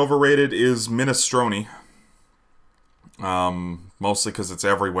 My overrated is minestrone. Mostly because it's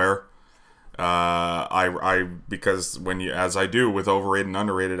everywhere. Because as I do with overrated and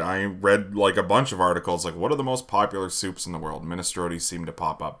underrated, I read like a bunch of articles like what are the most popular soups in the world. Minestrone seem to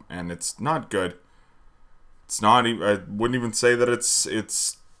pop up, and it's not good. It's not. I wouldn't even say that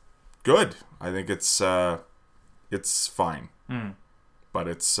it's good. I think it's fine, but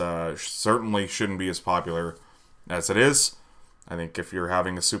it's certainly shouldn't be as popular as it is. I think if you're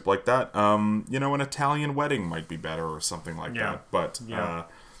having a soup like that, an Italian wedding might be better or something like that. But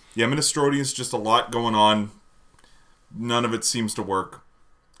minestrone is just a lot going on. None of it seems to work.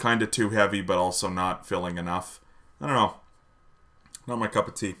 Kind of too heavy, but also not filling enough. I don't know. Not my cup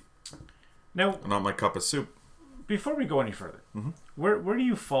of tea. Now, not my cup of soup. Before we go any further, where do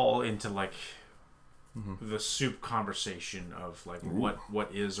you fall into like the soup conversation of like what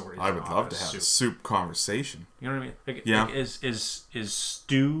is or is not? I would love to have soup? a soup conversation. You know what I mean? Like, yeah. Like is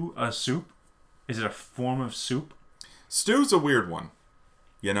stew a soup? Is it a form of soup? Stew's a weird one.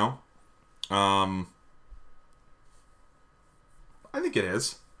 You know? I think it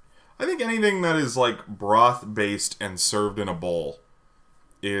is. I think anything that is like broth based and served in a bowl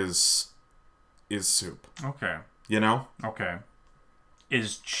is soup. Okay. You know? Okay.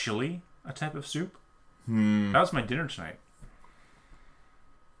 Is chili a type of soup? That was my dinner tonight.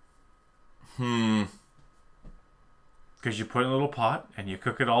 Because you put it in a little pot and you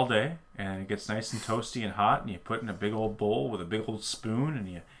cook it all day and it gets nice and toasty and hot and you put it in a big old bowl with a big old spoon and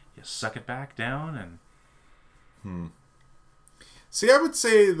you suck it back down and... See, I would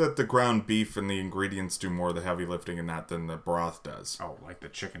say that the ground beef and the ingredients do more of the heavy lifting in that than the broth does. Oh, like the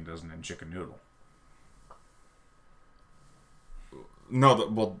chicken doesn't in chicken noodle.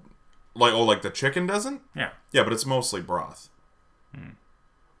 No, like the chicken doesn't? Yeah. Yeah, but it's mostly broth.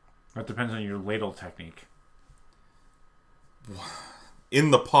 That depends on your ladle technique.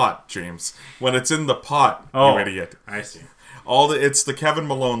 In the pot, James. When it's in the pot, you idiot. I see. It's the Kevin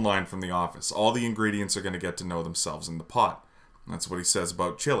Malone line from The Office. All the ingredients are going to get to know themselves in the pot. That's what he says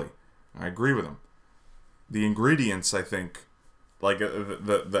about chili. I agree with him. The ingredients, I think, like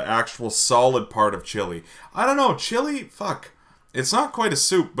the actual solid part of chili. I don't know, chili, fuck. It's not quite a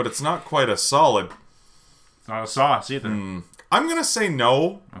soup, but it's not quite a solid. It's not a sauce either. I'm going to say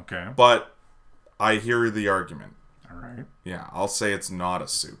no. Okay. But I hear the argument. All right. Yeah, I'll say it's not a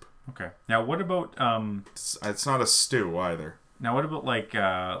soup. Okay. Now, what about It's not a stew either. Now, what about like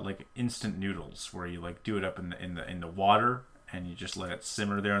instant noodles, where you like do it up in the water and you just let it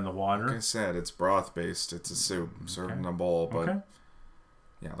simmer there in the water? Like I said, it's broth based. It's a soup served in a bowl, but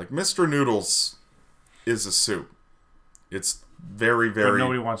yeah, like Mr. Noodles is a soup. It's very, very. But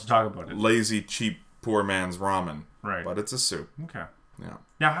nobody wants to talk about it. Lazy, cheap, poor man's ramen. Right. But it's a soup. Okay. Yeah.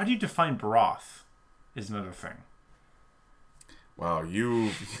 Now, how do you define broth? Is another thing. Wow,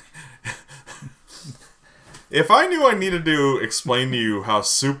 you. If I knew I needed to explain to you how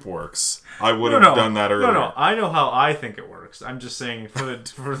soup works, I would have done that earlier. No, I know how I think it works. I'm just saying for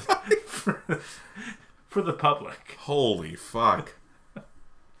the public. Holy fuck.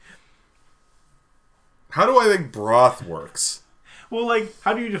 How do I think broth works? Well, like,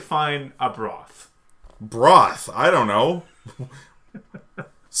 how do you define a broth? Broth? I don't know.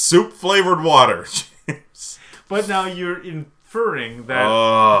 Soup flavored water. But now you're inferring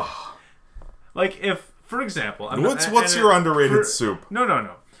that... like, if, for example... What's your underrated soup?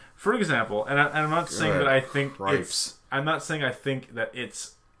 No. For example, and I'm not saying that I think Christ. I'm not saying I think that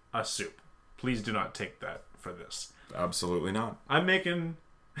it's a soup. Please do not take that for this. Absolutely not. I'm making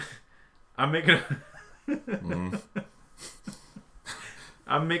I'm making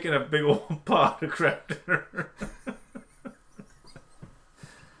a big old pot of Kraft Dinner.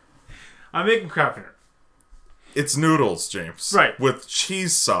 I'm making Kraft Dinner. It's noodles, James. Right. With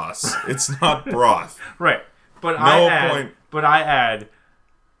cheese sauce. It's not broth. Right. But I add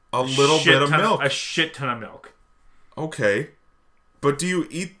a little bit of milk. A shit ton of milk. Okay. But do you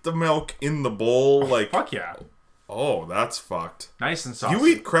eat the milk in the bowl? Like, fuck yeah. Oh, that's fucked. Nice and saucy. You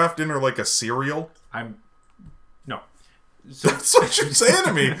eat Kraft Dinner like a cereal? No. So, that's what you're saying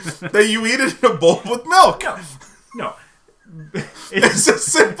to me. That you eat it in a bowl with milk. No. It's a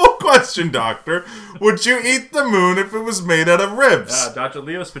simple question, Doctor. Would you eat the moon if it was made out of ribs? Dr.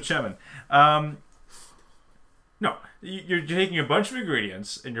 Leo Spaceman. No, you're taking a bunch of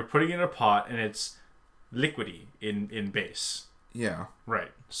ingredients and you're putting it in a pot, and it's liquidy in base. Yeah.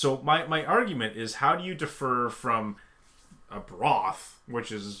 Right. So my argument is, how do you differ from a broth,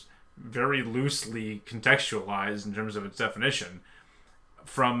 which is very loosely contextualized in terms of its definition,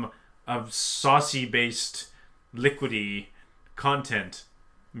 from a saucy-based, liquidy content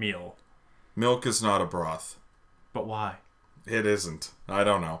meal? Milk is not a broth. But why? It isn't. I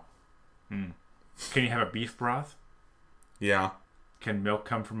don't know. Can you have a beef broth? Yeah. Can milk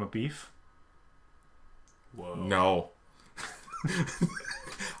come from a beef? Whoa. No.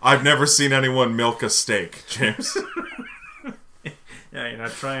 I've never seen anyone milk a steak, James. Yeah, you're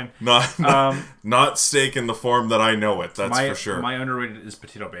not trying. Not steak in the form that I know it, that's for sure. My underrated is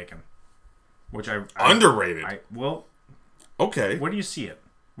potato bacon. Which I Underrated? Well, okay. where do you see it?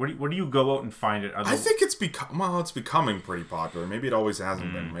 Where do you go out and find it? I think it's becoming pretty popular. Maybe it always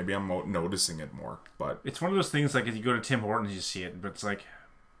hasn't been. Maybe I'm noticing it more. But it's one of those things, like, if you go to Tim Hortons, you see it, but it's like,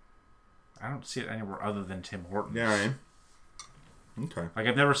 I don't see it anywhere other than Tim Hortons. yeah, right? Okay. Like,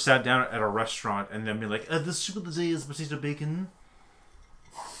 I've never sat down at a restaurant and then be like, the soup of the day is potato bacon.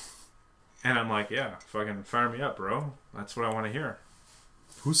 And I'm like, yeah, fucking fire me up, bro. That's what I want to hear.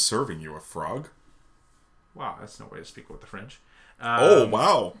 Who's serving you, a frog? Wow, that's no way to speak with the French. Oh,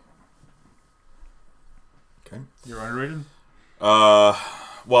 wow. Okay. You're underrated?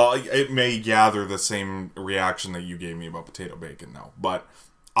 Well, it may gather the same reaction that you gave me about potato bacon, though. But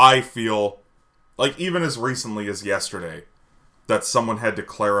I feel like even as recently as yesterday, that someone had to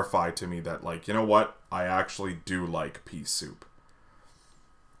clarify to me that, like, you know what? I actually do like pea soup.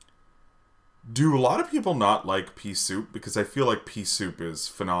 Do a lot of people not like pea soup? Because I feel like pea soup is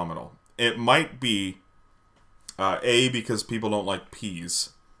phenomenal. It might be, A, because people don't like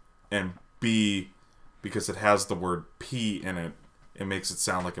peas, and B, because it has the word pea in it. It makes it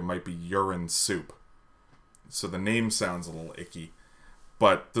sound like it might be urine soup. So the name sounds a little icky.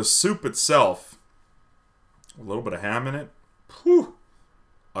 But the soup itself, a little bit of ham in it, whew,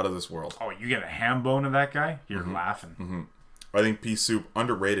 out of this world. Oh, you get a ham bone of that guy? You're laughing. Mm-hmm. I think pea soup,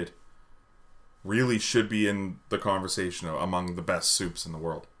 underrated. Really should be in the conversation among the best soups in the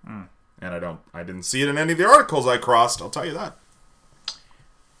world. And I didn't see it in any of the articles I crossed, I'll tell you that.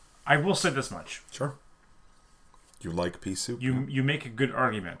 I will say this much. Sure. You like pea soup? You make a good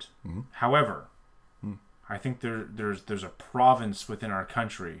argument. However, I think there's a province within our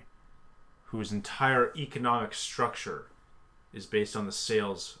country whose entire economic structure is based on the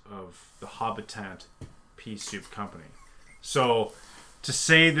sales of the Habitant Pea Soup Company. So, to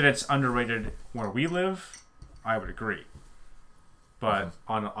say that it's underrated where we live, I would agree. But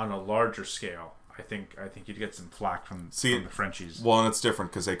on a larger scale, I think you'd get some flack from the Frenchies. Well, and it's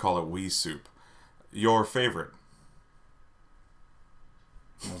different because they call it wee soup. Your favorite?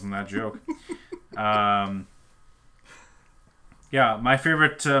 Wasn't that a joke? Yeah, my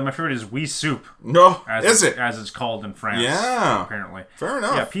favorite is wee soup. No, As it's called in France. Yeah, apparently. Fair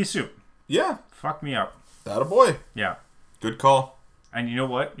enough. Yeah, pea soup. Yeah, Fuck me up. that a boy. Yeah. Good call. And you know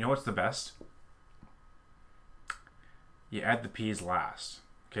what? You know what's the best? You add the peas last.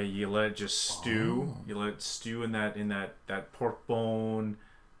 Okay, you let it just stew. You let it stew in that pork bone,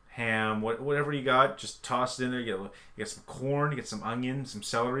 ham, whatever you got. Just toss it in there. You get some corn. You get some onion, some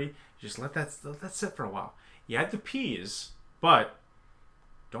celery. Just let that sit for a while. You add the peas, but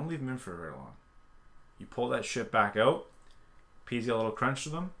don't leave them in for very long. You pull that shit back out. Peas get a little crunch to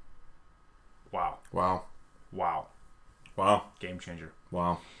them. Wow. Wow. Wow. Wow. Game changer.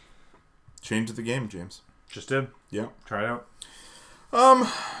 Wow. Change the game, James. Just did. Yeah. Try it out.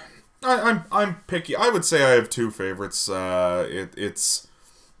 I'm picky. I would say I have two favorites. It's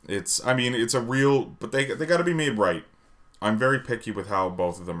a real, but they got to be made right. I'm very picky with how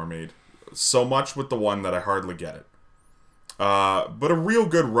both of them are made. So much with the one that I hardly get it. But a real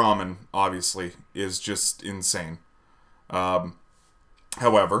good ramen, obviously, is just insane.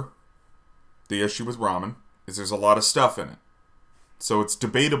 However, the issue with ramen is there's a lot of stuff in it. So it's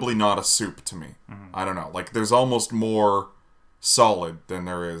debatably not a soup to me. I don't know. Like, there's almost more solid than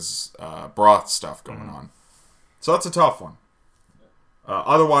there is broth stuff going on. So that's a tough one.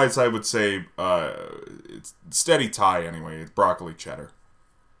 Otherwise, I would say it's steady tie anyway. It's broccoli cheddar.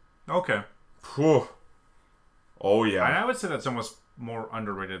 Okay. Whew. Oh, yeah. I would say that's almost more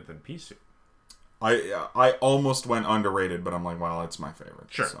underrated than pea soup. I almost went underrated, but I'm like, well, it's my favorite.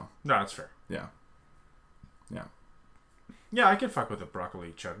 Sure. So, No, that's fair. yeah. Yeah. Yeah, I could fuck with a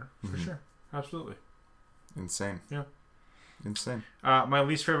broccoli cheddar for sure. Absolutely. Insane. Yeah. Insane. My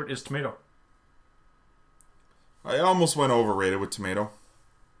least favorite is tomato. I almost went overrated with tomato.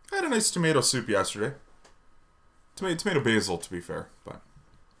 I had a nice tomato soup yesterday. Tomato basil, to be fair, but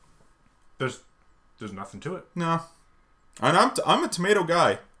There's nothing to it. no. And I'm a tomato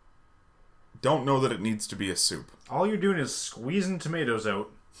guy. Don't know that it needs to be a soup. All you're doing is squeezing tomatoes out.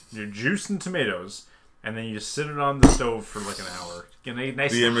 You're juicing tomatoes, and then you just sit it on the stove for like an hour. Get it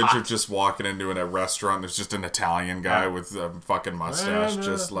nice The and image hot. of just walking into a restaurant, there's just an Italian guy with a fucking mustache,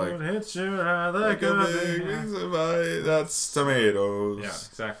 just like hits you like a big piece of pie. That's tomatoes. Yeah,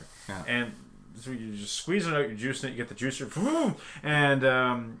 exactly. Yeah. And so you just squeeze it out, you're juicing it, you get the juicer, boom, and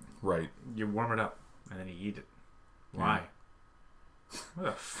Right. you warm it up, and then you eat it. Why? Why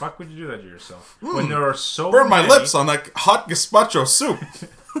the fuck would you do that to yourself? When there are so Burn my many... lips on that hot gazpacho soup.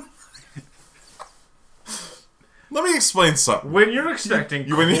 Let me explain something. When you're expecting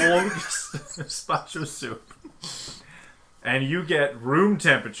when you- cold gazpacho soup, and you get room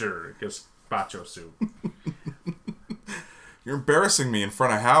temperature gazpacho soup. You're embarrassing me in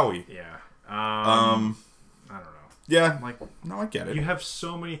front of Howie. Yeah. I Um, don't know. Yeah. Like, No, I get it. you have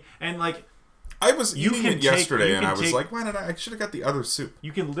so many... And, like, I was you eating can it take- yesterday, you and can I was take- like, why did I should have got the other soup.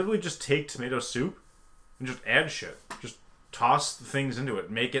 you can literally just take tomato soup and just add shit. Just toss the things into it.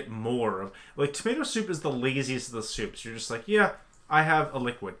 Make it more of... Like, tomato soup is the laziest of the soups. You're just like, yeah, I have a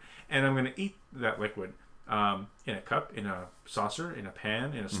liquid, and I'm going to eat that liquid in a cup, in a saucer, in a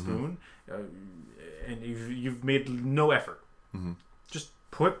pan, in a spoon, and you've made no effort. Just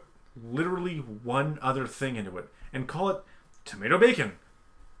put literally one other thing into it and call it tomato bacon.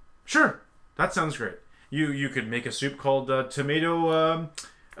 Sure, that sounds great. You could make a soup called tomato.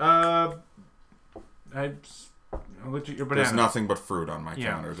 I looked at your banana. There's nothing but fruit on my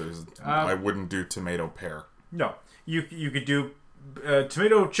Yeah. counter. I wouldn't do tomato pear. No, you could do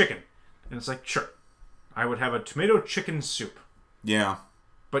tomato chicken, and it's like sure, I would have a tomato chicken soup, Yeah.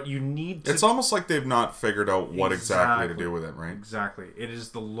 but you need to It's almost like they've not figured out what exactly to Exactly. do with it, right? exactly. It is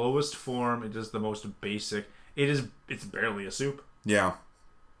the lowest form. It is the most basic. It's barely a soup. Yeah.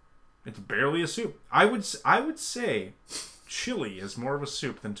 It's barely a soup. I would say chili is more of a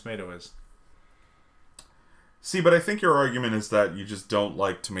soup than tomato is. See, but I think your argument is that you just don't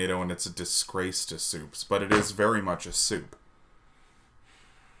like tomato and it's a disgrace to soups, but it is very much a soup.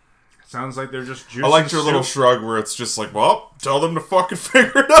 Sounds like they're just juicing I liked your little soup. shrug where it's just like, well, tell them to fucking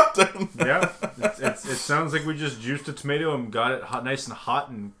figure it out then. Yeah, it sounds like we just juiced a tomato and got it hot, nice and hot,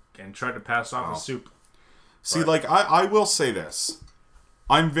 and tried to pass off as soup. See, like, I will say this.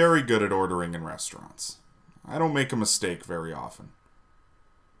 I'm very good at ordering in restaurants. I don't make a mistake very often.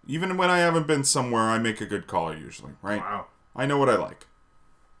 Even when I haven't been somewhere, I make a good call usually, right? Wow. I know what I like.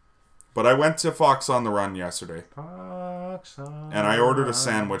 But I went to Fox on the Run yesterday, and I ordered a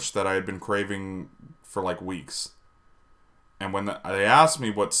sandwich that I had been craving for like weeks. And when they asked me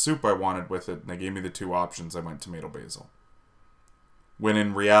what soup I wanted with it, and they gave me the two options, I went tomato basil. When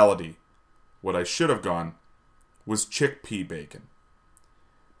in reality, what I should have gone was chickpea bacon.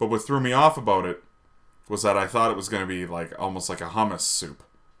 But what threw me off about it was that I thought it was going to be like almost like a hummus soup.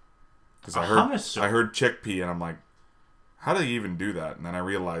 Because hummus soup? I heard chickpea, and I'm like, how do they even do that? And then I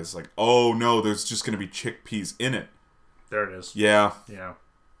realized, like, oh no, there's just going to be chickpeas in it. There it is. Yeah, Yeah.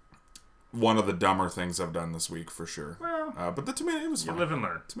 one of the dumber things I've done this week for sure. Well, But the tomato, it was you fine. live and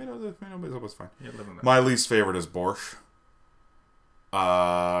learn. The tomato basil was fine. You live and learn. My least favorite is borscht.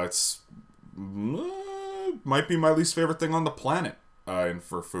 It's might be my least favorite thing on the planet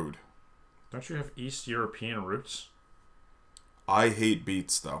for food. Don't you have East European roots? I hate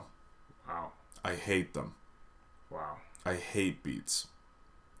beets though. Wow. I hate them. Wow. I hate beets.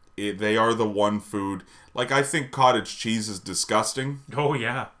 They are the one food. Like, I think cottage cheese is disgusting. Oh,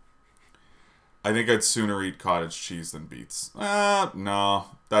 yeah. I think I'd sooner eat cottage cheese than beets. No.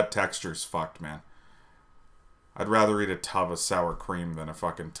 That texture's fucked, man. I'd rather eat a tub of sour cream than a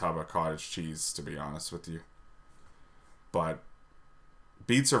fucking tub of cottage cheese, to be honest with you. But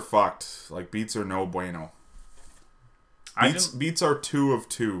beets are fucked. Like, beets are no bueno. Beets are 2 of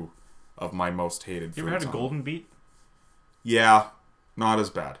 2 of my most hated foods. You ever had a golden beet? Yeah. Not as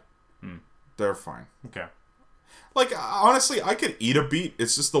bad. They're fine. Okay. Like, honestly, I could eat a beet.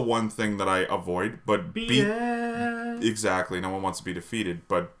 It's just the one thing that I avoid. But beet... Exactly. No one wants to be defeated.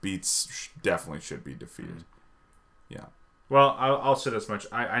 But beets definitely should be defeated. Yeah. Well, I'll say this much.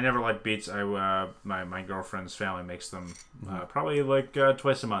 I never liked beets. My girlfriend's family makes them probably like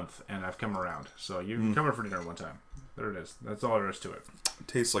twice a month. And I've come around. So you can come over for dinner one time. There it is. That's all there is to it. It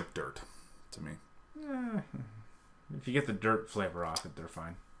tastes like dirt to me. If you get the dirt flavor off it, they're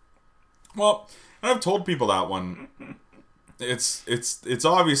fine. Well, I've told people that one. It's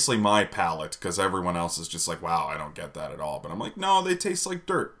obviously my palate because everyone else is just like, wow, I don't get that at all. But I'm like, no, they taste like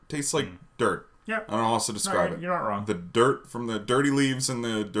dirt. Tastes like dirt. Yeah. I don't know how else to describe No, it. you're not wrong. The dirt from the dirty leaves in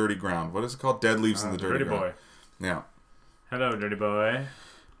the dirty ground. What is it called? Dead leaves in the dirty ground. boy. Yeah. Hello, dirty boy.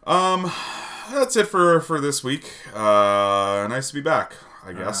 That's it for this week. Nice to be back,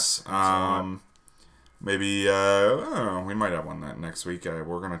 I guess. Maybe I don't know, we might have one that next week.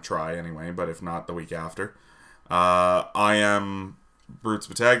 We're gonna try anyway, but if not, the week after. I am Brutes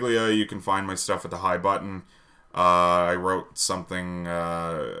Battaglia. You can find my stuff at the High Button. I wrote something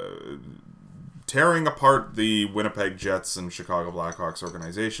tearing apart the Winnipeg Jets and Chicago Blackhawks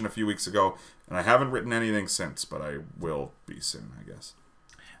organization a few weeks ago, and I haven't written anything since, but I will be soon, I guess.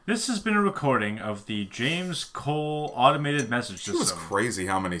 This has been a recording of the James Cole automated message It was system. crazy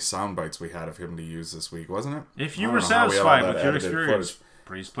how many sound bites we had of him to use this week, wasn't it? If you I were don't know how we had all satisfied that with your edited experience, footage.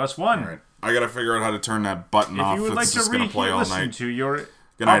 please plus one. All right. I gotta figure out how to turn that button If off. you would like It's to just gonna play all listen night. to your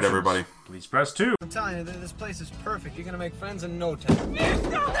Good night, options, everybody. please press 2. I'm telling you, this place is perfect. You're gonna make friends in no time. Get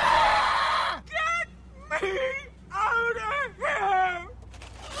me out of here!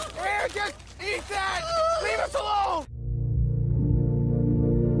 Here, just eat that! Leave us alone!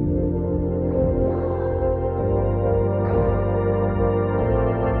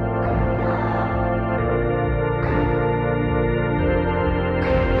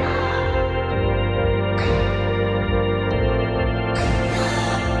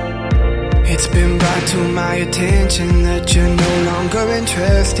 It's been brought to my attention that you're no longer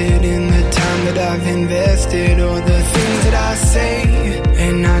interested in the time that I've invested or the things that I say.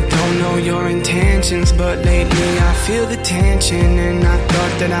 And I don't know your intentions, but lately I feel the tension, and I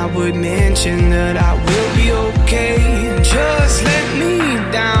thought that I would mention that I will be okay. Just let me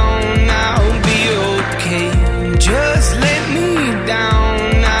down, I'll be okay. Just let me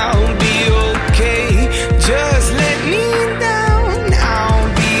down, I'll be okay. Just let me down, I'll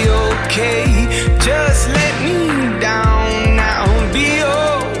be okay. Just let me down, I'll be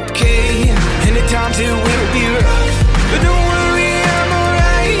okay. And at times it will be rough, but don't worry, I'm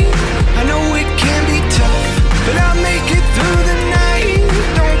alright. I know it can be tough, but I'll make it through the night.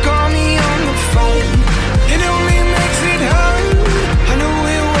 Don't call me on the phone, it only makes it hard. I know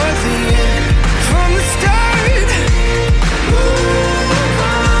it was the end from the start. Move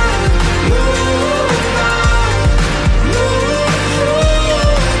on, move on,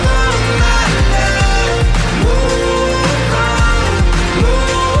 move on, my love. Move on,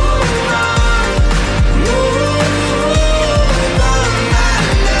 move on, move on, my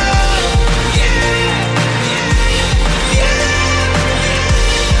love. Yeah, yeah, yeah.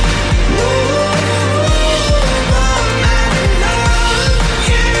 Move on, my love.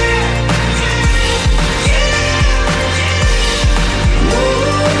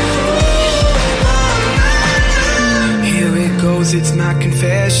 Yeah, here it goes, it's my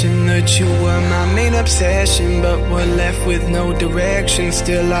confession that you were my main obsession, but we're left with no direction.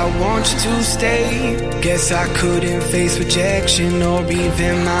 Still I want you to stay. Guess I couldn't face rejection or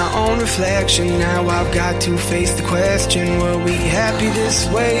even my own reflection. Now I've got to face the question, were we happy this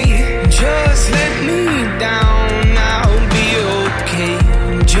way? Just let me down, I'll be okay.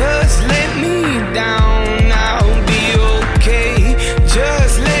 Just